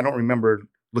time, I don't remember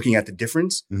looking at the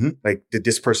difference. Like, did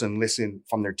this person listen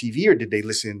from their TV or did they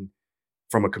listen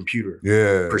from a computer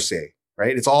per se?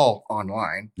 Right. It's all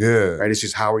online. Right. It's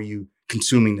just how are you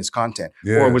consuming this content,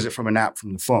 or was it from an app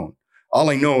from the phone? All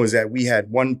I know is that we had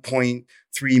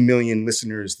 1.3 million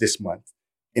listeners this month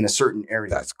in a certain area.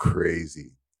 That's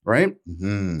crazy. Right?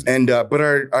 And but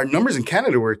our numbers in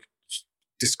Canada were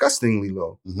disgustingly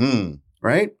low.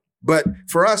 Right? But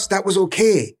for us, that was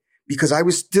okay because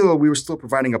we were still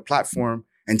providing a platform,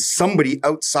 and somebody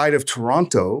outside of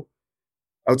Toronto,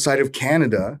 outside of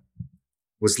Canada,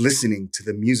 was listening to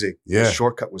the music Yeah. the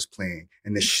Shortcut was playing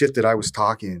and the shit that I was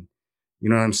talking. You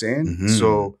know what I'm saying? Mhm.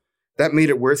 So that made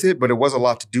it worth it, but it was a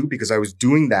lot to do because I was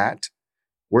doing that,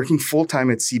 working full-time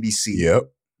at CBC,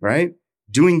 Yep. right?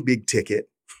 Doing big ticket,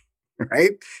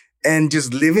 right? And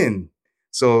just living.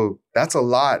 So that's a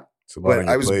lot. It's a lot on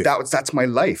But your plate. that's my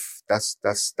life. That's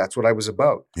what I was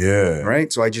about. Yeah.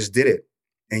 Right. So I just did it.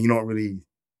 And you don't really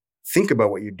think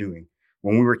about what you're doing.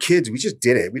 When we were kids, we just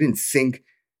did it. We didn't think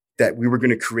that we were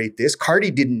going to create this.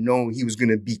 Cardi didn't know he was going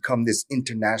to become this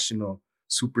international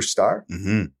superstar.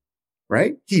 Mm-hmm.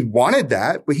 Right. He wanted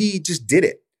that, but he just did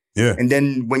it. Yeah. And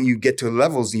then when you get to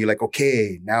levels and you're like,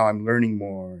 okay, now I'm learning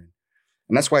more.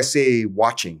 And that's why I say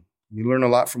watching. You learn a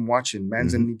lot from watching.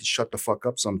 Man's gonna need to shut the fuck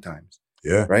up sometimes.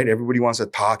 Yeah. Right? Everybody wants to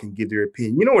talk and give their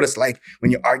opinion. You know what it's like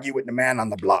when you argue with the man on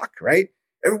the block, right?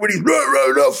 Everybody's,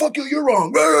 no, fuck you, you're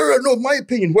wrong. No, my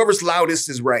opinion, whoever's loudest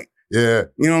is right. Yeah.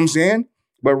 You know what I'm saying?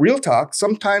 But real talk,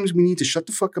 sometimes we need to shut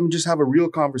the fuck up and just have a real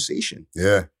conversation.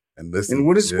 Yeah. And listen. And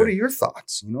what are your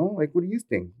thoughts? You know, like, what do you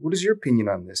think? What is your opinion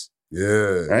on this?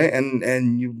 Yeah. Right?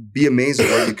 And you be amazed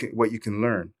at what you can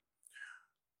learn.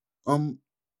 And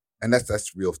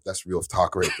that's real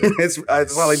talk right there. That's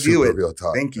all I deal with. Real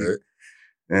talk. Thank you. Right?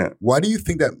 Yeah. Why do you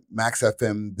think that Max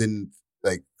FM didn't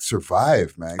like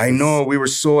survive, man? I know we were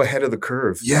so ahead of the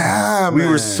curve. Yeah, we man.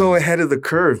 were so ahead of the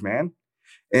curve, man.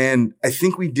 And I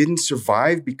think we didn't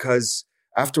survive because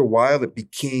after a while it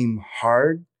became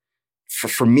hard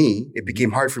for me. It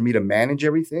became hard for me to manage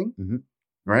everything,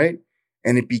 right?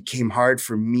 And it became hard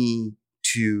for me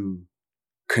to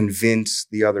convince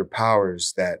the other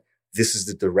powers that this is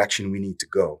the direction we need to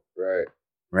go. Right.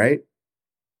 Right.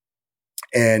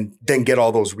 And then get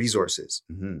all those resources.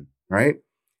 Right.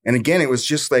 And again, it was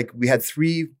just like we had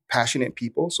 3 passionate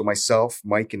people. So myself,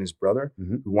 Mike, and his brother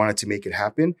who wanted to make it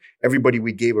happen. Everybody,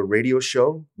 we gave a radio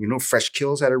show. You know, Fresh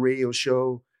Kills had a radio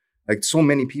show. Like so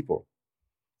many people.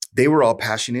 They were all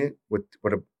passionate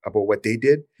about what they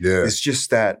did. Yeah. It's just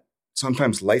that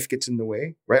sometimes life gets in the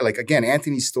way, right? Like again,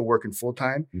 Anthony's still working full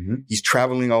time. He's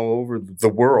traveling all over the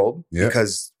world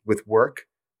because with work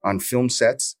on film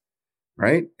sets,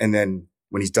 right? And then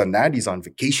when he's done that, he's on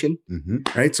vacation,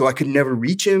 right? So I could never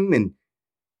reach him,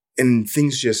 and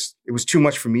things it was too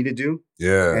much for me to do.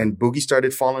 Yeah. And Boogie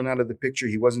started falling out of the picture.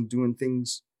 He wasn't doing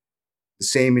things the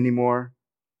same anymore.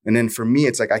 And then for me,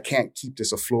 it's like I can't keep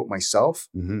this afloat myself.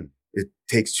 It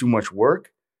takes too much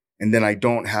work. And then I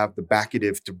don't have the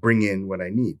backative to bring in what I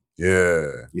need.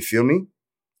 Yeah. You feel me?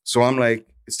 So I'm like,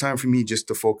 it's time for me just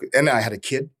to focus. And I had a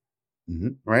kid,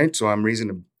 right? So I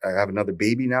have another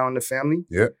baby now in the family.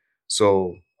 Yeah.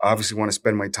 So I obviously want to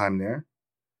spend my time there.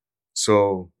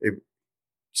 So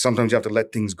sometimes you have to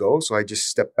let things go. So I just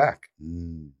step back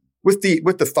with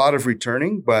the thought of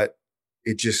returning, but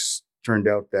it just turned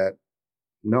out that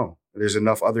no, there's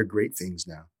enough other great things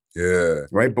now. Yeah.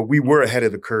 Right. But we were ahead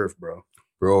of the curve, bro.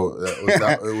 Bro,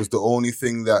 it was the only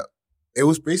thing it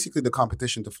was basically the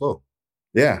competition to flow.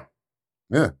 Yeah.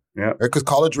 Yeah. Yeah. Because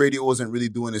college radio wasn't really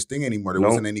doing its thing anymore. There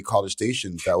wasn't any college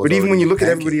stations that was. But even when you look at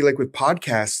pancake. everybody like with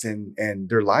podcasts and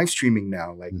they're live streaming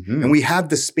now, like, and we have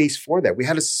the space for that. We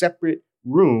had a separate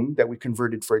room that we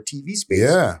converted for a TV space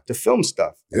to film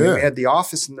stuff. And then we had the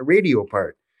office and the radio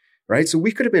part, right? So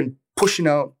we could have been pushing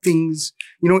out things,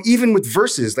 you know, even with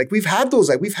verses. Like we've had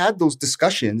those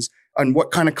discussions on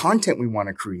what kind of content we want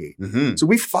to create. So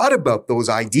we've thought about those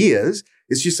ideas.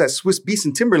 It's just that Swiss Beats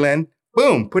and Timberland,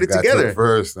 boom, put it together.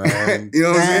 First, man. You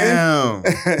know what I'm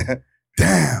saying?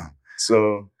 Damn.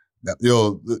 So,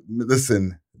 yo,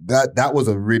 listen, that was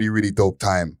a really, really dope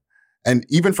time. And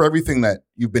even for everything that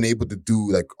you've been able to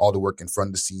do, like all the work in front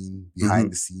of the scene,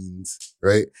 behind the scenes,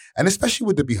 right? And especially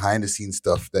with the behind the scenes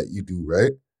stuff that you do,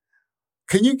 right?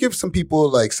 Can you give some people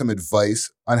like some advice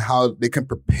on how they can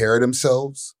prepare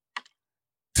themselves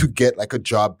to get like a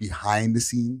job behind the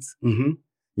scenes? You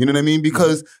know what I mean?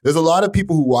 Because there's a lot of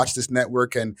people who watch this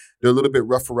network and they're a little bit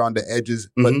rough around the edges,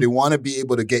 but they want to be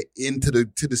able to get into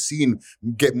the scene,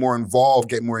 get more involved,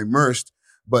 get more immersed,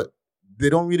 but they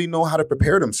don't really know how to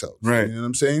prepare themselves. Right. You know what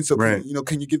I'm saying? So,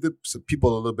 can you give some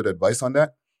people a little bit of advice on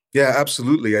that? Yeah,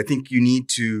 absolutely. I think you need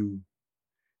to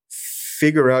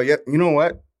figure out, you know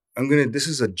what? This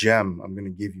is a gem I'm going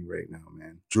to give you right now,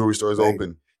 man. Jewelry store is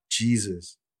open.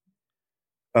 Jesus.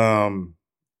 And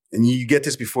you get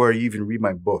this before you even read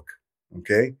my book,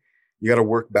 okay? You got to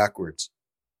work backwards.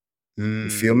 You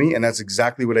feel me? And that's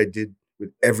exactly what I did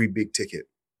with every big ticket,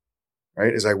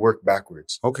 right? Is I work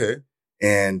backwards. Okay.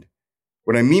 And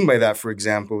what I mean by that, for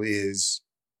example, is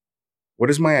what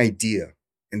is my idea?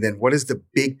 And then what is the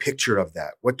big picture of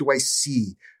that? What do I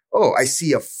see? Oh, I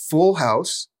see a full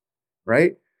house,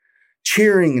 right?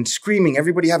 Cheering and screaming,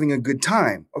 everybody having a good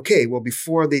time. Okay, well,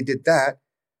 before they did that,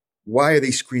 why are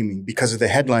they screaming? Because of the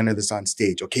headliner that's on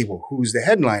stage. Okay, well, who's the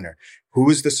headliner? Who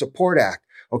is the support act?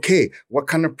 Okay, what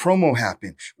kind of promo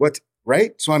happened?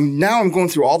 Right? So I'm going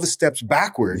through all the steps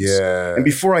backwards. Yeah. And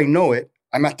before I know it,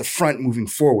 I'm at the front moving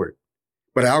forward.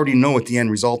 But I already know what the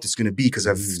end result is going to be because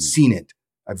I've seen it.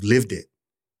 I've lived it.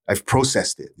 I've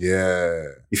processed it. Yeah.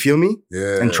 You feel me?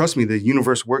 Yeah. And trust me, the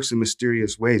universe works in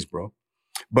mysterious ways, bro.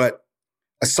 But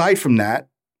aside from that,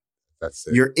 that's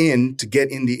it. You're in to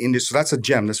get in the industry. So that's a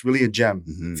gem. That's really a gem.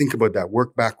 Mm-hmm. Think about that.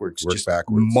 Work backwards. Work Just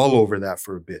backwards. mull over that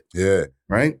for a bit. Yeah.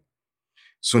 Right?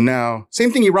 So now,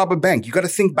 same thing, you rob a bank. You got to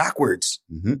think backwards.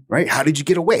 Mm-hmm. Right? How did you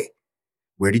get away?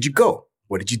 Where did you go?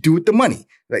 What did you do with the money?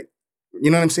 Like,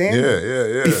 you know what I'm saying?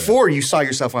 Yeah. Before you saw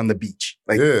yourself on the beach.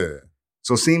 Like, yeah.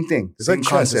 So same thing. It's same like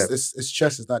concept. chess. It's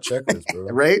chess. It's not checkers, bro.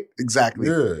 Right? Exactly.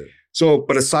 Yeah. So,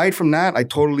 but aside from that,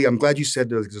 I'm glad you said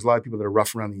there's a lot of people that are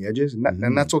rough around the edges,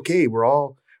 and that's okay. We're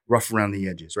all rough around the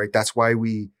edges, right? That's why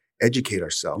we educate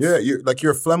ourselves. Yeah, you're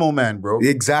a Flemo man, bro.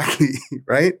 Exactly,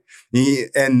 right?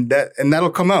 And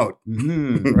that'll come out,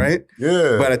 right?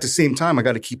 Yeah. But at the same time, I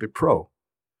got to keep it pro,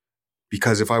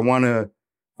 because if I want to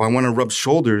rub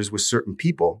shoulders with certain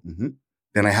people,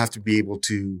 then I have to be able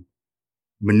to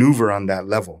maneuver on that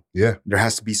level. Yeah, there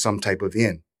has to be some type of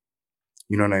in.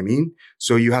 You know what I mean?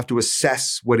 So you have to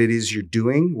assess what it is you're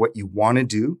doing, what you want to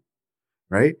do,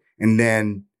 right? And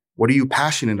then what are you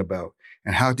passionate about?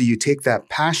 And how do you take that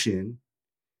passion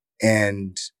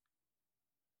and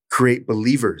create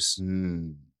believers,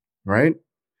 right?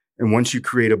 And once you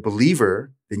create a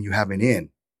believer, then you have an in.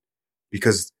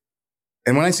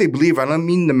 And when I say believer, I don't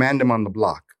mean the mandem on the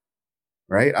block,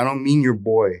 right? I don't mean your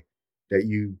boy that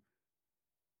you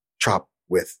chop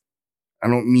with. I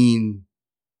don't mean,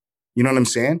 you know what I'm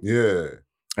saying? Yeah.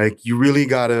 Like you really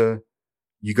gotta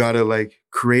like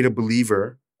create a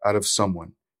believer out of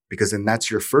someone, because then that's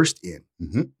your first in.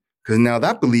 Because now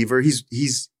that believer, he's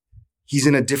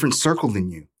in a different circle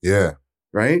than you. Yeah.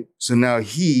 Right? So now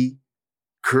he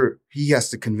has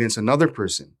to convince another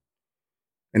person.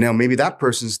 And now maybe that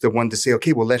person's the one to say,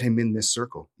 okay, well, let him in this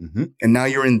circle. And now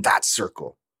you're in that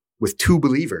circle with two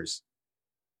believers.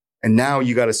 And now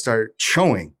you got to start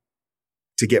showing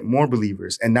to get more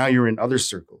believers. And now you're in other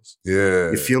circles.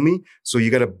 Yeah. You feel me? So you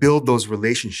got to build those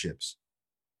relationships.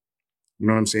 You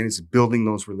know what I'm saying? It's building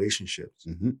those relationships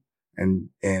and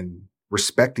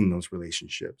respecting those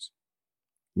relationships.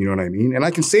 You know what I mean? And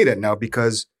I can say that now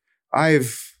because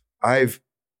I've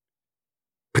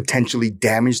potentially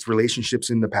damaged relationships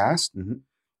in the past,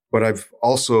 but I've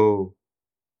also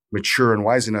mature and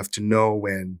wise enough to know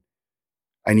when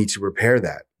I need to repair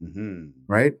that.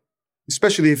 Right?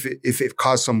 Especially if it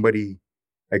caused somebody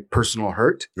like personal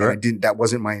hurt. Right. And that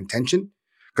wasn't my intention.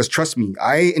 Because trust me,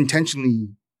 I intentionally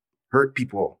hurt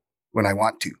people when I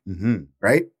want to.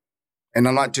 Right? And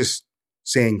I'm not just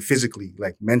saying physically,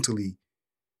 like mentally,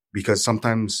 because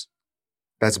sometimes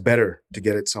that's better to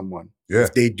get at someone. Yeah.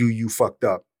 If they do you fucked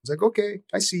up. It's like, okay,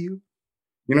 I see you.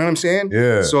 You know what I'm saying?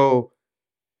 Yeah. So,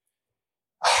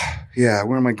 yeah,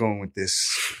 where am I going with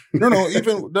this?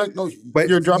 But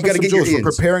you're dropping some jewels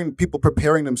for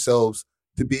preparing themselves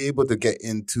to be able to get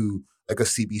into like a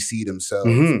CBC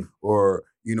themselves, or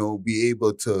be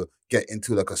able to get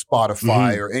into like a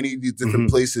Spotify or any of these different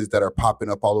places that are popping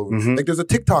up all over. Like there's a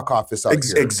TikTok office out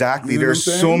here. Exactly. There's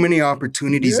so many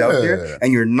opportunities out there,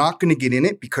 and you're not going to get in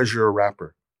it because you're a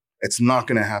rapper. It's not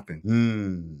going to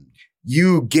happen.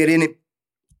 You get in it.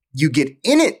 You get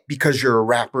in it because you're a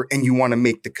rapper and you want to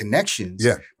make the connections.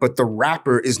 Yeah. But the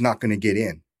rapper is not going to get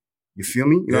in. You feel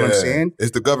me? You know what I'm saying?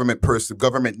 It's the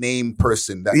government name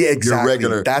person. That exactly.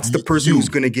 Regular, that's the person who's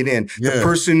going to get in. Yeah. The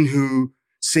person who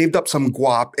saved up some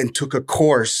guap and took a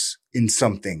course in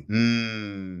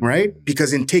something. Right?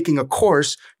 Because in taking a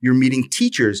course, you're meeting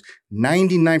teachers.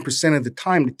 99% of the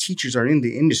time, the teachers are in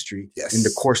the industry in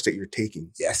the course that you're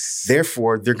taking. Yes.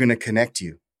 Therefore, they're going to connect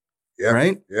you. Yeah.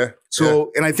 Right? Yeah.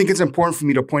 So, and I think it's important for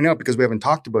me to point out, because we haven't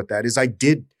talked about that, is I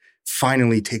did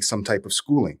finally take some type of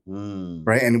schooling.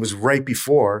 Right? And it was right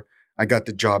before I got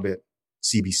the job at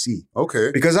CBC. Okay.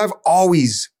 Because I've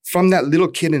always, from that little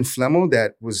kid in Flemo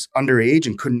that was underage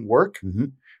and couldn't work,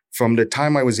 from the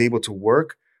time I was able to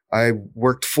work, I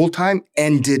worked full-time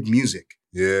and did music.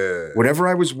 Yeah. Whatever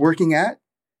I was working at,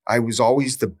 I was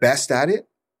always the best at it.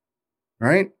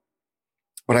 Right?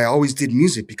 But I always did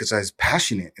music because I was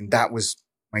passionate, and that was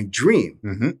my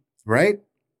dream. Right?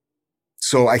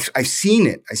 So I've seen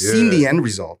it. I've seen the end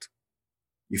result.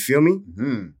 You feel me?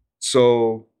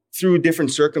 So through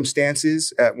different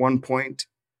circumstances, at one point,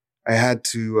 I had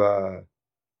to,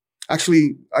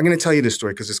 actually, I'm going to tell you this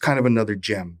story because it's kind of another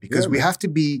gem because we have to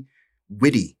be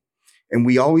witty and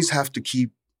we always have to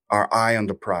keep our eye on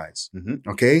the prize. Mm-hmm.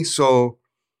 Okay. So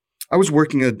I was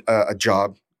working a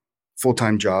job,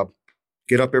 full-time job,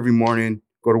 get up every morning,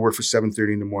 go to work for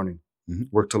 7:30 in the morning,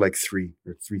 work till like 3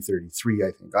 or 3:30,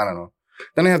 I think. I don't know.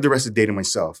 Then I have the rest of the day to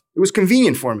myself. It was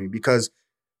convenient for me because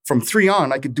from 3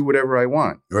 on, I could do whatever I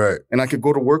want. Right. And I could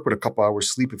go to work with a couple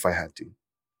hours sleep if I had to.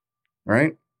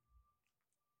 Right.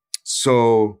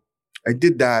 So I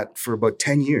did that for about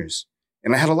 10 years.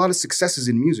 And I had a lot of successes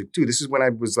in music too. This is when I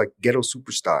was like ghetto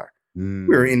superstar. We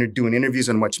were doing interviews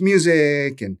on Much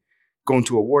Music and going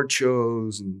to award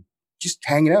shows and just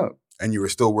hanging out. And you were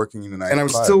still working in the 9 to 5. And I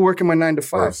was still working my 9 to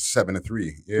 5. Or 7 to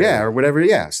 3. Yeah, or whatever.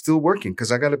 Yeah, still working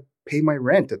because I got to pay my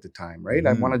rent at the time, right?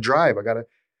 I want to drive. I gotta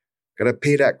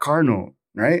pay that car note,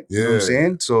 right? Yeah. You know what I'm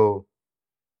saying? So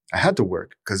I had to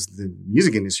work because the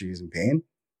music industry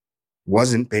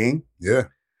wasn't paying. Yeah.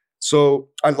 So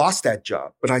I lost that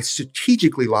job, but I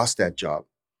strategically lost that job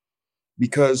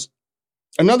because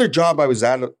another job I was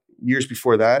at years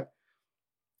before that,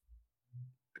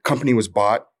 the company was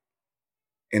bought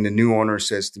and the new owner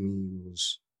says to me,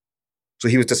 so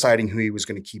he was deciding who he was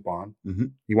going to keep on. Mm-hmm.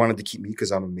 He wanted to keep me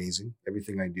because I'm amazing,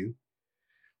 everything I do.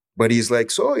 But he's like,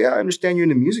 so yeah, I understand you're in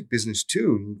the music business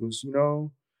too. And he goes,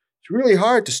 it's really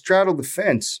hard to straddle the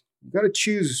fence. You got to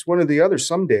choose one or the other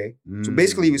someday. So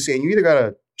basically he was saying, you either got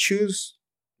to choose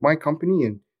my company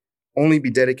and only be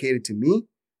dedicated to me,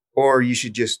 or you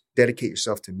should just dedicate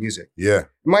yourself to music. Yeah.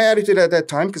 My attitude at that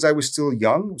time, because I was still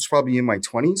young, I was probably in my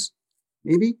 20s,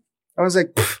 maybe. I was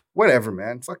like, whatever,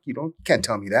 man. Fuck you can't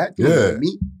tell me that. You don't know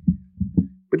me.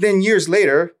 But then years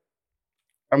later,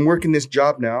 I'm working this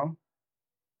job now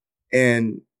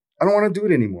and I don't want to do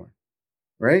it anymore.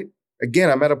 Right?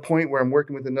 Again, I'm at a point where I'm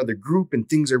working with another group and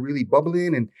things are really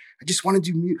bubbling and I just want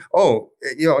to do music.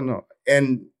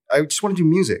 And I just want to do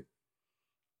music.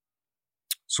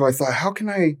 So I thought, how can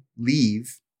I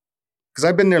leave? Because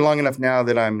I've been there long enough now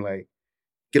that I'm like,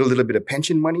 get a little bit of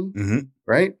pension money,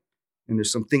 right? And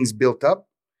there's some things built up.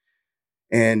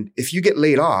 And if you get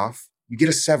laid off, you get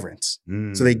a severance.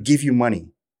 So they give you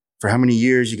money for how many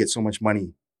years you get so much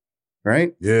money,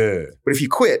 right? Yeah. But if you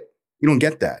quit, you don't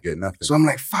get that. Get nothing. So I'm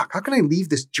like, fuck, how can I leave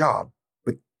this job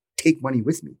but take money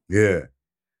with me? Yeah.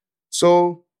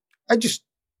 So I just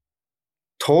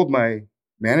told my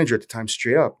manager at the time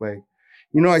straight up, like,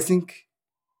 I think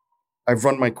I've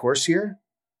run my course here,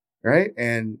 right?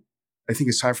 And I think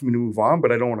it's time for me to move on,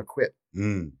 but I don't want to quit.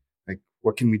 Like,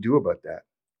 what can we do about that?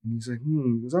 And he's like,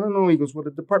 He goes, I don't know. He goes, well,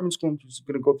 the department's going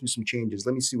to go through some changes.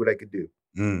 Let me see what I could do.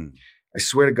 I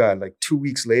swear to God, like 2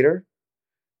 weeks later,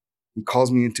 he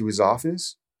calls me into his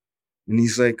office and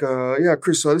he's like, yeah,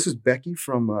 Chris, this is Becky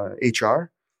from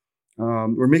HR.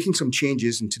 We're making some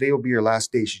changes and today will be your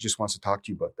last day. She just wants to talk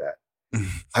to you about that.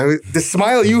 The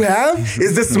smile you have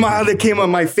is the smile that came on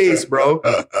my face, bro.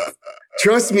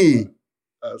 Trust me.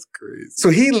 That's crazy. So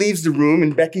he leaves the room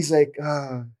and Becky's like,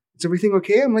 is everything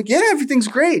okay? I'm like, yeah, everything's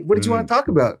great. What did you want to talk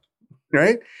about?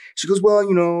 Right? She goes, well,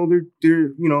 they're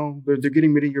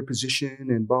getting rid of your position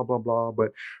and blah, blah, blah.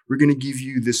 But we're going to give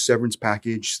you this severance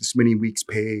package, this many weeks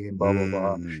pay and blah, blah,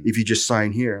 blah. If you just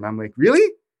sign here. And I'm like, really?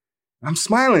 I'm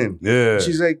smiling. Yeah.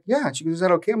 She's like, yeah. She goes, is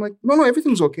that okay? I'm like, no,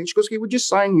 everything's okay. She goes, okay, we'll just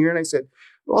sign here. And I said,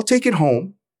 well, I'll take it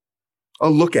home. I'll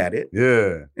look at it.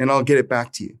 Yeah. And I'll get it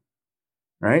back to you.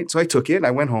 Right? So I took it. I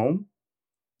went home.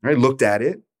 Right? Looked at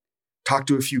it. Talked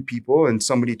to a few people. And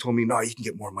somebody told me, no, you can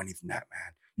get more money than that,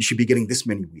 man. You should be getting this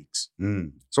many weeks.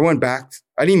 So I went back.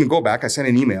 I didn't even go back. I sent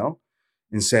an email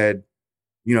and said,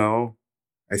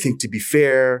 I think to be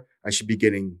fair, I should be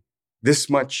getting this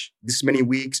many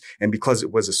weeks. And because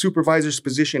it was a supervisor's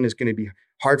position, it's going to be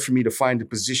hard for me to find a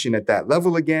position at that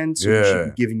level again. So you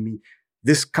should be giving me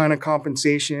this kind of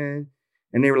compensation.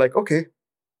 And they were like, okay.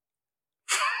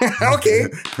 Okay.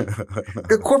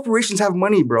 The corporations have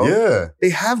money, bro. Yeah. They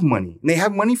have money. And they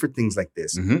have money for things like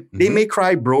this. They may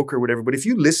cry broke or whatever, but if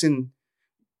you listen,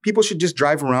 people should just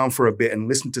drive around for a bit and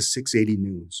listen to 680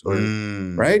 News,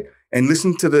 right? And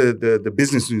listen to the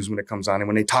business news when it comes on and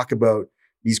when they talk about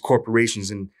these corporations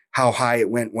and how high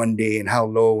it went one day and how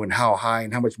low and how high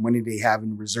and how much money they have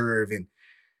in reserve. And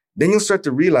then you'll start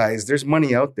to realize there's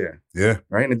money out there. Yeah.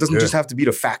 Right? And it doesn't just have to be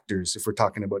the factors if we're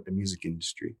talking about the music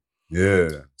industry. Yeah.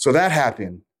 So that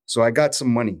happened. So I got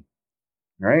some money,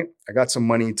 right? I got some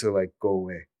money to like go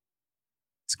away.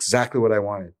 It's exactly what I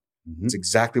wanted. It's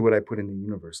exactly what I put in the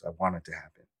universe. I wanted to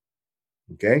happen.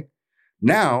 Okay.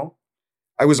 Now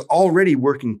I was already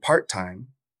working part-time,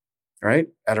 right?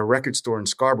 At a record store in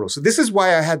Scarborough. So this is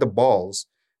why I had the balls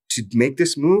to make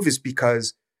this move, is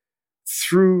because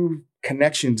through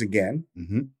connections again,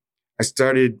 Mm-hmm. I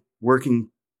started working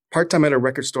part-time at a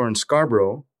record store in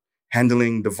Scarborough,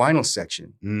 handling the vinyl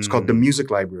section. It's called the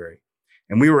Music Library.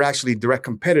 And we were actually direct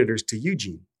competitors to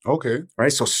Eugene, Okay.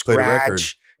 right? So Play the record.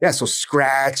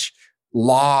 Scratch,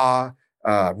 Law,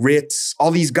 Ritz,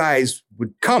 all these guys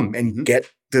would come and get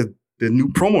the new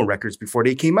promo records before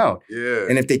they came out. Yeah.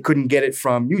 And if they couldn't get it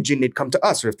from Eugene, they'd come to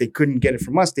us. Or if they couldn't get it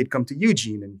from us, they'd come to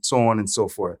Eugene, and so on and so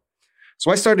forth.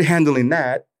 So I started handling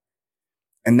that.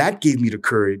 And that gave me the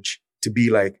courage to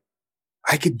be like,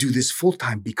 I could do this full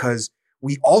time, because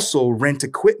we also rent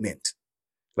equipment,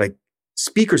 like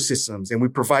speaker systems, and we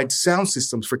provide sound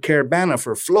systems for Caravana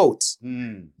for floats.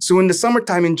 So in the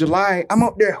summertime in July, I'm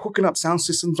out there hooking up sound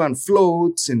systems on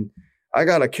floats, and I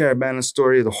got a Caravana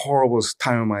story, the horriblest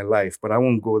time of my life, but I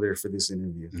won't go there for this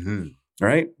interview.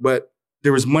 Right? But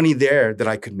there was money there that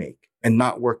I could make and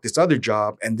not work this other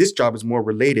job. And this job is more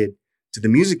related to the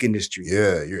music industry.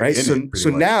 Yeah. You're right. in So it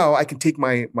pretty much. now I can take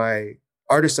my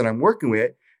artists that I'm working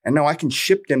with, and now I can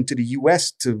ship them to the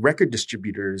US to record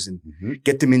distributors and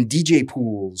get them in DJ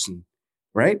pools, and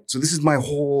right. So this is my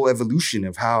whole evolution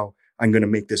of how I'm going to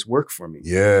make this work for me.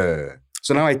 Yeah.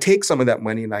 So now I take some of that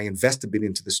money and I invest a bit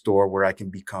into the store, where I can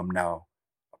become now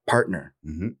a partner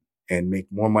and make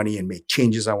more money and make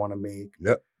changes I want to make.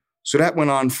 Yep. So that went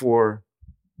on for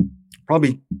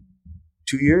probably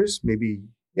 2 years, maybe,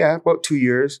 about 2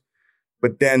 years.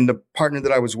 But then the partner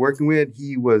that I was working with,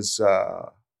 he let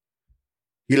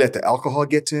the alcohol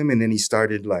get to him, and then he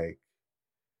started like,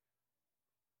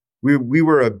 we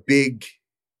were a big,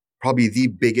 probably the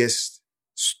biggest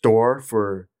store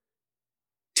for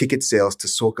ticket sales to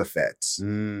soca fets,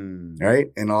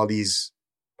 right? And all these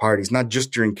parties, not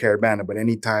just during Caravana, but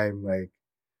anytime like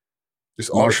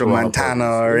Just Marshall all the Montana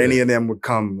parties. or Yeah. any of them would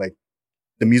come, like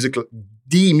the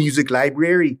music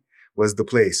library was the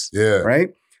place, Yeah.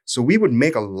 right? So we would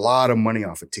make a lot of money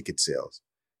off of ticket sales,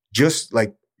 just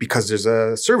like because there's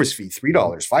a service fee,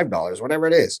 $3, $5, whatever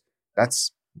it is.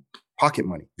 That's pocket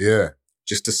money Yeah.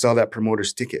 just to sell that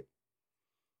promoter's ticket.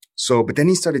 So, but then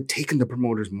he started taking the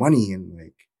promoter's money and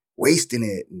like wasting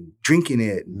it and drinking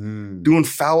it and doing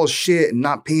foul shit and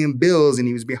not paying bills. And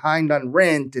he was behind on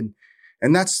rent, and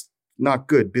that's not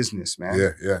good business, man.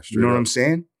 Yeah. Yeah. You know what I'm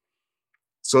saying?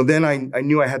 So then I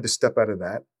knew I had to step out of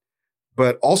that.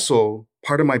 But also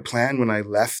part of my plan when I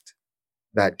left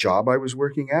that job I was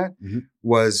working at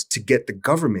was to get the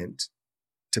government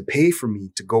to pay for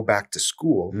me to go back to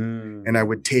school. And I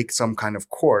would take some kind of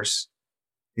course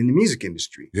in the music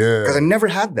industry. Yeah. Because I never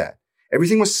had that.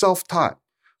 Everything was self-taught.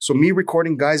 So me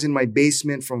recording guys in my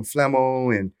basement from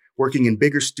Flemo and working in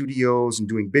bigger studios and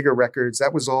doing bigger records,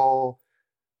 that was all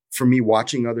for me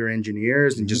watching other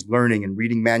engineers and just learning and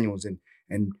reading manuals and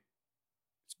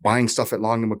buying stuff at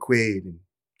Long and McQuaid. And,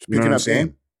 you know what I'm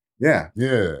saying? Yeah.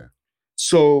 Yeah.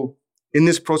 So in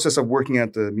this process of working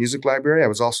at the music library, I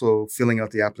was also filling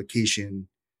out the application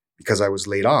because I was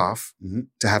laid off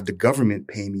to have the government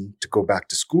pay me to go back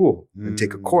to school and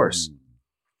take a course.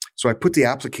 So I put the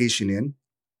application in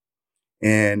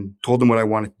and told them what I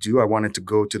wanted to do. I wanted to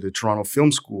go to the Toronto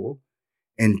Film School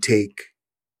and take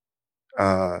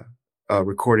a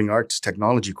recording arts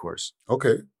technology course.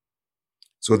 Okay.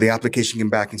 So the application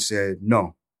came back and said,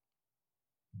 no,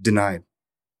 denied.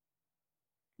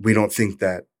 We don't think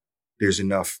that there's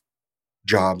enough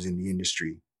jobs in the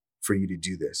industry for you to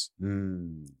do this.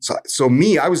 So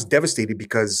me, I was devastated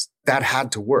because that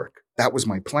had to work. That was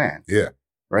my plan. Yeah.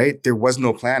 Right? There was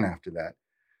no plan after that.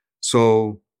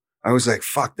 So I was like,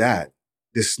 fuck that.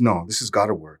 This has got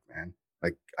to work, man.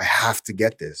 Like, I have to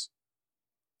get this.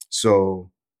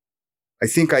 So I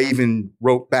think I even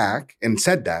wrote back and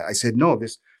said that. I said, no,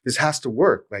 this has to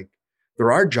work. Like,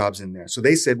 there are jobs in there. So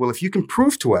they said, well, if you can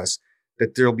prove to us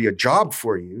that there'll be a job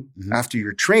for you after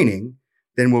your training,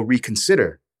 then we'll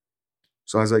reconsider.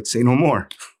 So I was like, say no more.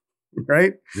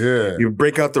 Right? Yeah. You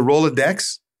break out the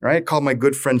Rolodex, right? Call my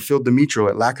good friend Phil Dimitro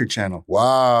at Lacquer Channel.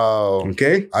 Wow.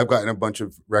 Okay? I've gotten a bunch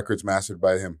of records mastered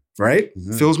by him. Right?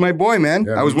 Phil's my boy, man.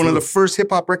 Yeah, I was me one of too. the first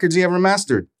hip hop records he ever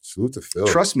mastered. Salute to Phil.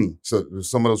 Trust me. So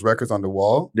there's some of those records on the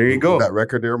wall. There you go. That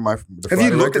record there, the Have Friday you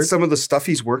looked record, at some of the stuff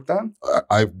he's worked on?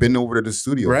 I've been over to the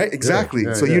studio. Right? Exactly.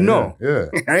 Yeah, So yeah, you know. Yeah.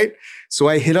 Right? So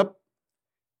I hit up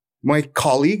my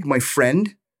colleague, my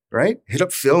friend, right? Hit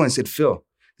up Phil and said, Phil,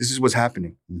 this is what's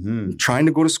happening. I'm trying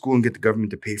to go to school and get the government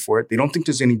to pay for it. They don't think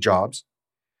there's any jobs.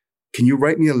 Can you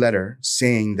write me a letter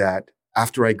saying that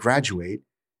after I graduate,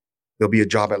 there'll be a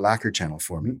job at Lacquer Channel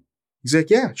for me? He's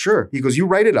like, yeah, sure. He goes, you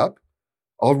write it up.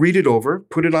 I'll read it over,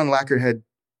 put it on Lacquerhead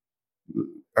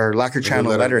or Lacquer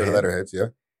Channel letterhead Letterheads, yeah.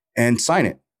 and sign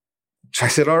it. So I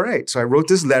said, all right. So I wrote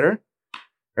this letter,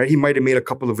 right? He might have made a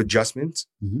couple of adjustments,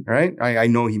 Mhm. right? I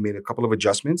know he made a couple of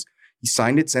adjustments. He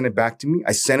signed it, sent it back to me.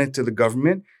 I sent it to the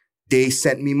government. They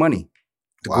sent me money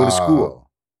to go to school.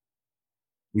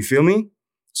 You feel me?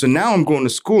 So now I'm going to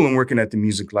school and working at the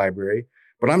music library,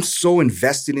 but I'm so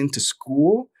invested into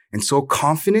school and so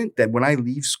confident that when I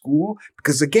leave school,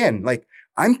 because again, like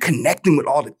I'm connecting with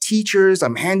all the teachers,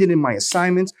 I'm handing in my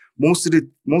assignments, most of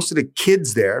the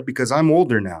kids there, because I'm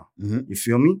older now. Mhm. You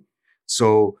feel me?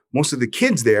 So most of the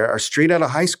kids there are straight out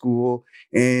of high school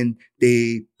and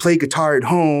they play guitar at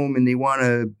home and they want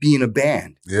to be in a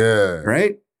band, Yeah.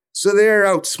 right? So they're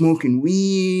out smoking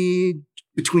weed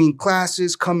between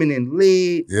classes, coming in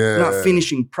late, Yeah. not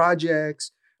finishing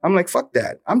projects. I'm like, fuck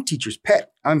that. I'm teacher's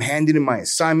pet. I'm handing in my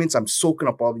assignments. I'm soaking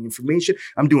up all the information.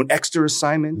 I'm doing extra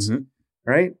assignments, Mhm.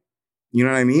 right? You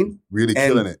know what I mean? Really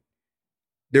And killing it.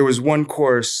 there was one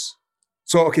course.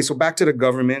 So back to the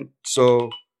government. So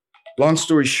long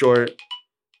story short,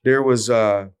 there was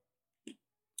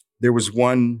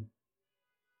one.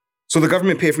 So the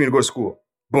government paid for me to go to school.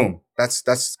 Boom.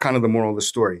 That's kind of the moral of the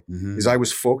story. Mhm. Is I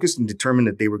was focused and determined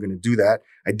that they were going to do that.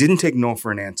 I didn't take no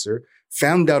for an answer.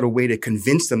 Found out a way to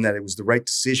convince them that it was the right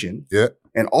decision. Yeah.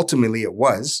 And ultimately it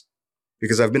was,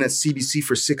 because I've been at CBC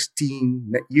for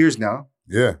 16 years now,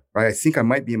 Yeah. right? I think I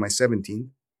might be in my 17th,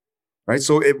 right?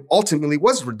 So it ultimately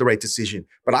was the right decision,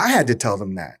 but I had to tell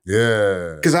them that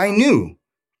Yeah. because I knew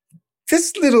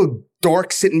this little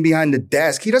dork sitting behind the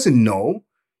desk, he doesn't know.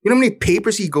 You know how many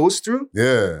papers he goes through?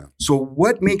 Yeah. So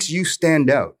what makes you stand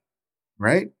out,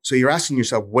 right? So you're asking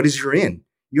yourself, what is your in?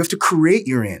 You have to create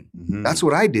your in. Mhm. That's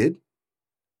what I did.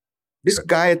 This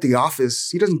guy at the office,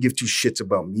 he doesn't give two shits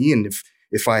about me and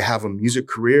if I have a music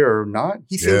career or not.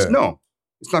 He thinks, Yeah. no,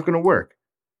 it's not going to work.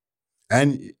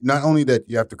 And not only that,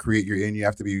 you have to create your in. You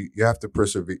have to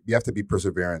persevere. You have to be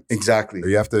perseverant. Exactly. Or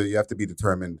you have to be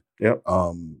determined. Yep.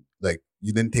 Like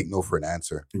you didn't take no for an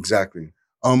answer. Exactly.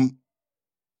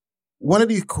 One of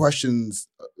these questions,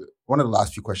 one of the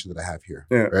last few questions that I have here,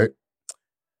 Yeah. right?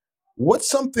 What's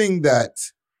something that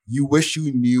you wish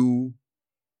you knew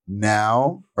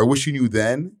now, or wish you knew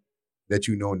then that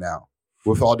you know now,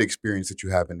 with all the experience that you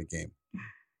have in the game?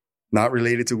 Not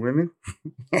related to women?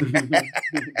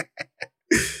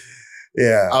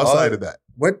 Yeah. Outside of that.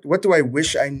 What do I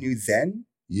wish I knew then?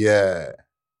 Yeah.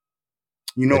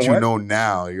 You know that what? you know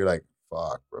now, you're like,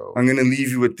 fuck, bro. I'm gonna leave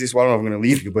you with this. Well, I don't know if I'm gonna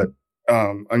leave you, but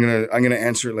I'm gonna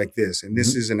answer it like this. And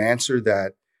this is an answer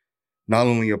that not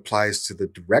only applies to the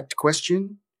direct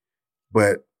question,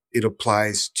 but it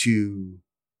applies to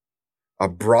a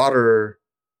broader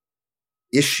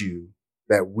issue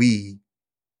that we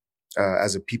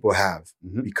as a people have,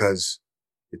 Mhm. because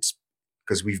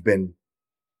we've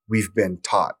been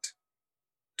taught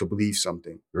to believe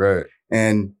something. Right.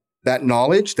 And that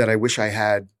knowledge that I wish I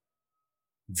had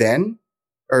then,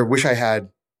 or wish I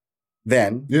had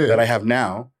then, Yeah. that I have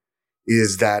now,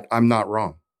 is that I'm not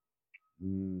wrong,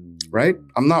 right?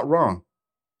 I'm not wrong.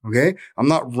 Okay. I'm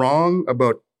not wrong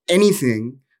about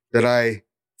anything that I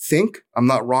think. I'm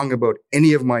not wrong about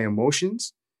any of my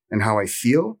emotions and how I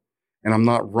feel. And I'm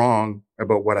not wrong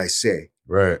about what I say.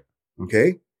 Right.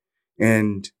 Okay.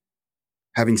 And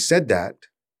having said that,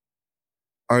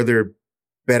 are there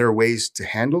better ways to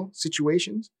handle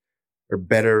situations or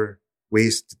better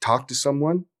ways to talk to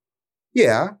someone?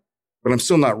 Yeah, but I'm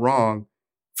still not wrong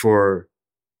for,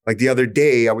 like the other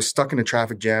day, I was stuck in a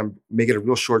traffic jam, make it a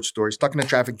real short story, stuck in a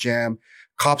traffic jam.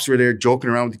 Cops were there joking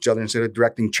around with each other instead of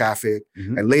directing traffic.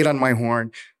 Mhm. I laid on my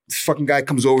horn. This fucking guy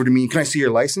comes over to me. Can I see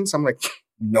your license? I'm like,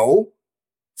 no.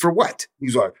 For what?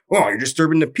 He's like, oh, you're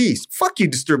disturbing the peace. Fuck you,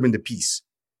 disturbing the peace.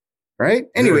 Right?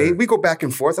 Anyway, Yeah. we go back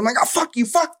and forth. I'm like, oh, fuck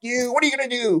you. What are you going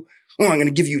to do? Oh, I'm going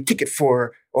to give you a ticket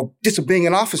for disobeying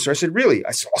an officer. I said, really?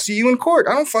 I said, I'll see you in court.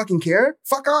 I don't fucking care.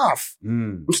 Fuck off.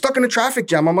 I'm stuck in a traffic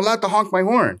jam. I'm allowed to honk my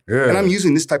horn. Yeah. And I'm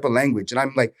using this type of language. And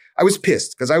I'm like, I was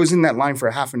pissed because I was in that line for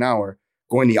a half an hour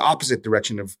going the opposite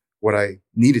direction of what I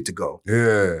needed to go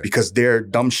Yeah. because they're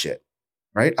dumb shit.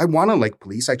 Right? I want to like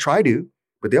police. I try to,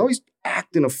 but they always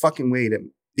act in a fucking way that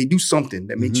they do something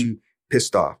that makes you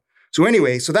pissed off. So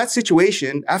anyway, so that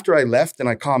situation, after I left and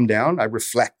I calmed down, I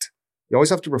reflect. You always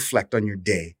have to reflect on your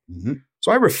day. Mhm.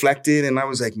 So I reflected and I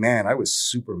was like, man, I was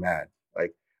super mad.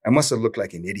 Like I must have looked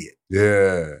like an idiot.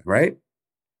 Yeah. Right?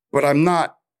 But I'm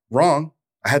not wrong.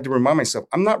 I had to remind myself,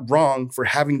 I'm not wrong for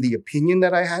having the opinion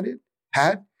that I had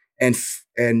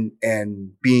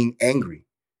and being angry.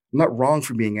 I'm not wrong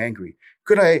for being angry.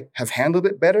 Could I have handled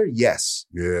it better? Yes,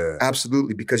 Yeah.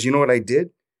 absolutely. Because you know what I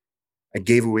did? I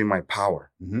gave away my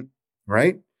power. Mhm.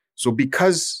 Right? So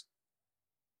because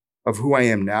of who I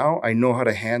am now, I know how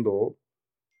to handle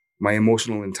my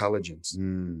emotional intelligence.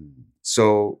 Mm.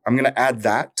 So I'm going to add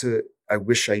that to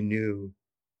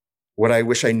what I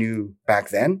wish I knew back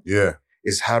then. Yeah.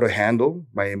 Is how to handle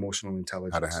my emotional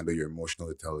intelligence. How to handle your emotional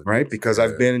intelligence. Right? Because Yeah.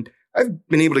 I've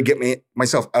been able to get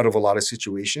myself out of a lot of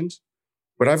situations,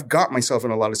 but I've got myself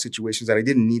in a lot of situations that I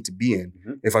didn't need to be in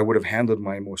if I would have handled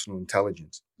my emotional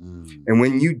intelligence. Mm. And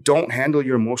when you don't handle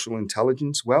your emotional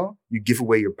intelligence well, you give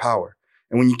away your power.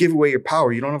 And when you give away your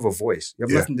power, you don't have a voice. You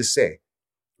have nothing to say.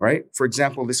 Right? For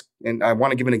example, and I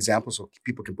want to give an example so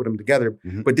people can put them together.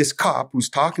 Mhm. But this cop who's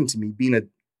talking to me,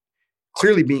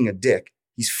 clearly being a dick,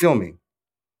 he's filming.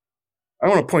 I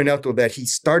want to point out, though, that he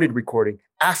started recording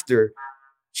after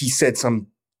he said some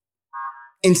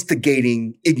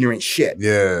instigating, ignorant shit.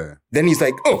 Yeah. Then he's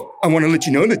like, oh, I want to let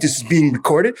you know that this is being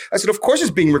recorded. I said, of course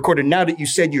it's being recorded now that you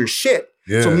said your shit.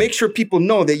 Yeah. So make sure people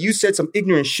know that you said some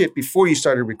ignorant shit before you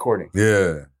started recording.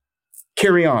 Yeah.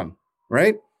 Carry on,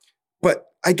 right? But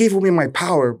I gave away my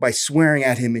power by swearing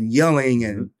at him and yelling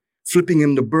and flipping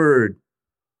him the bird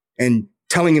and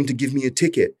telling him to give me a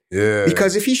ticket. Yeah.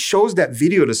 Because if he shows that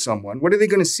video to someone, what are they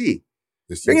going to see?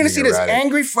 They're going to see this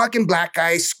angry fucking black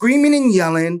guy screaming and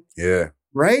yelling. Yeah.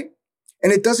 Right?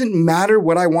 And it doesn't matter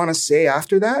what I want to say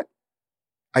after that.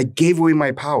 I gave away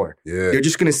my power. Yeah. They're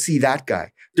just going to see that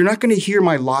guy. They're not going to hear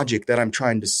my logic that I'm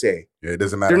trying to say. Yeah, it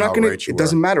doesn't matter how right you are. It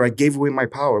doesn't matter. I gave away my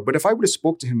power. But if I would have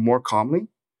spoke to him more calmly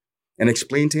and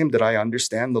explained to him that I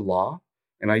understand the law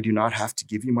and I do not have to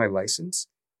give you my license,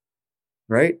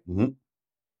 right? Mhm.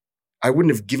 I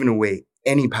wouldn't have given away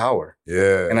any power.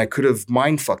 Yeah. And I could have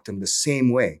mind fucked him the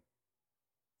same way.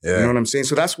 Yeah. You know what I'm saying?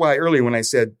 So that's why earlier when I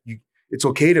said it's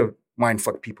okay to mind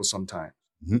fuck people sometimes.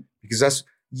 Mhm. Because that's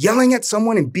yelling at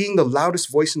someone and being the loudest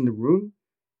voice in the room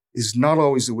is not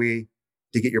always the way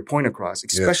to get your point across,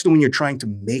 especially when you're trying to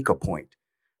make a point,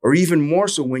 or even more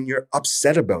so when you're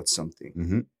upset about something,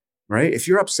 Mhm. right? If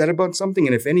you're upset about something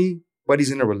and if anybody's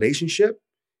in a relationship,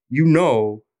 you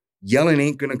know yelling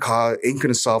ain't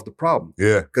gonna solve the problem.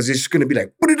 Yeah. Because it's just gonna be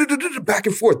like back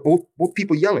and forth, both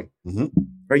people yelling. Mhm.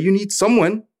 Right?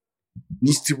 Someone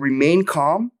needs to remain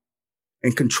calm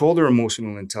and control their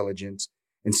emotional intelligence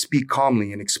and speak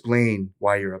calmly and explain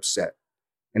why you're upset.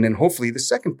 And then hopefully the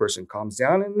second person calms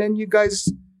down and then you guys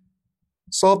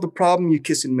solve the problem, you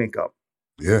kiss and make up.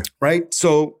 Yeah. Right?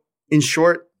 So in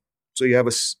short, so you have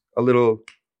a little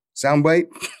soundbite.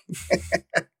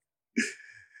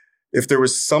 If there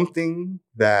was something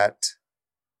that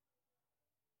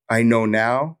I know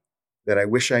now that I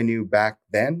wish I knew back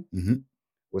then, Mhm.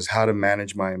 was how to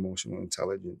manage my emotional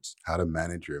intelligence. How to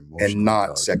manage your emotional And not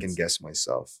intelligence. second guess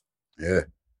myself. Yeah.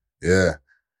 Yeah.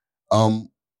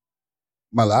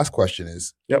 My last question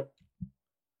is, Yep.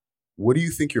 what do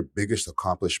you think your biggest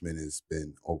accomplishment has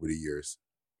been over the years?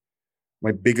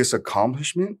 My biggest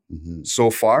accomplishment Mhm. so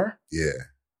far Yeah.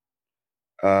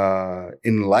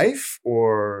 in life,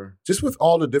 or Just with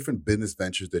all the different business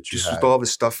ventures that you just have. with all the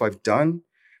stuff I've done,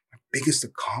 my biggest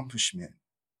accomplishment.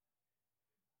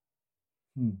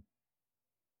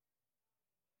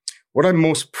 What I'm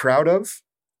most proud of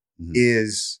Mhm.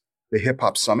 is the Hip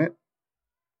Hop Summit,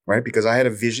 right? Because I had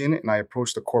a vision and I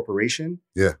approached a corporation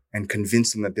and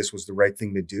convinced them that this was the right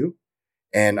thing to do.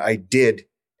 And I did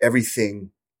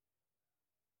everything.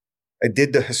 I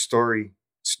did the story,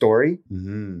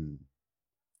 Mhm.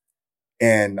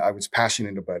 and I was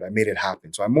passionate about it. I made it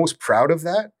happen. So I'm most proud of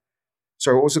that.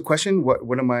 Sorry, what was the question?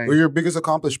 What am I? Or your biggest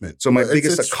accomplishment? So my It's-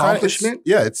 biggest it's accomplishment?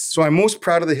 It's So I'm most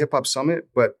proud of the Hip Hop Summit,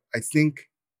 but I think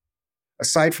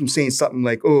aside from saying something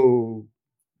like, oh,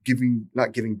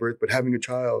 not giving birth, but having a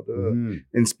child, Mhm.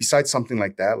 and besides something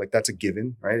like that, like that's a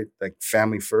given, right? Like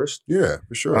family first, Yeah,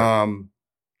 for sure.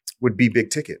 would be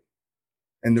big ticket.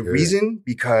 And the Yeah. reason,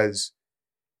 because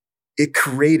it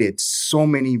created so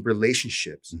many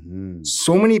relationships. Mhm.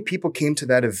 So many people came to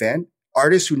that event,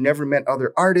 artists who never met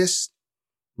other artists,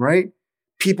 right?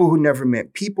 People who never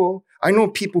met people. I know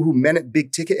people who met at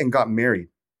big ticket and got married.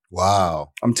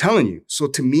 Wow. I'm telling you. So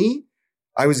to me,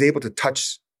 I was able to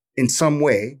touch in some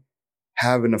way,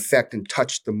 have an effect and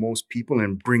touch the most people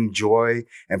and bring joy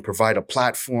and provide a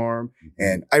platform.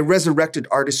 And I resurrected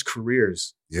artists'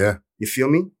 careers. Yeah. You feel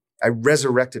me? I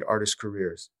resurrected artists'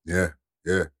 careers. Yeah.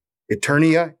 Yeah.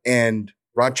 Eternia and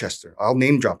Rochester. I'll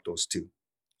name drop those two.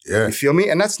 Yeah. You feel me?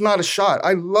 And that's not a shot.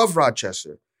 I love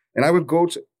Rochester. And I would go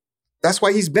to, that's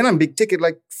why he's been on big ticket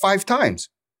like 5 times,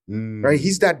 right?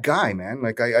 He's that guy, man.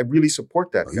 Like I really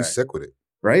support that guy. He's sick with it.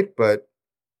 Right? But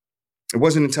it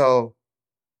wasn't until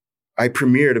I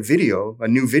premiered a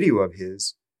new video of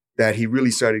his, that he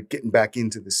really started getting back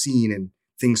into the scene and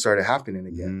things started happening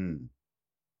again.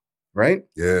 Right?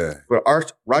 Yeah. But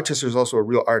Rochester is also a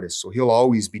real artist, so he'll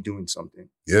always be doing something.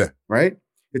 Yeah. Right?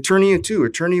 Eternia too.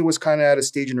 Eternia was kind of at a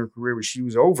stage in her career where she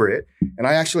was over it. And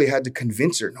I actually had to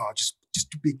convince her, no, just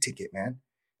do big ticket, man.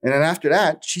 And then after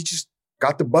that, she just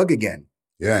got the bug again.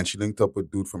 Yeah, and she linked up with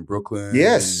dude from Brooklyn.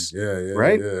 Yes. Yeah,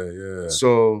 right? Yeah.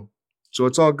 So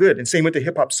it's all good. And same with the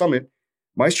Hip Hop Summit.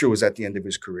 Maestro was at the end of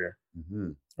his career.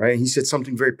 Right? And he said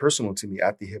something very personal to me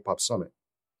at the Hip Hop Summit.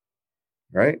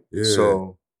 Right? Yeah.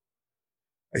 So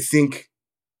I think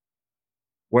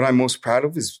what I'm most proud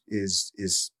of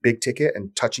is big ticket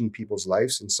and touching people's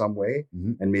lives in some way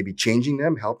and maybe changing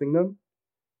them, helping them.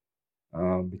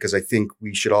 Because I think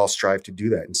we should all strive to do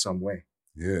that in some way.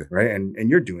 Yeah. Right. And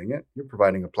you're doing it. You're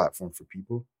providing a platform for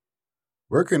people.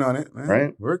 Working on it, man.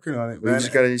 Right. Working on it, man. You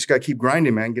just gotta keep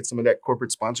grinding, man. Get some of that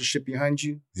corporate sponsorship behind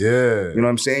you. Yeah. You know what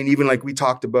I'm saying? Even like we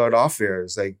talked about off air,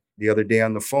 it's like the other day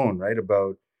on the phone, right?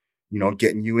 About,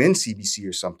 getting you in CBC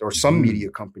or something, or some media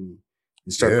company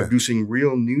and start producing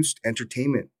real news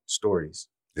entertainment stories.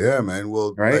 Yeah, man.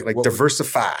 Well, right. Like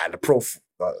diversify the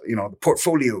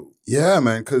portfolio. Yeah,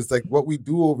 man. Cause like what we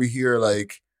do over here,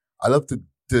 like I love to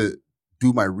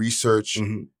do my research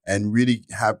and really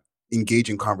have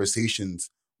engaging conversations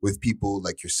with people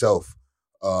like yourself,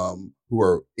 who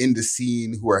are in the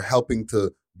scene, who are helping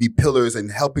to be pillars and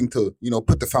helping to,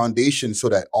 put the foundation so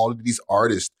that all of these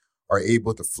artists are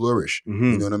able to flourish. You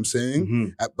know what I'm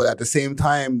saying? But at the same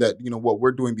time that, what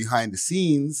we're doing behind the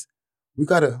scenes, we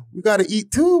gotta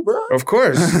eat too, bro. Of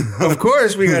course. Of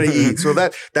course we gotta eat. So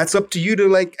that's up to you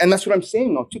to and that's what I'm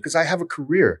saying now too, because I have a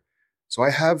career. So I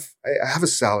have a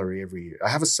salary every year. I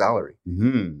have a salary,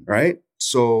 right?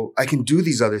 So I can do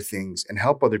these other things and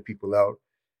help other people out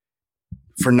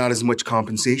for not as much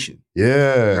compensation.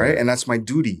 Yeah. Right? And that's my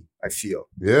duty, I feel.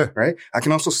 Yeah. Right? I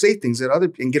can also say things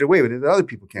and get away with it that other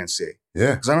people can't say.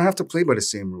 Yeah. Because I don't have to play by the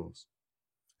same rules.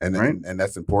 And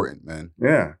that's important, man.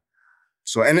 Yeah.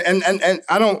 So and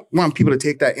I don't want people to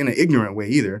take that in an ignorant way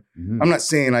either. I'm not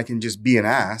saying I can just be an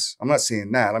ass. I'm not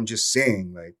saying that. I'm just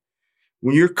saying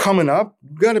when you're coming up,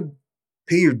 you gotta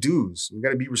pay your dues. You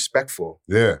gotta be respectful.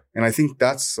 Yeah. And I think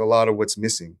that's a lot of what's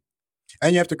missing.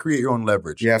 And you have to create your own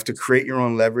leverage. You have to create your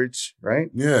own leverage, right?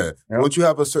 Yeah. Once you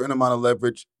have a certain amount of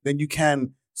leverage, then you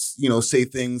can, say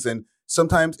things. And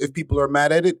sometimes if people are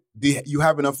mad at it, you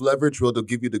have enough leverage where they'll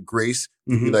give you the grace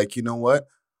to be like, you know what?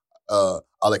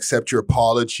 I'll accept your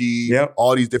apology,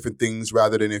 all these different things,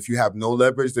 rather than if you have no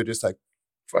leverage, they're just like,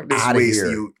 fuck this waste,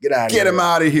 you. Get out of here. Get him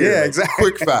out of here. Yeah,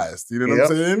 exactly. Quick, fast. You know what I'm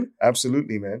saying?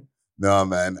 Absolutely, man. No,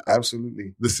 man.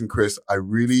 Absolutely. Listen, Chris, I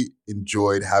really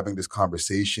enjoyed having this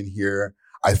conversation here.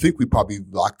 I think we probably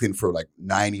locked in for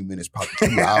 90 minutes, probably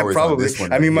 2 hours. Probably. On this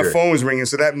one my phone was ringing,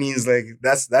 so that means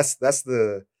that's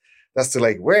the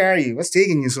where are you? What's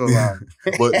taking you so long?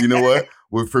 But you know what?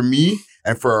 Well, for me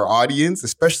and for our audience,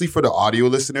 especially for the audio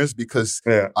listeners, because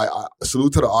I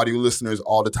salute to the audio listeners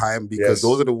all the time, because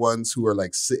those are the ones who are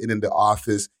sitting in the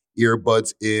office,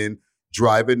 earbuds in,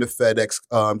 driving the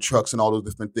FedEx trucks and all those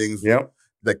different things. Yep.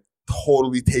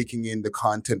 Totally taking in the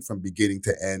content from beginning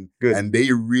to end. Good. And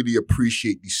they really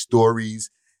appreciate these stories,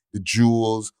 the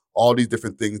jewels, all these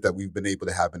different things that we've been able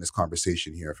to have in this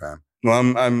conversation here, fam.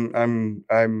 Well,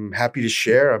 I'm happy to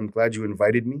share. I'm glad you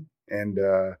invited me. And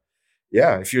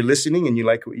if you're listening and you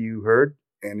like what you heard,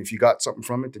 and if you got something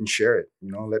from it, then share it.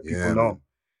 Let people know.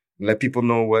 And let people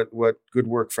know what Good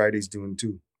Work Friday's doing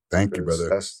too. Thank you, brother.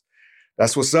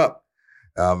 That's what's up.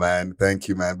 Oh, man. Thank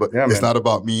you, man. But it's not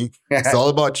about me. It's all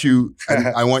about you. And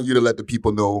I want you to let the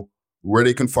people know where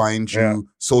they can find you,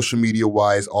 social media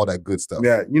wise, all that good stuff.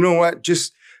 Yeah. You know what?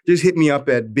 Just hit me up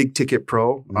at Big Ticket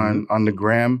Pro on the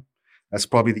gram. That's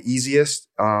probably the easiest.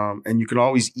 And you can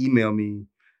always email me.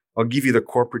 I'll give you the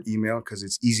corporate email because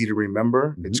it's easy to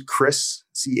remember. It's Chris,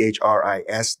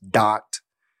 CHRIS .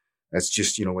 That's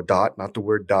just, a dot, not the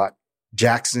word dot.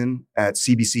 Jackson at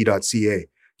cbc.ca.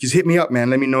 Just hit me up,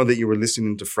 man. Let me know that you were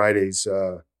listening to Friday's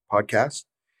podcast.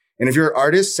 And if you're an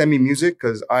artist, send me music,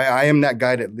 because I am that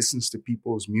guy that listens to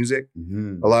people's music.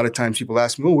 A lot of times people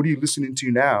ask me, what are you listening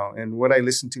to now? And what I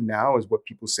listen to now is what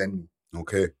people send me.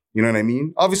 Okay. You know what I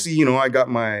mean? Obviously, I got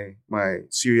my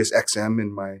Sirius XM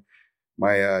and my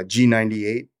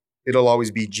G98. It'll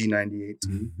always be G98 to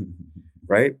me,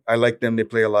 right? I like them. They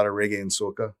play a lot of reggae and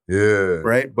soca. Yeah.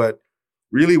 Right? But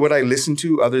really what I listen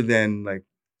to, other than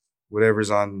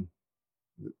whatever's on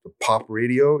the pop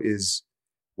radio, is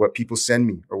what people send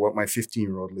me or what my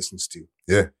 15-year-old listens to.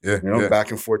 Yeah. Back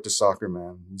and forth to soccer,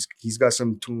 man. He's got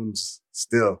some tunes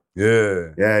still.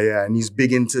 Yeah. Yeah. And he's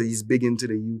big into the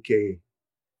UK.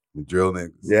 The drill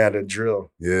niggas. Yeah, the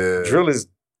drill. Yeah. Drill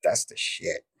that's the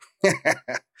shit.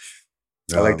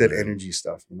 I like that energy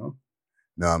stuff, No,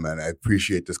 man. I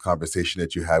appreciate this conversation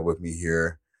that you had with me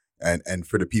here. And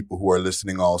for the people who are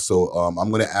listening also, I'm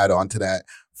going to add on to that,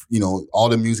 all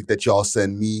the music that y'all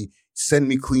send me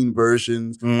clean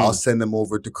versions. I'll send them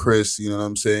over to Chris, you know what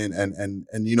I'm saying? And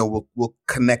we'll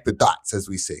connect the dots, as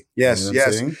we say. Yes, you know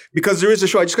yes. Because there is a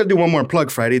show, I just got to do one more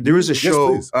plug, Friday. There is a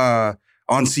show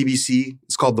on CBC.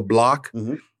 It's called The Block.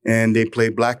 Mm-hmm. And they play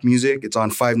black music. It's on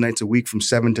 5 nights a week from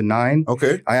 7 to 9.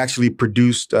 Okay. I actually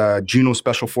produced a Juno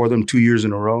special for them 2 years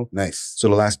in a row. Nice. So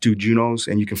the last 2 Junos,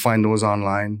 and you can find those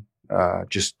online.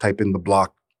 Just type in The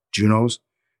Block Junos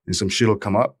and some shit will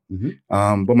come up.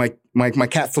 Mm-hmm. But my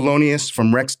cat Thelonious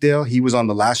from Rexdale, he was on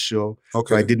the last show.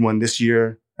 Okay. So I did one this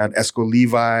year at Esco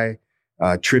Levi,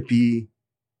 Trippy,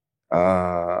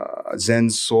 Zen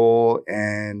Soul,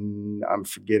 and I'm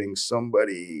forgetting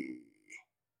somebody.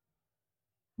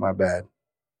 My bad.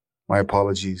 My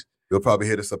apologies. You'll probably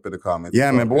hit us up in the comments. Yeah,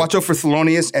 man. But watch out for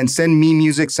Thelonious and send me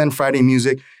music, send Friday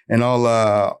music, and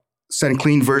I'll send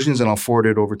clean versions and I'll forward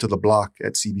it over to The Block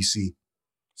at CBC.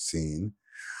 Scene.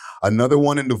 Another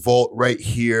one in the vault right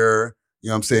here. You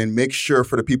know what I'm saying? Make sure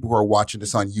for the people who are watching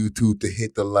this on YouTube to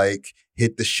hit the like,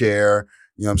 hit the share,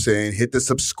 you know what I'm saying? Hit the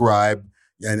subscribe,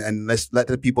 and let's let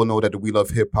the people know that the We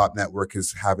Love Hip Hop Network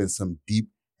is having some deep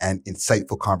and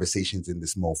insightful conversations in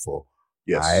this mofo.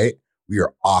 Yes. All right? We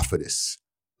are off of this.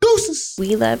 Deuces.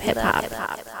 We love hip hop.